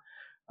parang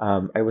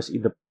I was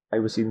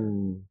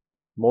in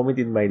moment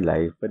in my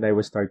life when I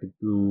was starting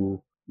to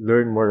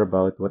learn more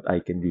about what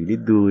I can really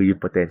do,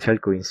 yung potential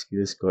ko, yung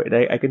skills ko, and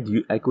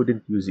I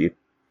couldn't use it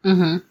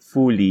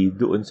fully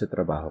doon sa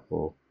trabaho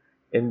ko.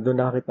 And doon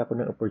nakakita ko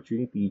ng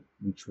opportunity,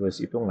 which was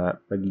ito nga,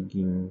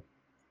 pagiging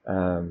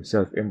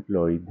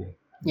self-employed,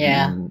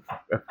 being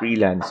a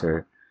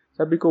freelancer.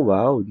 Sabi ko,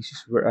 wow, this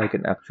is where I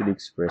can actually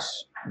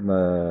express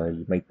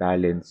my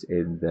talents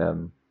and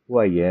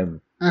who I am.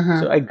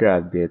 So I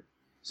grabbed it.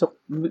 So,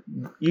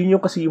 yun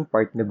kasi yung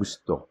part na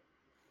gusto.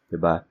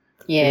 Diba?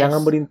 Yes.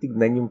 Kailangan mo rin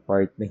tignan yung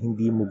part na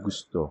hindi mo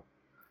gusto.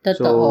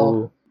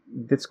 Totoo.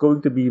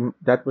 So,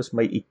 that was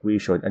my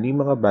equation. Ano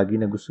yung mga bagay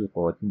na gusto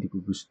ko at hindi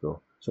ko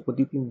gusto? So, kung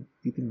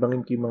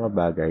titimbangin ko yung mga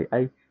bagay,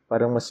 ay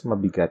parang mas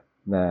mabigat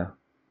na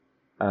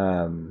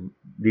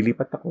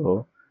lilipat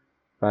ako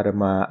para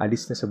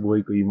maalis na sa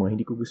buhay ko yung mga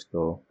hindi ko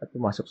gusto at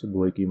pumasok sa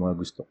buhay ko yung mga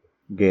gusto ko.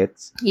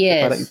 Gets?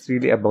 Yes. So, parang it's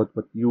really about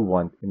what you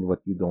want and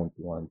what you don't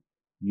want.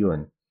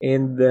 Yun.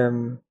 And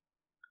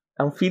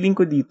ang feeling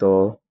ko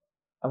dito,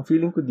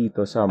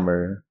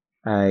 Summer,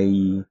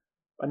 ay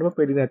ano ba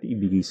pwede natin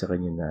ibigay sa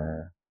kanya na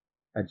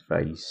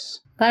advice?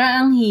 Parang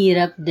ang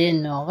hirap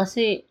din, no?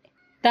 Kasi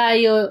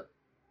tayo,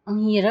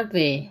 ang hirap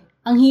eh.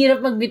 Ang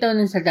hirap magbitaw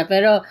ng salita,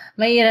 pero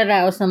may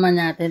iraraos naman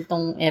natin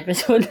tong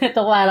episode na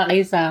to para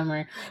kay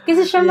Summer.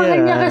 Kasi siya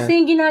makanya kasi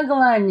yung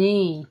ginagawa niya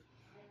eh.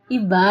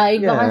 Iba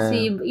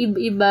kasi,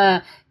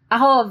 iba.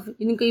 Ako,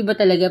 hindi ko iba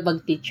talaga pag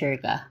teacher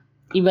ka.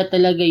 Iba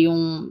talaga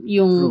yung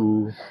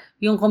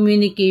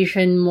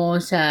communication mo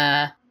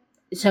sa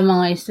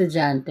mga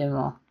estudyante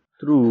mo.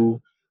 True.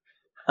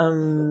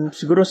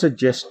 Siguro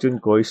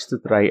suggestion ko is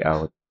to try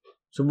out.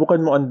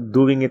 Subukan mo on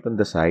doing it on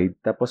the side,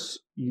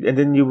 tapos, and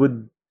then you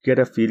would get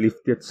a feel if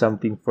that's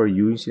something for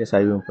you, yung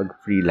sinasabi mong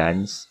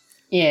pag-freelance.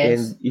 Yes.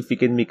 And if you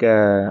can make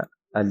a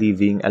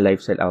living, a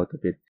lifestyle out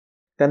of it.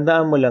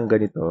 Tandaan mo lang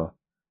ganito,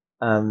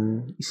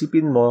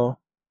 isipin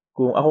mo,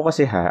 kung ako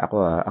kasi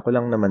ako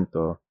lang naman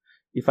to,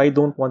 if I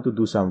don't want to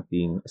do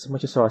something, as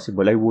much as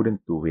possible, I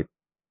wouldn't do it.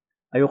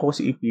 Ayoko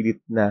kasi ipilit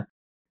na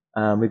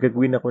may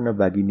gagawin ako na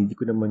bagay hindi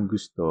ko naman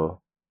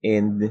gusto,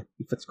 and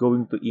if it's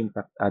going to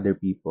impact other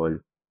people,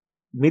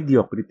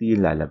 mediocrity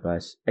yung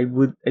lalabas. I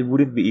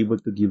wouldn't be able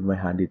to give my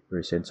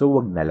 100%. So,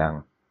 wag na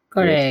lang.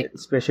 Correct.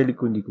 Yes, especially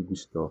kung hindi ko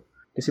gusto.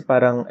 Kasi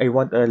parang I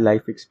want a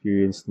life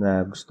experience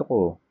na gusto ko.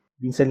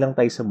 Minsan lang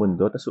tayo sa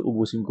mundo, tapos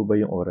uubusin ko ba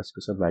yung oras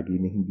ko sa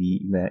bagay na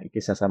hindi na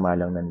ikisasama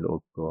lang ng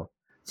loob ko.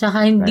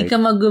 Saka hindi ka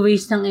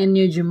mag-waste ng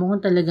energy mo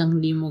kung talagang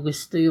hindi mo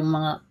gusto yung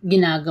mga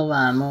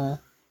ginagawa mo.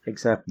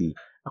 Exactly.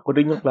 Ako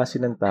rin yung klase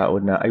ng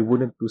tao na I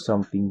wouldn't do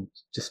something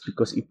just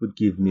because it would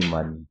give me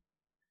money.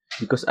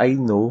 Because I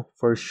know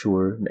for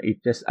sure na if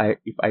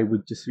I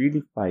would just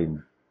really find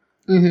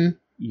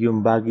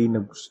yung bagay na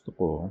gusto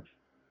ko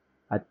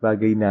at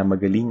bagay na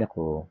magaling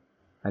ako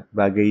at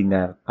bagay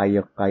na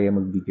kaya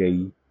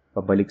magbigay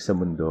pabalik sa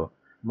mundo,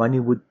 money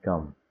would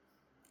come.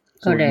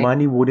 So Correct.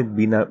 Money wouldn't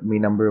be my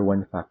number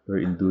one factor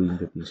in doing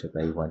the things that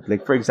I want.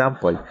 Like for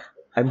example,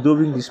 I'm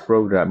doing this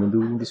program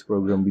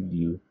with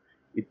you.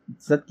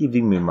 It's not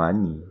giving me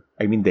money.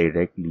 I mean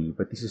directly,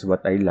 but this is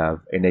what I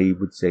love, and I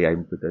would say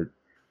I'm good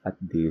at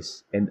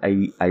this. And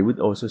I would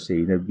also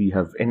say that we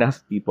have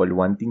enough people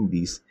wanting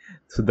this,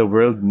 so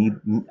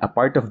a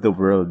part of the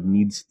world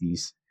needs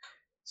this.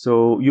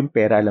 So yung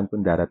pera alam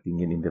kong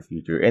darating yun in the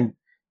future. And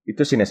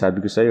ito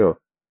sinasabi ko sa'yo,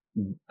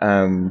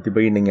 di ba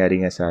yung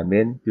nangyari nga sa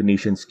amin?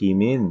 Donations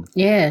came in.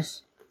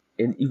 Yes.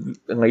 And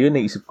ngayon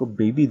naisip ko,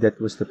 maybe that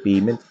was the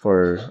payment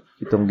for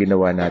itong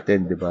ginawa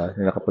natin, di ba?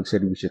 Na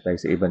nakapagservisyo tayo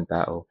sa ibang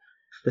tao.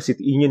 Tapos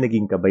yun yung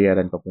naging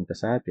kabayaran papunta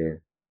sa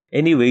atin.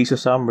 Anyway, so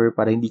Summer,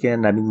 para hindi ka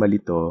na namin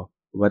malito,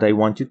 what I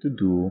want you to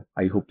do,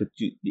 I hope that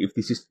if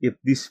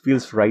this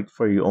feels right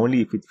for you,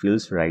 only if it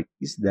feels right,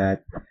 is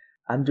that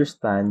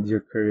understand your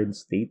current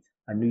state.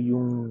 Ano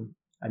yung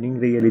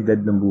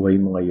realidad ng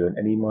buhay mo ngayon?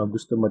 Ano yung mga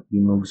gusto mo at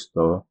di mo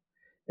gusto?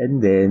 And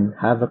then,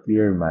 have a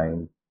clear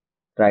mind.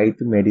 Try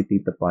to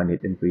meditate upon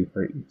it and pray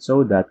for it.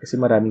 So that, kasi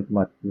maraming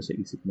tumatakbo sa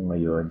isip mo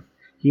ngayon,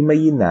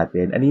 himayin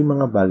natin ano yung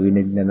mga bagay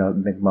na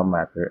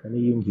nagmamatter, ano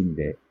yung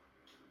hindi.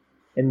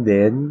 And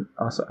then,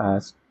 also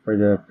ask for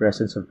the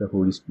presence of the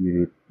Holy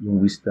Spirit,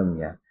 yung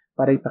wisdom niya,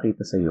 para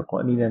ipakita sa iyo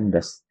kung ano yung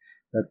landas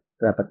na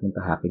dapat mong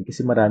tahakin.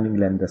 Kasi maraming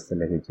landas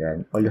talaga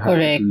dyan. All you have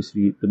to do is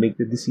to make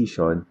the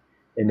decision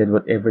And then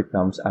whatever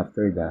comes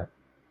after that,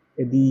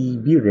 edi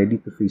be ready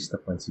to face the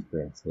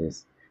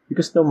consequences.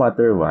 Because no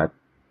matter what,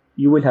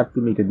 you will have to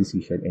make a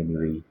decision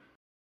anyway.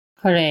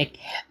 Correct.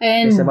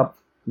 Kesa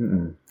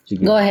And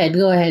sige. Go ahead,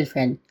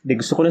 friend.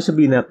 Gusto ko lang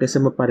sabihin na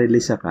kesa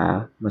maparelisa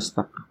ka, mas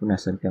stuck ka kung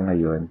nasan ka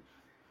ngayon,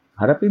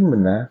 harapin mo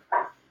na.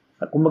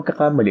 Kung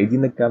magkakamali, di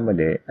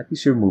nagkamali, at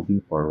least you're moving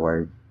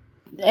forward.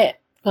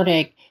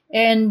 Correct.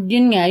 And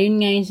yun nga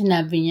yung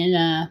sinabi niya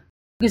na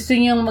gusto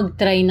niyang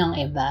mag-try ng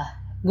iba.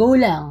 Go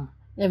lang.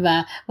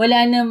 Diba?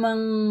 Wala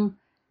namang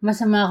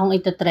masama kung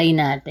itatry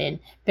natin.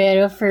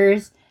 Pero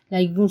first,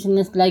 lagi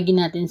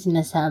natin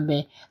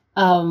sinasabi,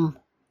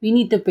 we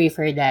need to pray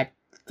for that.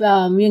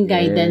 Yung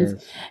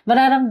guidance,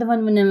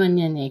 mararamdaman mo naman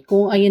yan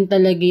kung ayun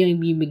talaga yung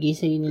ibibigay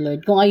sa'yo ni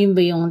Lord, kung ayun ba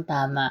yung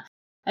tama.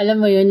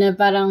 Alam mo yun na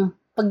parang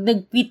pag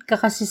nag-quit ka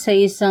kasi sa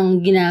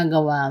isang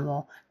ginagawa mo,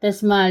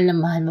 tas mahal na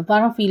mahal mo,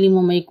 parang feeling mo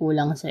may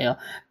kulang sa'yo.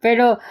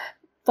 Pero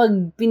pag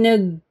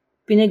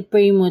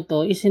pinag-pray mo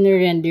to,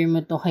 isinurrender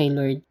mo to kay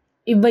Lord,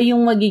 iba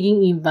yung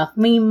magiging impact.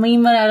 May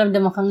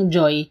mararamdaman kang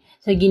joy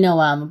sa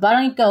ginawa mo.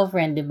 Parang ikaw,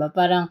 friend, diba?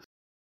 Parang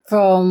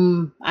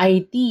from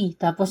IT,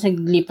 tapos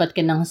naglipat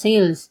ka ng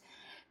sales.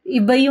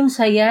 Iba yung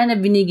saya na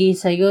binigay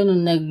sa'yo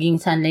nung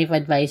naging Sun Life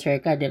Advisor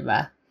ka,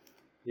 diba?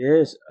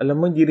 Yes.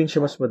 Alam mo, hindi rin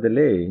siya mas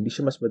madali. Hindi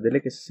siya mas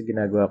madali kasi sa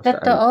ginagawa ko sa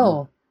IT.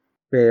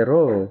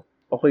 Pero,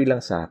 okay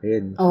lang sa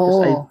akin.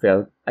 Because I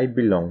felt I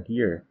belong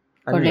here.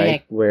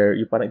 Unlike where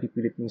you parang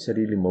ipipilit mo yung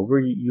sarili mo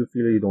where you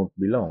feel you don't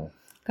belong.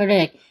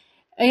 Correct.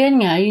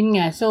 Ayun nga.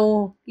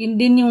 So, yun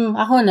din yung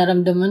ako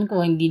naramdaman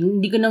ko.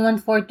 Hindi ko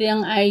naman forte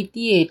ang IT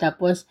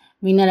Tapos,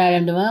 may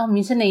nararamdaman ako.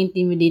 Minsan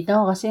na-intimidate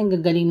ako kasi ang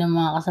gagaling ng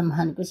mga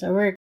kasamahan ko sa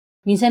work.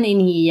 Minsan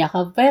iniiyak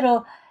ako.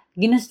 Pero,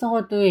 ginusto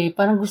ko to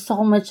Parang gusto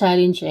ko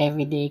ma-challenge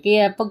everyday.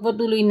 Kaya,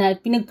 pinagpatuloy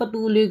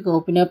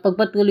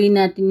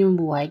natin yung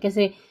buhay.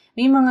 Kasi,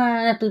 may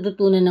mga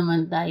natututunan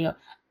naman tayo.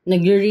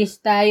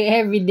 Nag-risk tayo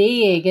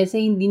everyday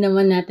kasi hindi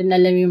naman natin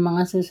alam yung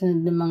mga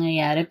susunod na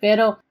mangyayari.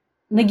 Pero,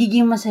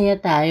 nagiging masaya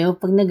tayo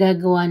pag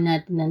nagagawa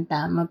natin ng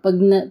tama. Pag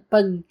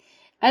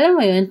alam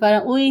mo yun,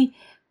 parang,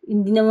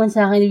 hindi naman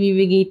sa akin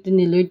ibibigay ito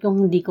ni Lord kung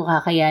hindi ko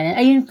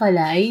kakayanan. Ayun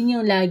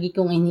yung lagi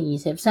kong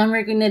iniisip.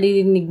 Summer kung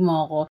naririnig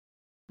mo ako,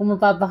 kung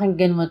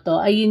mapapakinggan mo to,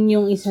 ayun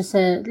yung isa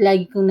sa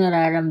lagi kong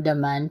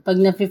nararamdaman. Pag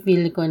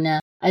nafe-feel ko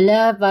na,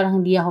 parang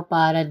hindi ako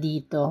para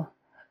dito.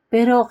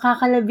 Pero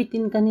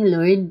kakalabitin ka ni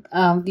Lord,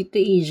 Tito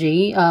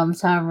AJ,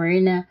 Summer,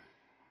 na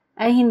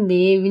ay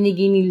hindi,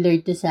 binigay ni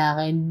Lord to sa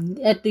akin.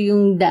 Ito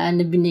yung daan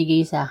na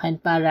binigay sa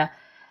akin para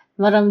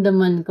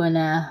maramdaman ko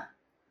na,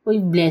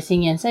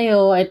 blessing yan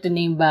sa'yo. Ito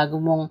na yung bago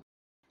mong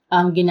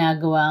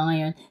ginagawa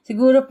ngayon.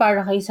 Siguro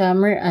para kay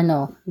Summer,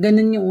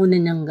 ganun yung una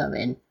niyang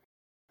gawin.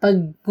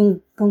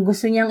 Kung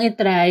gusto niyang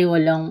itry,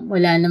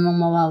 wala namang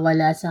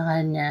mawawala sa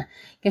kanya.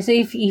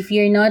 Kasi if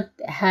you're not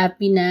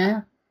happy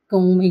na,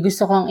 kung may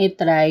gusto kang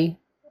itry,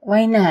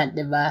 why not,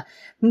 diba?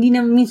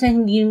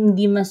 Minsan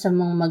hindi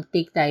masamang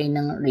mag-take tayo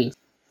ng risk.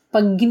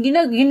 Pag hindi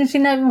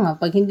sinabi mo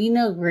pag hindi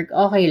nag-work,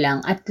 okay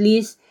lang. At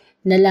least,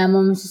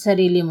 nalaman mo sa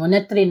sarili mo,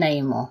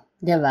 na-trinay mo.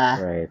 Diba?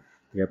 Right.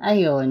 Yep.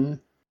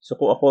 Ayun. So,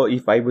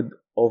 if I would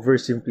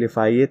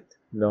oversimplify it,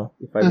 no?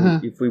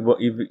 If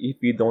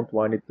we don't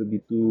want it to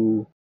be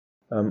too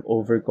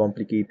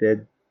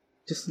overcomplicated,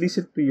 just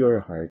listen to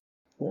your heart.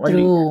 Kung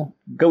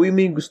gawin mo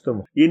yung gusto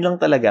mo. Yun lang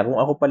talaga. Kung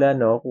ako pala,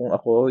 kung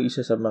ako,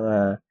 isa sa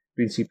mga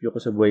prinsipyo ko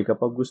sa buhay,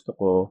 kapag gusto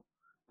ko,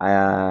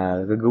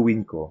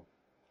 gagawin ko.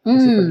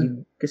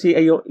 Kasi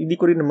hindi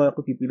ko rin naman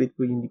ako pipilit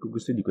ko hindi ko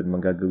gusto, hindi ko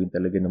naman gagawin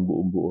talaga ng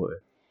buong buo.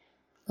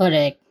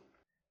 Correct.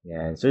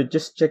 Yeah. So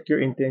just check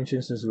your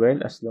intentions as well,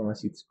 as long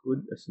as it's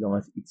good, as long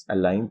as it's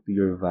aligned to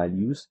your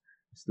values,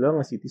 as long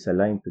as it is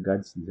aligned to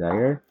God's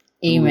desire.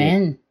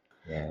 Amen.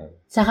 Yeah.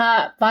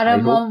 Saka, para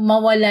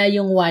mawala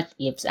yung what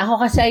ifs.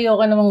 Ako kasi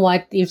ayoko namang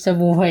what if sa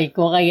buhay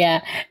ko.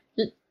 Kaya,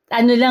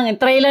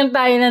 try lang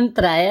tayo ng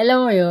try.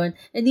 Alam mo yun?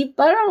 Di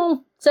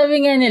parang,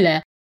 sabi nga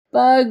nila,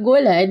 pag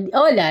wala,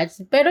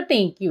 pero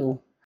thank you.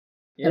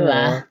 Yeah.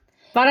 Diba?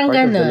 Parang part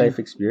ganun. Part of the life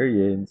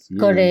experience.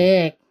 Yeah.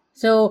 Correct.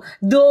 So,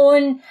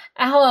 doon,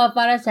 ako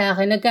para sa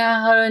akin,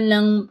 nagkakaroon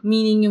ng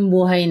meaning yung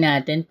buhay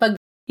natin. Pag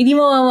hindi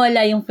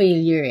mawawala yung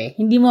failure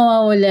Hindi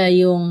mawawala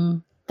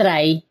yung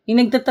try. Yung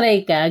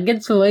nagtatry ka,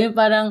 gets mo? Yung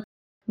parang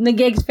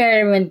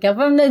nag-experiment ka,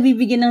 parang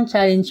nagbibigyan ng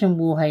challenge yung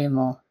buhay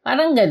mo.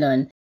 Parang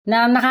ganun.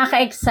 Na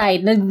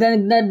nakaka-excite,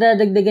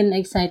 nagdadagdagan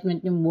ng excitement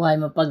yung buhay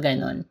mo pag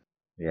ganun.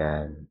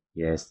 Yan.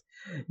 Yes.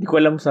 Hindi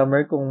ko alam,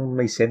 Summer, kung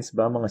may sense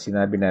ba mga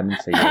sinabi namin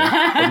sa iyo.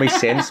 O may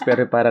sense,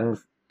 pero parang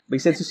may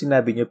sense yung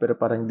sinabi niyo, pero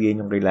parang hindi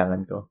yan yung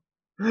kailangan ko.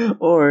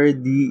 Or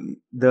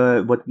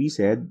what we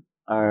said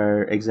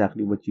are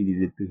exactly what you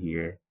needed to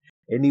hear.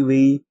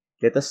 Anyway,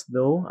 let us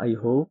know. I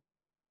hope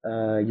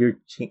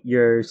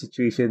your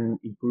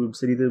situation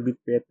improves a little bit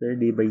better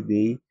day by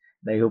day.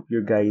 And I hope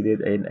you're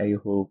guided, and I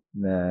hope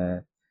na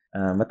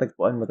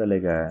matagpuan mo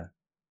talaga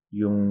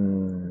yung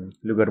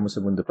lugar mo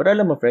sa mundo. Pero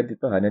alam mo, Fred,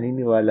 ito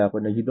naniniwala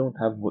ako na you don't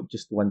have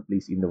just one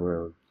place in the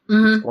world.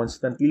 Mm-hmm. It's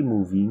constantly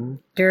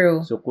moving. True.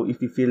 So, if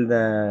you feel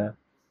na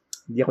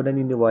hindi ako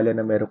naniniwala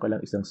na meron ka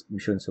lang isang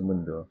mission sa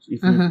mundo. So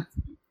if you,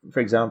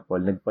 for example,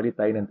 nagpalit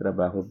tayo ng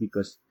trabaho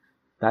because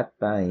that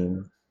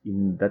time,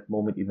 in that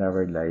moment in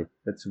our life,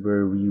 that's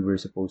where we were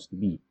supposed to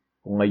be.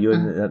 Kung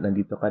ngayon,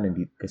 nandito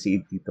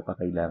kasi dito ka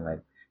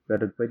kailangan.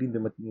 Pero pwedeng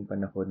dumating yung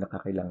panahon na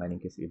kakailanganin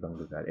ka sa ibang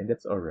lugar. And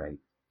that's alright.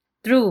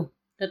 True.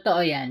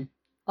 Totoo yan.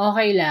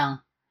 Okay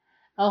lang.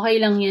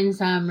 Okay lang yan,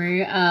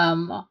 Summer.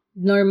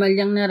 Normal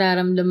yung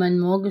nararamdaman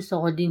mo. Gusto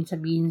ko din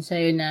sabihin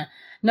sa'yo na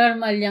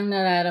normal yung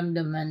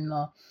nararamdaman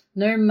mo.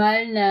 Normal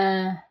na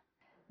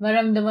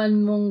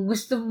maramdaman mong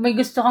may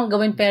gusto kang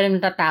gawin pero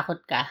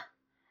natatakot ka.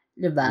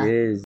 Diba?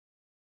 Yes.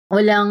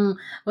 Walang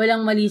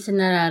mali sa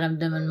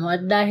nararamdaman mo.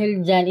 At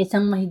dahil dyan,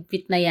 isang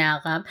mahigpit na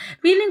yakap.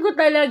 Feeling ko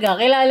talaga,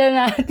 kilala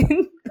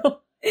natin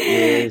to.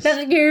 Yes.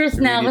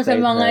 Nakakurious na ako sa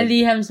mga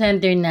Liham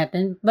Center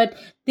natin. But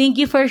thank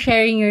you for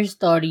sharing your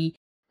story.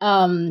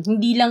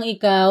 Hindi lang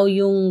ikaw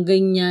yung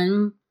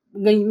ganyan,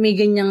 may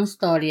ganyang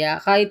storya.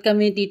 Kahit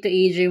kami, Tito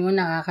AJ mo,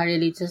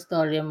 nakaka-relate sa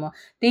storya mo.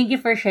 Thank you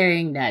for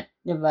sharing that.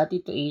 Diba,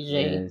 Tito AJ?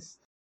 Yes.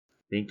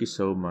 Thank you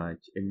so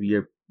much. And we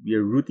are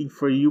rooting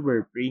for you.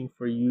 We're praying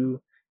for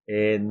you.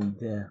 And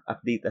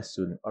update us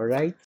soon.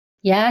 Alright?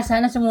 Yeah,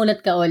 sana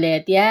sumulat ka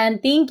ulit. Yan.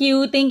 Thank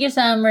you,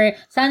 Summer.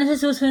 Sana sa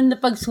susunod na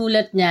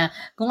pagsulat niya,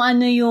 kung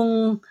ano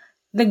yung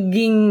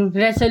naging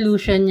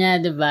resolution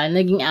niya, diba?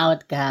 Naging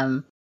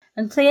outcome.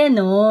 Ang saya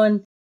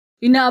nun.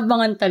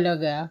 Inaabangan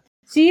talaga.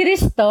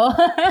 Series to.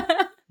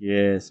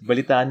 Yes.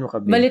 Balitaan mo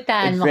kami.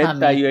 Balitaan mo kami. And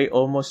friend tayo ay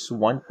almost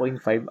 1.5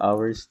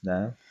 hours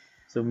na.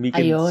 So we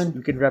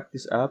can wrap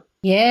this up.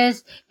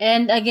 Yes.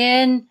 And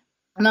again,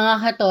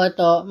 mga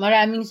katoto,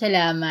 maraming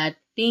salamat.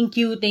 Thank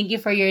you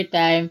for your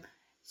time.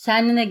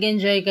 Sana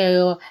nag-enjoy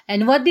kayo.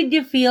 And what did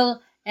you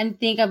feel and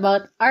think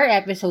about our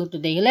episode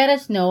today? Let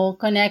us know.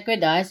 Connect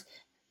with us.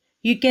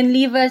 You can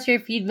leave us your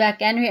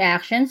feedback and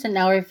reactions on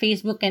our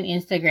Facebook and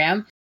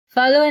Instagram.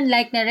 Follow and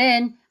like na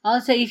rin.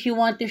 Also, if you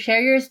want to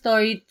share your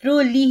story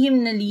through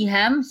Lihim na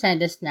Liham,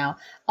 send us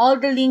now. All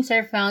the links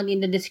are found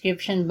in the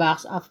description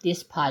box of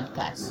this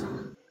podcast.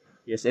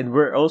 Yes, and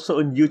we're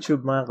also on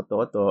YouTube, mga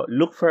katoto.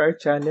 Look for our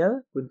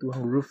channel,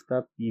 Kwentuhang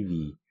Rooftop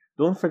TV.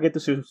 Don't forget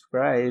to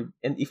subscribe.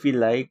 And if you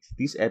liked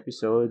this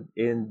episode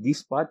and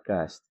this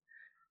podcast,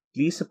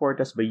 please support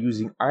us by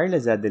using our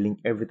Lazada link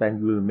every time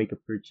we will make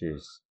a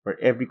purchase. For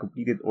every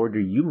completed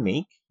order you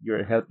make,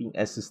 you're helping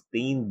us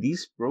sustain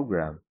this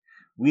program.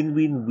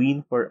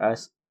 Win-win-win for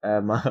us,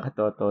 mga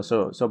katoto.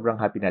 So, sobrang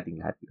happy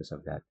nating lahat because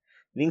of that.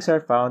 Links are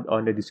found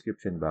on the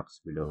description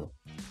box below.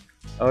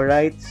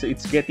 Alright, so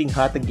it's getting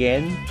hot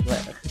again.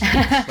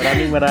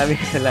 Maraming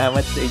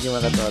salamat sa inyo,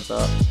 mga katoto.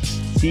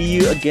 See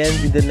you again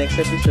in the next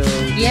episode.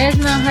 Yes,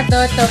 mga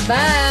katoto.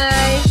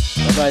 Bye!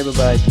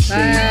 Bye-bye.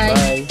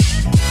 Bye! Bye!